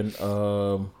happened,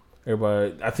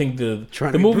 everybody, I think the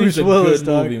movie's a good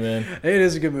movie, man. It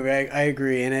is a good movie. I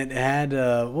agree. And it had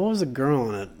what was the girl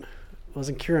in it?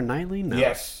 Wasn't Keira Knightley? No.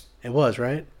 Yes, It was,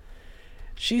 right?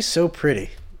 She's so pretty.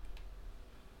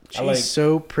 I like- She's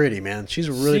so pretty, man. She's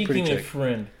a really pretty seeking a chick.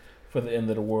 friend for the end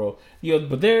of the world. Yeah,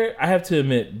 but I have to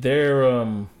admit, their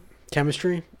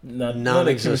Chemistry? not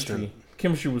Non-existent.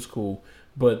 chemistry was cool,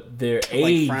 but their Like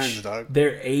age, Friends, dog.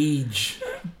 their age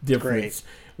difference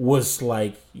was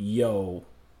like, yo,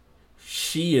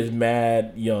 she is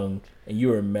mad young and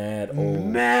you are mad old.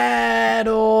 Mad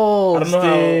old. I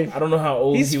Steve. don't know how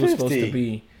old He's he was 50. supposed to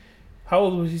be. How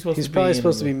old was he supposed He's to be? probably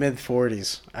supposed to be mid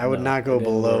 40s. I would No, not go it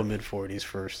didn't below work. mid 40s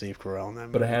for Steve Carell in that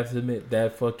movie. But I have to admit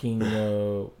that fucking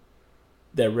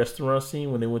that restaurant scene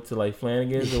when they went to like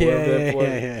Flanagan's or whatever that was.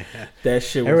 yeah. That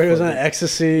shit was Everybody was on fucking-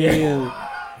 ecstasy. And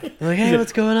like, hey,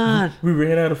 what's going on? We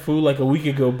ran out of food like a week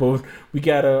ago, but we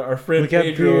got our friend We got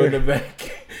Pedro beer. in the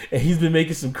back, and he's been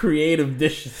making some creative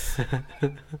dishes.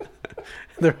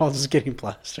 They're all just getting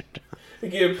plastered. They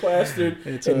get plastered,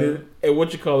 It's and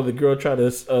what you call it? The girl tried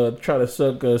to suck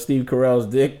Steve Carell's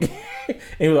dick, and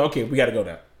he was like, "Okay, we got to go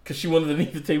now," because she wanted to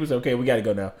leave the table. So, okay, we got to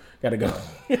go now. Got to go.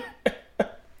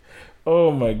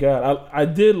 Oh my god, I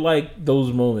did like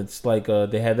those moments. Like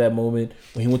they had that moment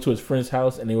when he went to his friend's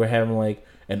house and they were having like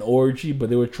an orgy, but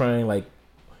they were trying like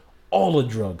all the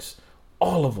drugs,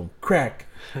 all of them, crack,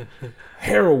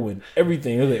 heroin,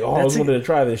 everything. It was like, I wanted to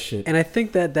try this shit. And I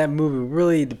think that movie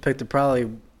really depicted probably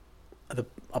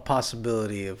a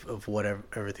possibility of whatever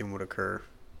everything would occur.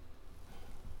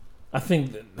 I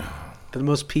think that, The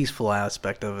most peaceful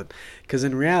aspect of it. Because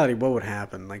in reality, what would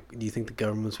happen? Like, do you think the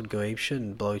governments would go apeshit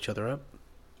and blow each other up?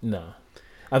 no,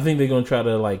 I think they're gonna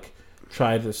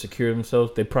try to secure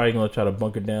themselves. They're probably gonna try to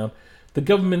bunker down. The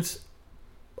governments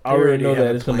already know have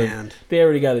that it it's gonna. planned. They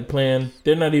already got it planned.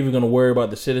 They're not even gonna worry about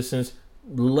the citizens.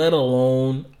 Let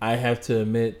alone, I have to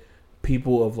admit,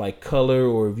 people of like color,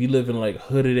 or if you live in like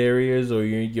hooded areas, or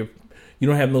you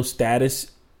don't have no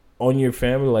status on your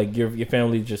family, like your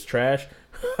family's just trash.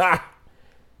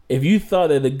 If you thought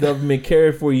that the government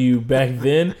cared for you back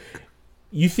then,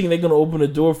 you think they're gonna open a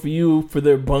door for you for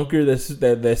their bunker that's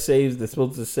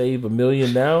supposed to save $1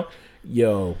 million now?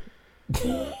 Yo,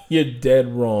 you're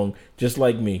dead wrong. Just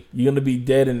like me, you're gonna be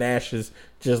dead in ashes,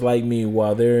 just like me,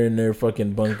 while they're in their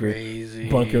fucking bunker, Crazy.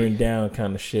 bunkering down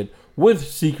kind of shit with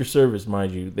Secret Service,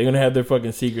 mind you. They're gonna have their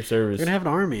fucking Secret Service. They're going to have an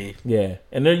army. Yeah,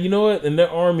 and then you know what? In their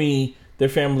army, their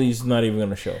family's not even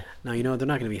gonna show, No, you know what? They're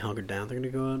not going to be hunkered down. They're going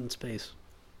to go out in space.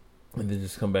 and they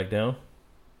just come back down.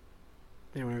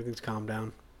 Yeah, when everything's calmed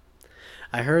down.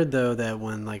 I heard, though, that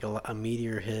when like a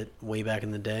meteor hit way back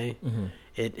in the day,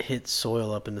 it hit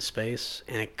soil up into space,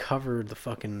 and it covered the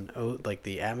fucking, like,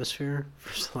 the atmosphere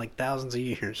for like thousands of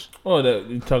years. Oh,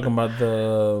 you talking about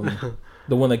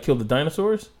the one that killed the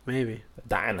dinosaurs? Maybe.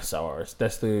 Dinosaurs.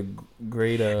 That's the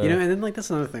great. You know, and then like that's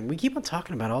another thing. We keep on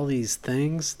talking about all these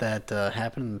things that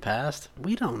happened in the past.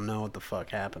 We don't know what the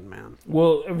fuck happened, man.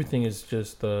 Well, everything is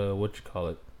just what you call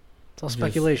it. It's all Just-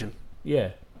 speculation.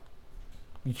 Yeah.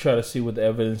 You try to see what the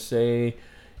evidence say.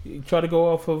 You try to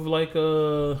go off of like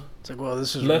It's like, well,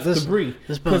 this is left debris.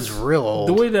 This bone's 'Cause real old.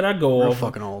 The way that I go Real off,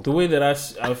 fucking old. the way that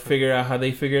I figured out how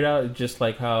they figured out, is just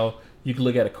like how you can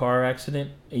look at a car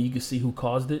accident and you can see who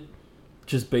caused it,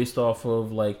 just based off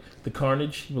of like the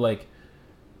carnage. You're like,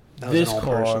 That was an this old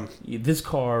car, person. this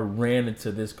car ran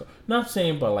into this car. Not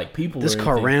saying, but like people. This or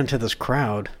car anything. ran to this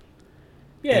crowd.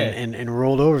 Yeah, And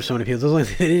rolled over so many people. They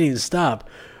didn't even stop.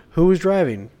 Who was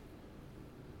driving?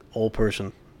 Old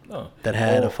person oh. that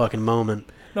had Or- a fucking moment.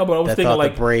 No, but I was that thinking thought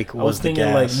like the brake I was was the thinking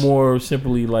gas. like more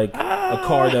simply like a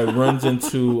car that runs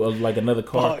into like another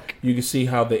car. Fuck. You can see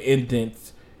how the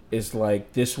indent is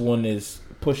like this one is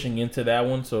pushing into that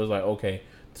one, so it's like okay,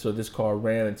 so this car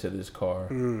ran into this car,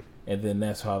 and then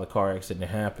that's how the car accident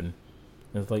happened.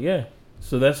 And it's like yeah,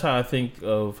 so that's how I think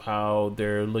of how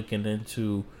they're looking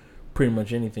into pretty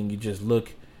much anything. You just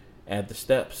look at the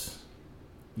steps.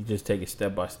 You just take it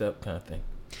step by step kind of thing.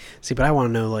 See, but I want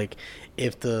to know, like,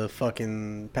 if the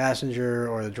fucking passenger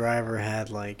or the driver had,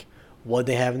 like, what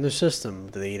they have in their system.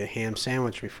 Did they eat a ham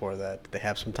sandwich before that? Did they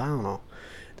have some Tylenol?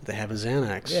 Did they have a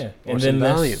Xanax? Yeah, Or and some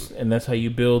then Valium? that's how you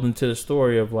build into the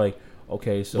story of like,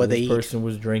 okay, so What they this eat. person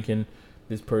was drinking,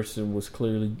 this person was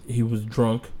clearly he was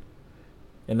drunk,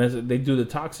 and that's they do the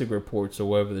toxic reports or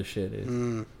whatever the shit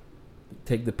is.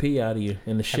 Take the pee out of you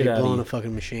and the Have shit you out of blown you. a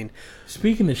fucking machine?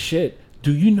 Speaking of shit,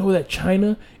 do you know that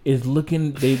China is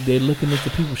looking? They're looking into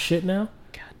people's shit now.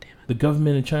 God damn it. The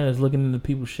government in China is looking into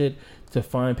people's shit to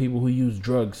find people who use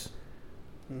drugs.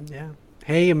 Yeah.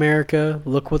 Hey, America,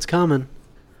 look what's coming.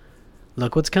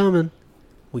 Look what's coming.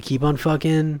 We keep on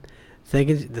fucking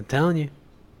thinking, I'm telling you.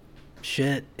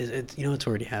 Shit, it's it's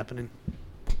already happening.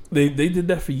 They did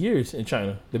that for years in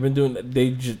China. They've been doing.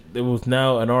 There was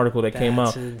now an article that came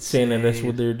out That's saying that that's insane.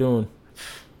 what they're doing.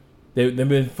 They've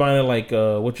been finding like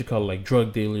what you call it, like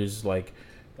drug dealers, like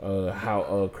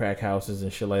crack houses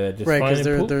and shit like that. Just Right, because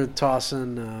finding poop. they're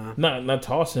tossing. Not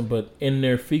tossing, but in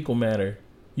their fecal matter,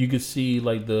 you could see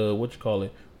like the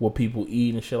what people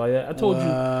eat and shit like that. I told you.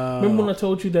 Remember when I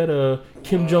told you that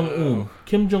Kim Jong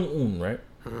Un, right?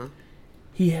 Uh-huh.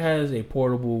 He has a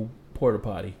portable porta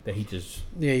potty that he just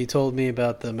Yeah, you told me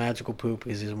about the magical poop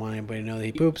because he doesn't want anybody to know that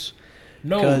he poops.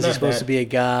 no, Because not he's supposed that. to be a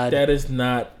god. That is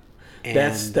not. and,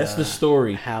 That's the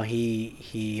story. How he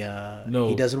No.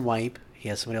 he doesn't wipe. He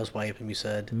has somebody else wipe him. You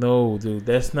said. No, dude,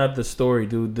 that's not the story,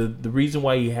 dude. The reason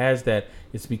why he has that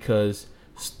is because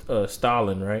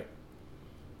Stalin, right?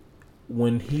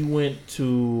 When he went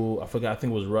to, I forgot, I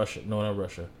think it was Russia. No, not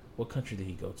Russia. What country did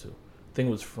he go to? I think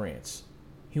it was France.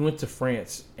 He went to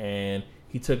France and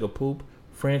he took a poop.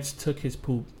 France took his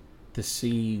poop to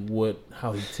see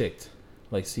how he ticked.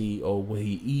 Like see, what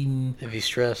he eating, If he's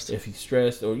stressed. if he's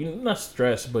stressed, or not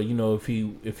stressed, but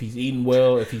if he's eating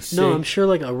well, if he's sick. No, I'm sure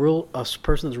like a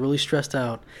person that's really stressed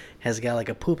out has got like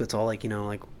a poop that's all like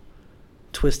like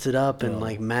twisted up and Oh.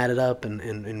 like matted up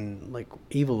and like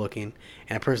evil looking,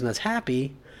 and a person that's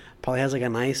happy probably has like a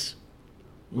nice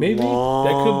Maybe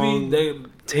that could be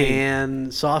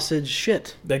tan sausage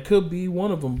shit. That could be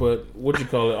one of them, but what you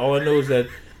call it? All I know is that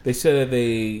they said that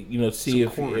they, see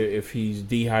Some corn. if he's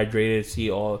dehydrated,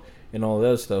 see all that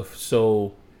other stuff.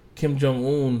 So Kim Jong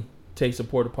Un takes a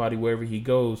porta potty wherever he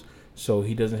goes, so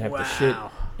he doesn't have to shit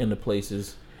Wow. in the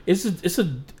places. It's a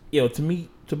to me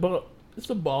it's a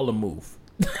baller move.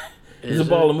 It's a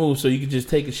baller move. So you can just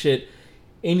take a shit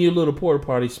in your little porta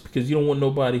potties because you don't want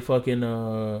nobody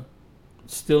fucking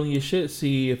stealing your shit.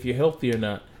 See if you're healthy or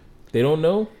not. They don't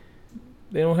know.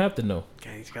 They don't have to know.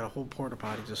 Okay, he's got a whole porta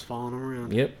potty just following him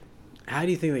around. Yep. How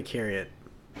do you think they carry it?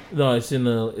 No, it's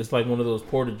like one of those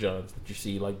porta johns that you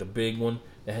see, like the big one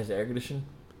that has the air conditioning.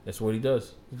 That's what he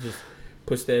does. He just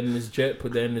puts that in his jet,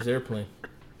 put that in his airplane.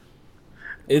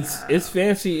 It's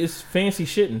fancy. It's fancy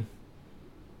shitting.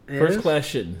 First class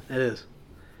shitting. It is.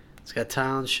 It's got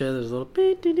tile and shit. There's a little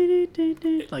beep, dee, dee, dee, dee,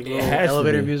 dee, like It little has to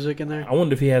elevator be. music in there. I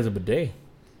wonder if he has a bidet.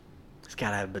 It's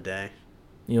gotta have a bidet.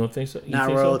 You don't think so? You Not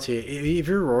think so? royalty. If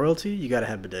you're royalty, you gotta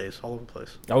have bidets all over the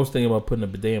place. I was thinking about putting a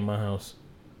bidet in my house.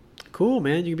 Cool,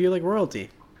 man. You can be like royalty.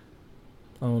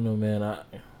 I don't know, man.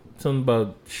 Something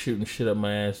about shooting shit up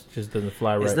my ass just doesn't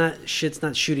fly right. It's not shit's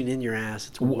not shooting in your ass.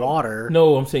 It's water.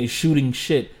 No, I'm saying shooting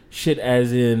shit. Shit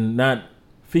as in not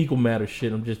fecal matter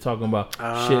shit. I'm just talking about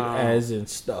shit as in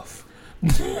stuff.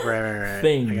 Right.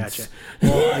 Things. I gotcha.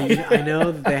 Well, I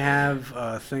know that they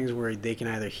have things where they can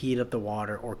either heat up the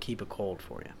water or keep it cold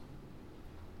for you.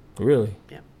 Really?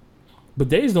 Yeah.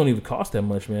 Bidets don't even cost that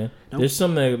much, man. Nope. There's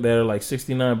some that are like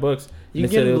 $69. You They can said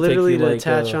get it'll them literally take you to like,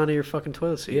 attach onto your fucking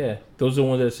toilet seat. Yeah, those are the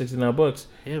ones that are $69.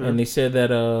 Yeah, man. And they said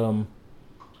that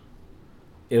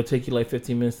it'll take you like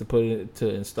 15 minutes to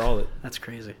install it. That's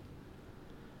crazy.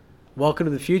 Welcome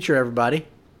to the future, everybody.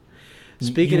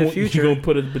 Speaking You of future, you gonna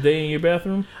put a bidet in your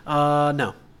bathroom?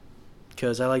 no,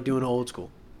 because I like doing old school.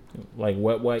 Like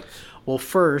wet wipes? Well,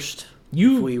 first,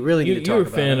 You we really need to you're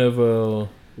talk a fan about of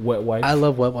wet wipes. I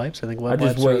love wet wipes. I think wet I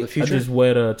wipes are the I future. just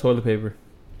wet toilet paper.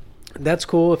 That's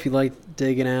cool if you like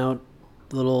digging out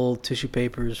little tissue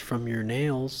papers from your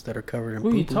nails that are covered in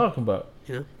What are you poo-poo. talking about?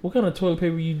 You know? What kind of toilet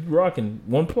paper you rocking?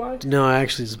 One ply? No,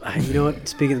 actually, you know what?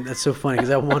 Speaking of, that's so funny because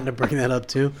I wanted to bring that up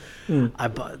too. I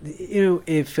bought,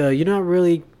 if you're not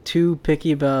really too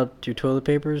picky about your toilet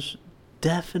papers,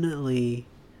 definitely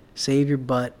save your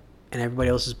butt and everybody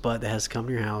else's butt that has to come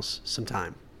to your house some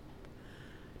time.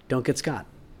 Don't get Scott.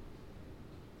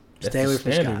 That's Stay the away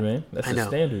from standard, Scott. man. That's I the know.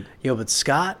 standard. Yo, but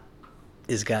Scott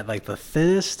has got like the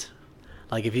thinnest.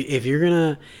 Like if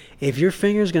your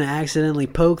finger's gonna accidentally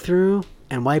poke through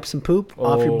and wipe some poop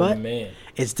off your butt, Man.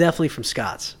 it's definitely from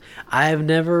Scott's. I have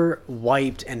never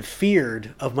wiped and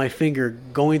feared of my finger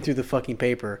going through the fucking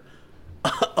paper,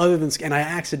 other than, and I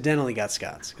accidentally got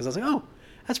Scott's because I was like, oh,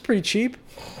 that's pretty cheap.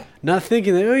 Not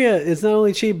thinking that, oh yeah, it's not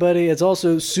only cheap, buddy, it's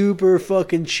also super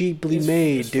fucking cheaply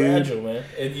made, it's dude. fragile, man.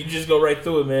 And you just go right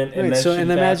through it, man. And Right, that so shit and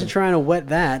imagine happens. trying to wet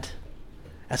that.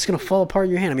 That's gonna fall apart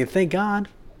in your hand. I mean, thank God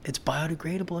it's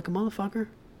biodegradable like a motherfucker.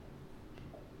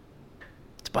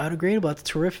 It's biodegradable. That's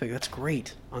terrific. That's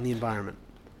great on the environment.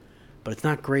 But it's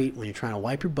not great when you're trying to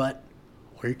wipe your butt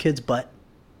or your kid's butt.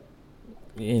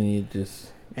 And you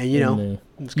just... And you know,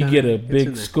 it's you kinda- get a it's in big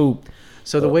there. scoop.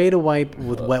 So the way to wipe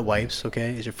with wet wipes,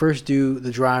 okay, is you first do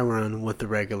the dry run with the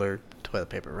regular toilet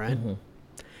paper, right? Mm-hmm.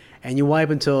 And you wipe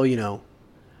until,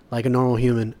 like a normal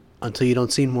human, until you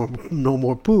don't see no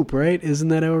more poop, right? Isn't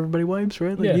that how everybody wipes,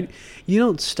 right? Like Yeah. you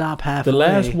don't stop halfway. The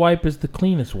last wipe is the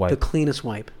cleanest wipe. The cleanest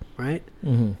wipe, right?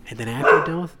 Mm-hmm. And then after you're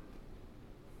done with...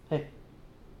 Hey.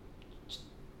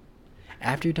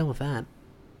 After you're done with that,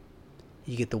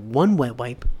 you get the one wet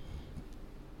wipe,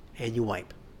 and you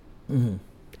wipe. Mm-hmm.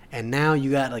 And now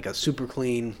you got like a super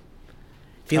clean,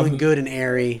 feeling good and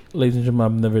airy. Ladies and gentlemen,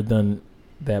 I've never done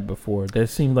that before. That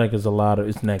seems like it's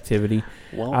an activity.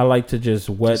 Well, I like to just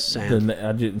wet Just saying. wet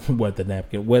the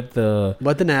napkin, wet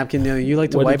the napkin. You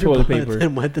like to wet the wipe your toilet butt paper.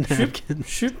 and wet the napkin.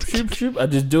 shoop. I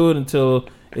just do it until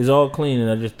it's all clean, and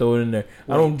I just throw it in there.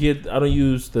 Right. I don't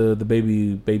use the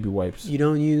baby wipes. You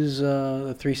don't use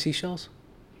the 3 seashells?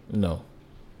 No.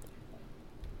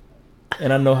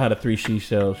 And I know how to 3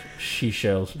 seashells.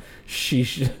 I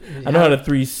know how to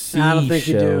 3 seashells. I don't think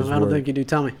you do. I don't work. think you do.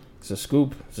 Tell me. It's a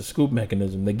scoop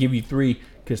mechanism. They give you 3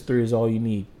 because 3 is all you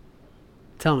need.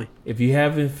 Tell me. If you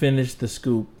haven't finished the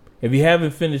scoop, if you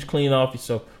haven't finished cleaning off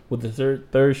yourself with the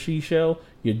third seashell,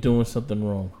 you're doing something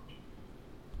wrong.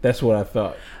 That's what I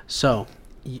thought. So,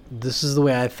 this is the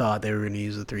way I thought they were going to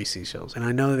use the 3 seashells. And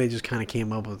I know they just kind of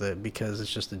came up with it because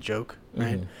it's just a joke,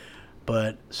 right? Mhm.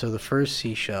 But, so the first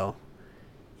seashell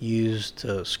used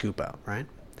to scoop out, right?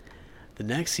 The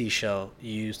next seashell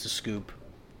used to scoop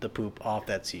the poop off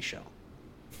that seashell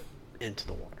into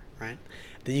the water, right?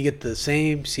 Then you get the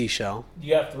same seashell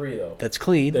You got 3 though. that's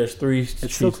clean. There's 3.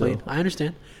 It's still clean. I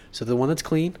understand. So the one that's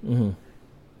clean, Mm-hmm.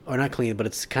 or not clean, but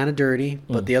it's kind of dirty.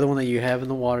 But the other one that you have in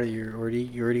the water, you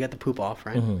already got the poop off,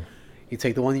 right? Mm-hmm. You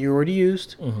take the one that you already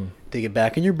used, Mm-hmm. dig it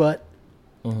back in your butt,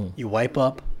 Mm-hmm. you wipe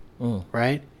up, Mm-hmm.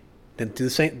 right? Then do the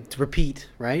same, to repeat,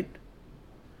 right?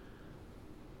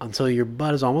 Until your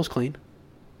butt is almost clean.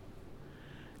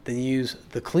 Then you use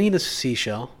the cleanest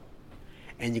seashell,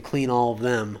 and you clean all of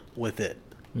them with it.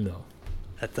 No.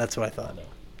 That's what I thought. No.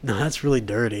 No, that's really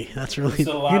dirty. That's really, It's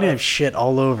a you're lot gonna of- have shit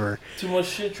all over. Too much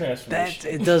shit transformation.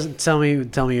 That it doesn't tell me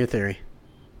your theory.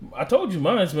 I told you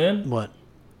mine's, man. What?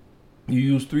 You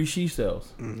use 3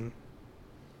 seashells. Mm-hmm.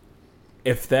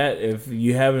 If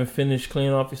you haven't finished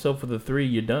cleaning off yourself with the 3,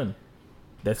 you're done.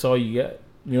 That's all you got.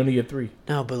 You only get 3.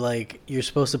 No, but like you're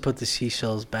supposed to put the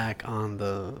seashells back on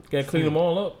the. You gotta clean them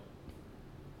all up.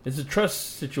 It's a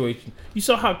trust situation. You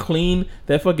saw how clean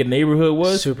that fucking neighborhood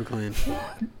was? Super clean.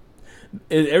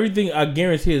 Everything, I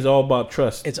guarantee, is all about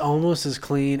trust. It's almost as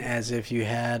clean as if you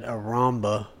had a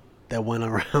Rhomba that went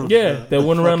around. Yeah, that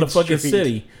went around the fucking street.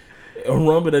 city. A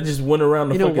Roomba that just went around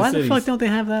the fucking why city. the fuck don't they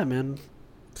have that, man?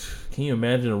 Can you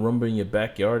imagine a Roomba in your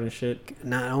backyard and shit?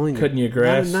 Not only Cutting your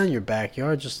grass? not in your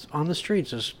backyard, just on the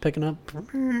streets, just picking up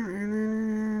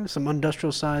some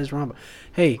industrial sized Rhomba.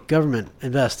 Hey, government,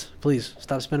 invest, please.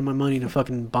 Stop spending my money to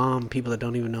fucking bomb people that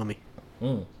don't even know me.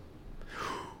 Mm.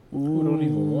 Who don't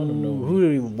even want to know me? Who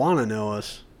don't even want to know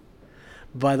us?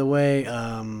 By the way,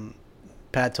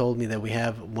 Pat told me that we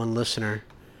have one listener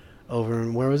over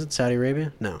in, where was it? Saudi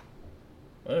Arabia? No.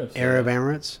 Arab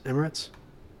Emirates.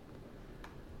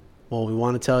 Well, we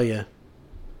want to tell you.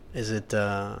 Is it?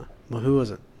 Well, who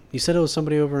was it? You said it was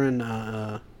somebody over in.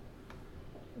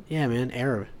 Yeah, man,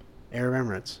 Arab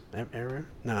Emirates. Arab?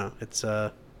 No, it's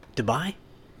Dubai.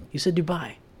 You said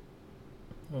Dubai.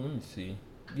 Well, let me see.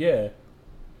 Yeah.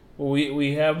 Well,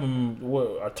 we have them.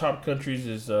 What our top countries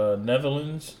is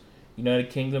Netherlands, United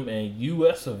Kingdom, and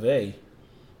U.S. of A.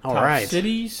 All Top right.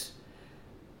 cities.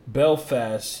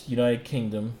 Belfast, United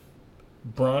Kingdom,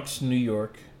 Bronx, New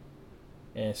York,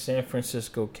 and San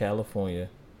Francisco, California.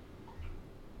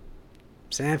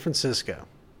 San Francisco.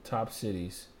 Top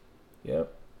cities.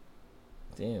 Yep.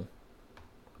 Damn.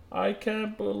 I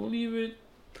can't believe it.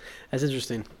 That's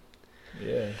interesting.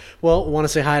 Yeah. Well, want to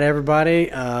say hi to everybody.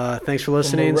 Thanks for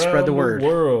listening. Spread the word.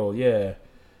 World, yeah.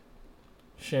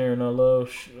 Sharing our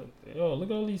love. Oh, look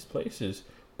at all these places.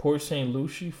 Port St.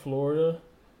 Lucie, Florida.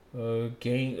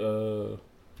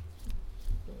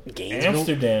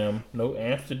 Amsterdam. No,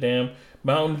 Amsterdam.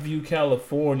 Mountain View,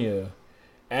 California.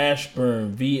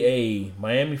 Ashburn, VA.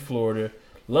 Miami, Florida.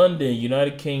 London,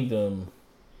 United Kingdom.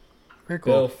 Very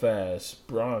cool. Belfast,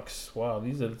 Bronx. Wow,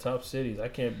 these are the top cities. I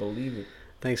can't believe it.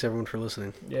 Thanks, everyone, for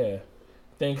listening. Yeah.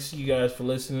 Thanks, you guys, for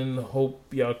listening.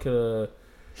 Hope y'all could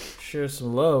share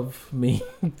some love for me.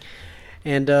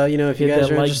 And, if you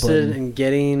guys are interested in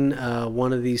getting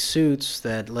one of these suits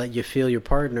that let you feel your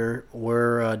partner,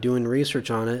 we're doing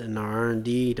research on it in our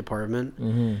R&D department.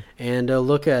 Mm-hmm. And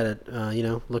look at it.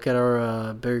 Look at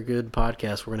our Very Good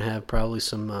podcast. We're going to have probably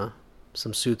some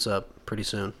suits up pretty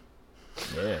soon.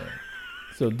 Yeah.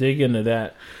 So dig into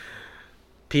that.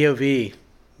 POV,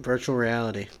 virtual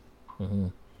reality. Mm-hmm.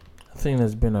 I think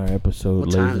that's been our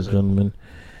episode, ladies and gentlemen.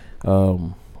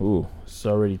 It's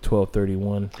already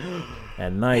 12:31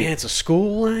 at night. Man, it's a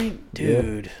school night?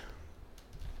 Dude. Yep.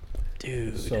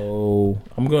 Dude. So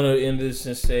I'm going to end this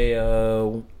and say,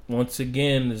 once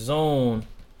again, the zone.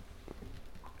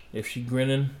 If she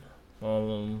grinning,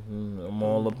 I'm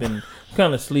all up in. I'm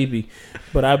kind of sleepy,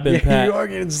 but I've been Pat. You are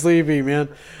getting sleepy, man.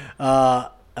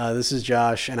 This is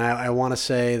Josh, and I want to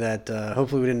say that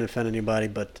hopefully we didn't offend anybody,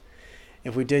 but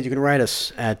if we did, you can write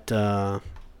us at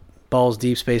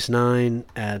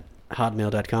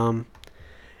ballsdeepspace9@hotmail.com,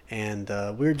 and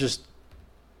we're just,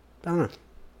 I don't know.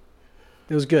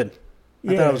 It was good.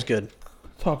 I thought it was good.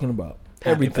 Talking about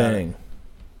everything.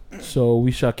 So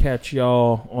we shall catch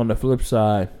y'all on the flip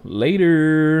side.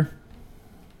 Later.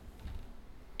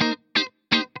 There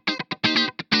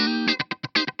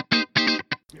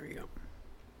you go.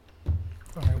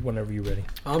 All right, whenever you're ready.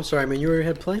 Oh, I'm sorry, man. You already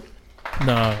had play?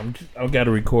 No, I've got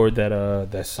to record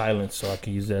that silence so I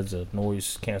can use that as a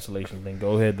noise cancellation thing.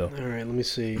 Go ahead, though. All right, let me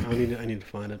see. I need to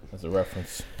find it. As a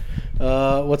reference.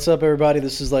 What's up, everybody?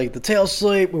 This is like the tail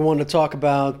slate. We wanted to talk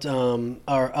about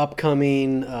our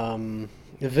upcoming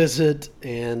visit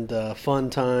and fun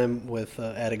time with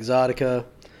at Exotica.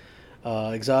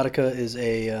 Exotica is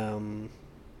a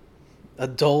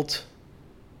adult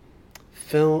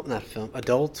film,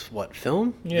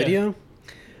 video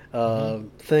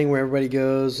thing where everybody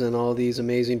goes and all these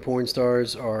amazing porn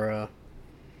stars are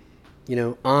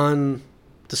on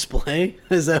display.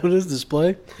 Is that what it is?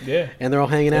 Display? Yeah. And they're all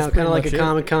hanging out, kind of like a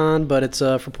Comic-Con, but it's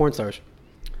for porn stars.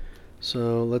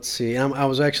 So let's see. I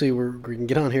was actually, we can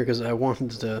get on here because I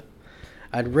wanted to.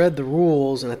 I'd read the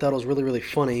rules and I thought it was really, really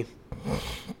funny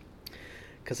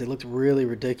because they looked really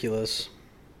ridiculous.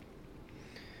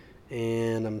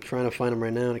 And I'm trying to find them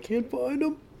right now and I can't find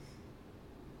them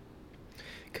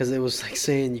because it was like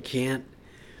saying you can't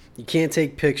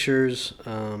take pictures.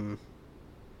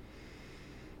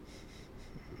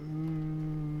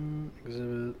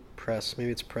 Exhibit press.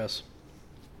 Maybe it's press.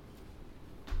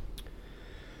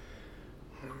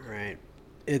 Right.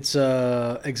 It's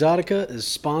Exotica is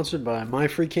sponsored by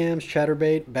MyFreeCams,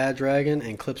 Chatterbait, Bad Dragon,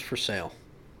 and Clips for Sale.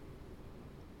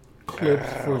 Clips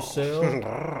for Sale?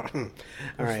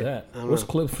 What's that? What's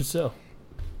Clips for Sale?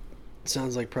 It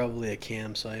sounds like probably a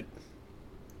cam site.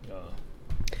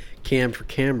 Cam for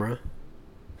camera.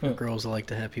 For girls that like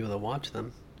to have people that watch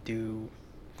them do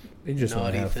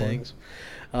naughty things.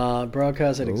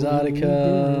 Broadcast at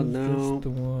Exotica. No. Just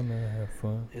wanna have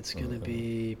fun. It's going to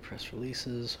be press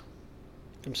releases.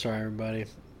 I'm sorry, everybody.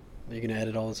 Are you going to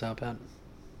edit all this out, Pat?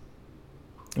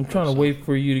 I'm trying to wait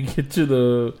for you to get to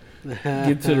the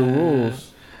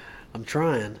rules. I'm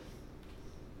trying.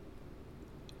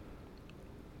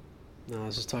 No, I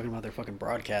was just talking about their fucking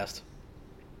broadcast.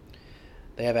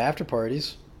 They have after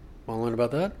parties. Want to learn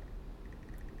about that?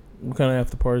 What kind of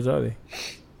after parties are they?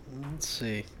 Let's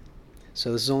see.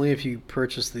 So this is only if you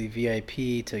purchase the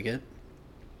VIP ticket.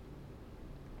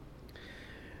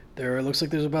 It looks like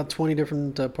there's about 20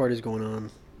 different parties going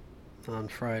on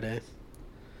Friday.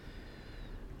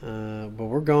 But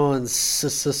we're going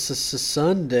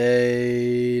Sunday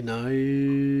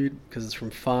night because it's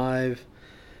from 5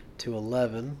 to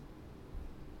 11.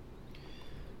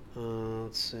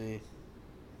 Let's see.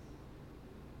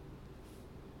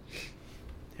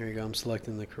 Here we go. I'm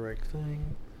selecting the correct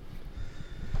thing.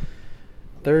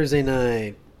 Thursday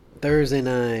night,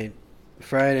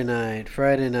 Friday night,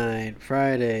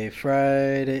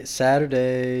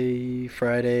 Saturday,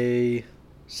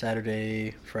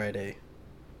 Friday.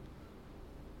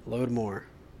 Load more.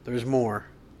 There's more.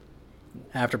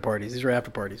 After parties. These are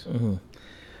after parties. Mm-hmm.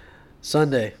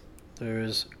 Sunday,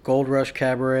 there's Gold Rush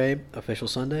Cabaret official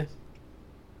Sunday.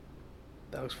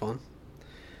 That was fun.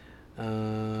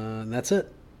 And that's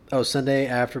it. Oh, Sunday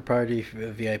after party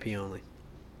VIP only.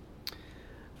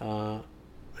 I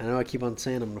know I keep on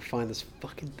saying I'm going to find this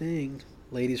fucking thing.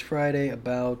 Ladies Friday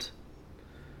about...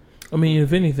 I mean,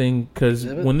 if anything, because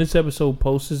Exhibit? when this episode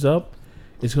posts up,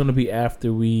 it's going to be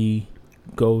after we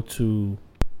go to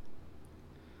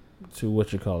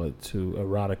what you call it, to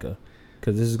Erotica.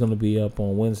 Because this is going to be up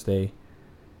on Wednesday.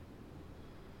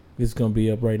 It's going to be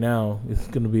up right now. It's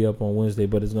going to be up on Wednesday,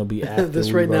 but it's going to be after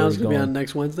this right now is going to be on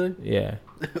next Wednesday? Yeah.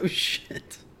 Oh,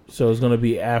 shit. So it's going to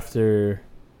be after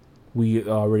we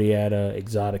already at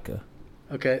Exotica.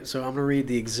 Okay, so I'm going to read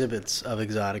the exhibits of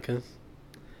Exotica.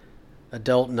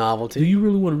 Adult novelty. Do you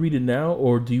really want to read it now,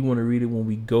 or do you want to read it when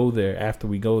we go there, after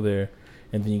we go there,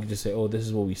 and then you can just say, oh, this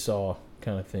is what we saw,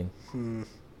 kind of thing?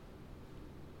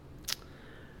 I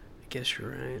guess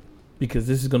you're right. Because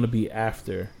this is going to be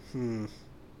after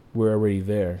we're already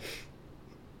there.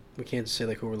 We can't just say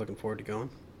like who we're looking forward to going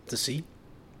to see.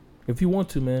 If you want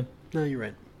to, man. No, you're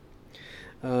right.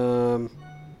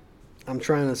 I'm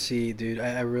trying to see, dude.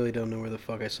 I really don't know where the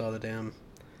fuck I saw the damn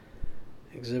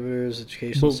exhibitors,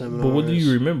 educational seminars. But what do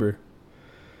you remember?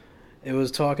 It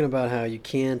was talking about how you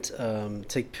can't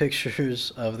take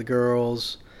pictures of the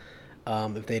girls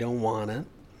if they don't want it.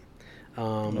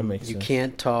 That makes you sense.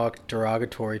 can't talk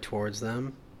derogatory towards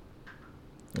them.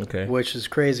 Okay. Which is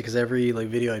crazy because every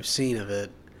video I've seen of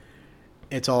it,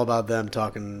 it's all about them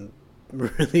talking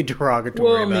really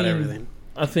derogatory about everything.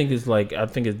 I think it's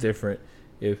different.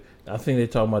 I think they're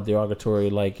talking about derogatory,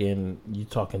 like in you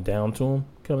talking down to them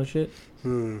kind of shit.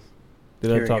 They're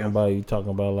not talking about you talking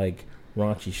about like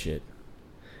raunchy shit.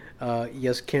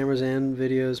 Yes, cameras and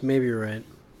videos. Maybe you're right.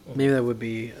 Maybe that would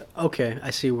be okay.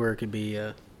 I see where it could be.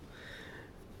 I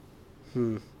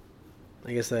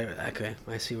guess that okay.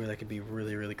 I see where that could be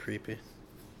really, really creepy.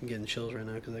 I'm getting chills right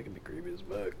now because that could be creepy as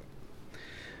fuck.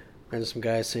 And some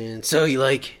guys saying, "So you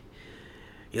like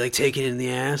taking it in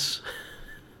the ass?"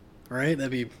 Right?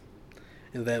 That'd be.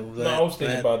 No, I was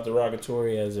thinking about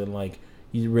derogatory as in like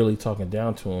you really talking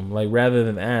down to them. Like rather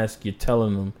than ask, you're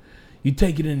telling them you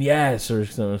take it in the ass or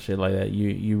some shit like that.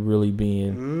 You really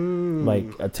being like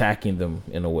attacking them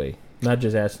in a way, not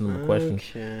just asking them a question.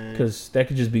 Because that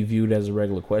could just be viewed as a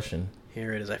regular question.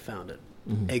 Here it is. I found it.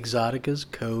 Exotica's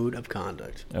Code of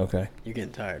Conduct. Okay. You're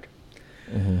getting tired.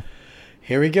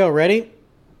 Here we go. Ready?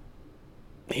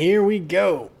 Here we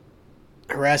go.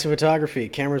 Harassing photography.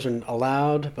 Cameras are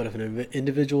allowed, but if an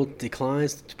individual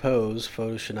declines to pose,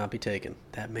 photos should not be taken.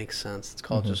 That makes sense. It's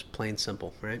called just plain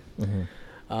simple, right?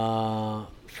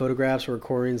 Photographs or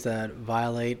recordings that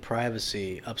violate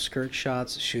privacy. Upskirt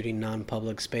shots, shooting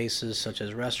non-public spaces such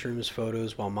as restrooms,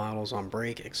 photos while models on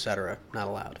break, etc. Not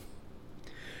allowed.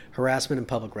 Harassment in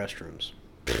public restrooms.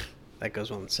 That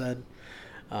goes on said.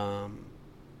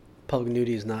 Public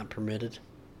nudity is not permitted.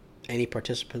 Any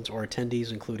participants or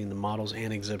attendees, including the models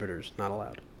and exhibitors, not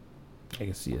allowed. I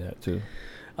can see that too.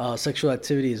 Sexual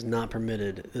activity is not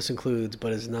permitted. This includes,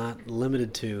 but is not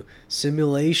limited to,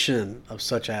 simulation of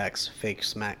such acts,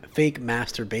 fake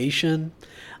masturbation,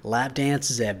 lap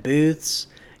dances at booths,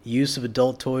 use of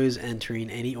adult toys entering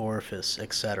any orifice,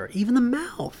 etc. Even the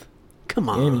mouth. Come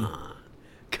on.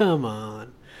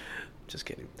 Just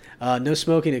kidding. No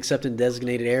smoking except in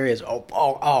designated areas.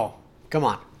 Oh, come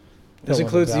on. This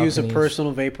includes the use of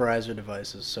personal vaporizer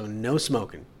devices, so no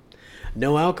smoking.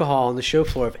 No alcohol on the show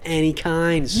floor of any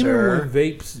kind, sir. You remember when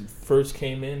vapes first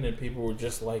came in and people were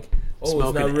just like, oh,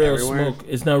 smoking it's not real everywhere. smoke.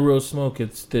 It's not real smoke.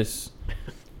 It's this.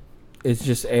 It's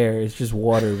just air. It's just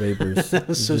water vapors. That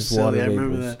was so silly. I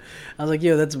remember that. I was like,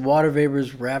 yo, that's water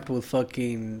vapors wrapped with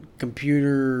fucking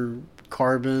computer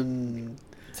carbon.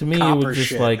 To me, it was just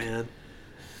shit, like, man.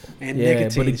 And yeah,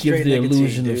 nicotine, but it gives the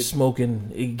illusion dude. of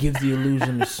smoking. It gives the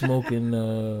illusion of smoking,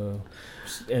 and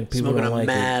people Smoking don't a like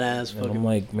mad it. ass And fucking. I'm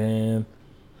like, man,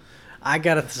 I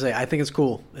gotta say, I think it's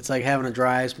cool. It's like having a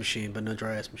dry ice machine, but no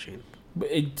dry ice machine.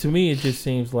 but to me, it just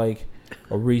seems like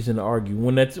a reason to argue.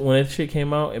 When that shit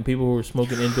came out and people were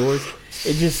smoking indoors,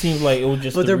 it just seemed like it was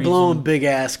just. But they're reason. blowing big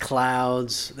ass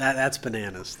clouds. That's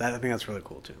bananas. I think that's really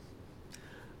cool too.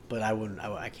 But I wouldn't.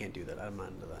 I can't do that. I'm not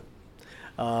into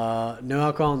that. No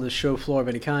alcohol on the show floor of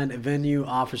any kind. A venue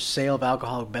offers sale of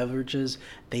alcoholic beverages.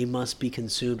 They must be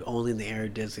consumed only in the area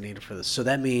designated for this. So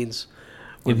that means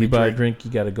If you buy a drink,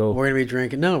 you got to go. we're going to be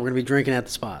drinking. No, we're going to be drinking at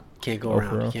the spot. Can't go Oh, for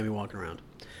around. real? You can't be walking around.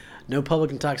 No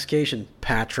public intoxication,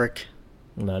 Patrick.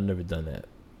 No, I've never done that.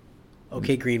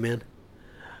 Okay, Green Man.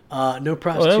 No Oh,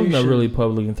 prostitution. that was not really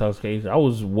public intoxication. I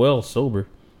was well sober.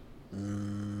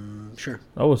 Sure.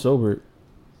 I was sober.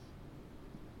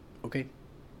 Okay.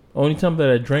 Only time that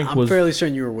I drank I'm was fairly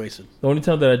certain you were wasted. the only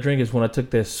time that I drink is when I took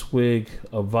that swig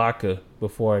of vodka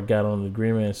before I got on the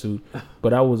Green Man suit.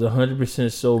 But I was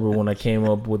 100% sober when I came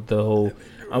up with the whole.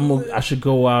 I should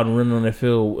go out and run on the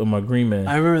field in my Green Man.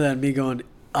 I remember that, me going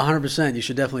 100%. You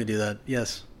should definitely do that.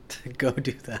 Yes. Go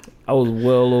do that. I was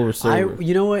well over sober.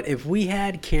 You know what? If we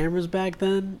had cameras back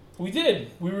then, We did.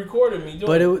 We recorded me doing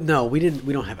but no, we didn't.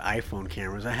 We don't have iPhone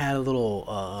cameras. I had a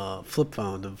little flip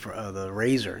phone, the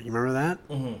Razor. You remember that?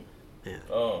 Mm-hmm. Yeah.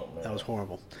 Oh, man. That was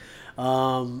horrible.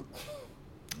 No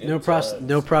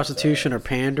prostitution or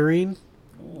pandering.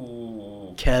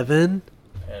 Ooh. Kevin,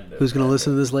 Panda, who's going to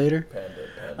listen to this later?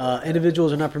 Panda.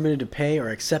 Individuals are not permitted to pay or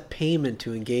accept payment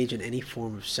to engage in any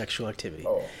form of sexual activity.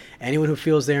 Oh. Anyone who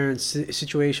feels they are in a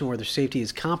situation where their safety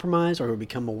is compromised or who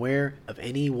become aware of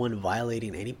anyone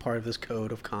violating any part of this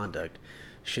code of conduct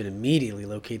should immediately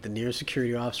locate the nearest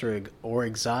security officer or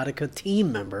Exotica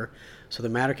team member so the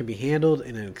matter can be handled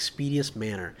in an expeditious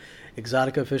manner.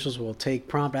 Exotica officials will take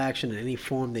prompt action in any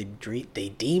form they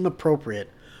deem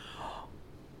appropriate.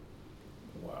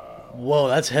 Wow. Whoa,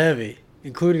 that's heavy.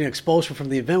 Including expulsion from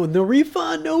the event with no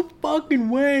refund. No fucking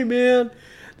way, man.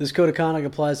 This code of conduct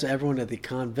applies to everyone at the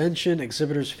convention.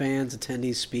 Exhibitors, fans,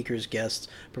 attendees, speakers, guests,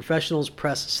 professionals,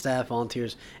 press, staff,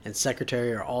 volunteers, and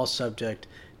secretary are all subject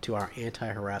to our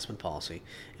anti-harassment policy.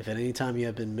 If at any time you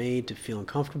have been made to feel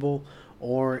uncomfortable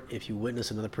or if you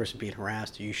witness another person being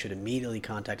harassed, you should immediately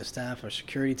contact a staff or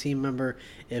security team member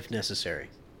if necessary.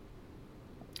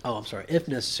 If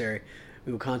necessary,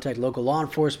 we will contact local law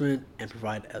enforcement and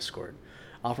provide escort.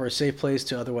 Offer a safe place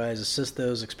to otherwise assist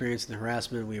those experiencing the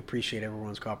harassment. We appreciate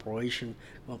everyone's cooperation.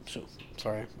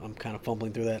 Sorry, I'm kind of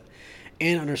fumbling through that.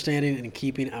 And understanding and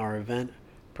keeping our event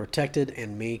protected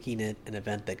and making it an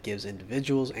event that gives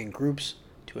individuals and groups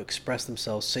to express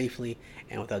themselves safely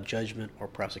and without judgment or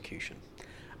prosecution.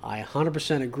 I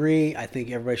 100% agree. I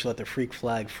think everybody should let their freak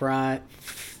flag fry.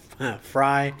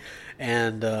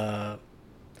 And,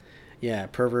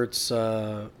 perverts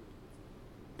on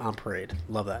parade.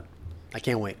 Love that. I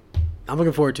can't wait. I'm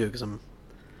looking forward to it because I'm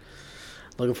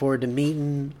looking forward to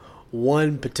meeting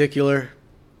one particular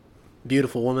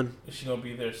beautiful woman. Is she gonna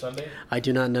be there Sunday? I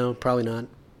do not know. Probably not.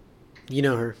 You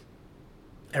know her.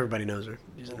 Everybody knows her.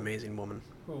 She's an amazing woman.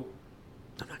 Who?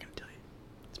 I'm not going to tell you.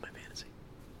 It's my fantasy.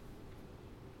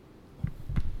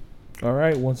 All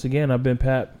right. Once again, I've been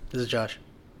Pat. This is Josh.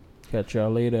 Catch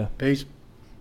y'all later. Peace.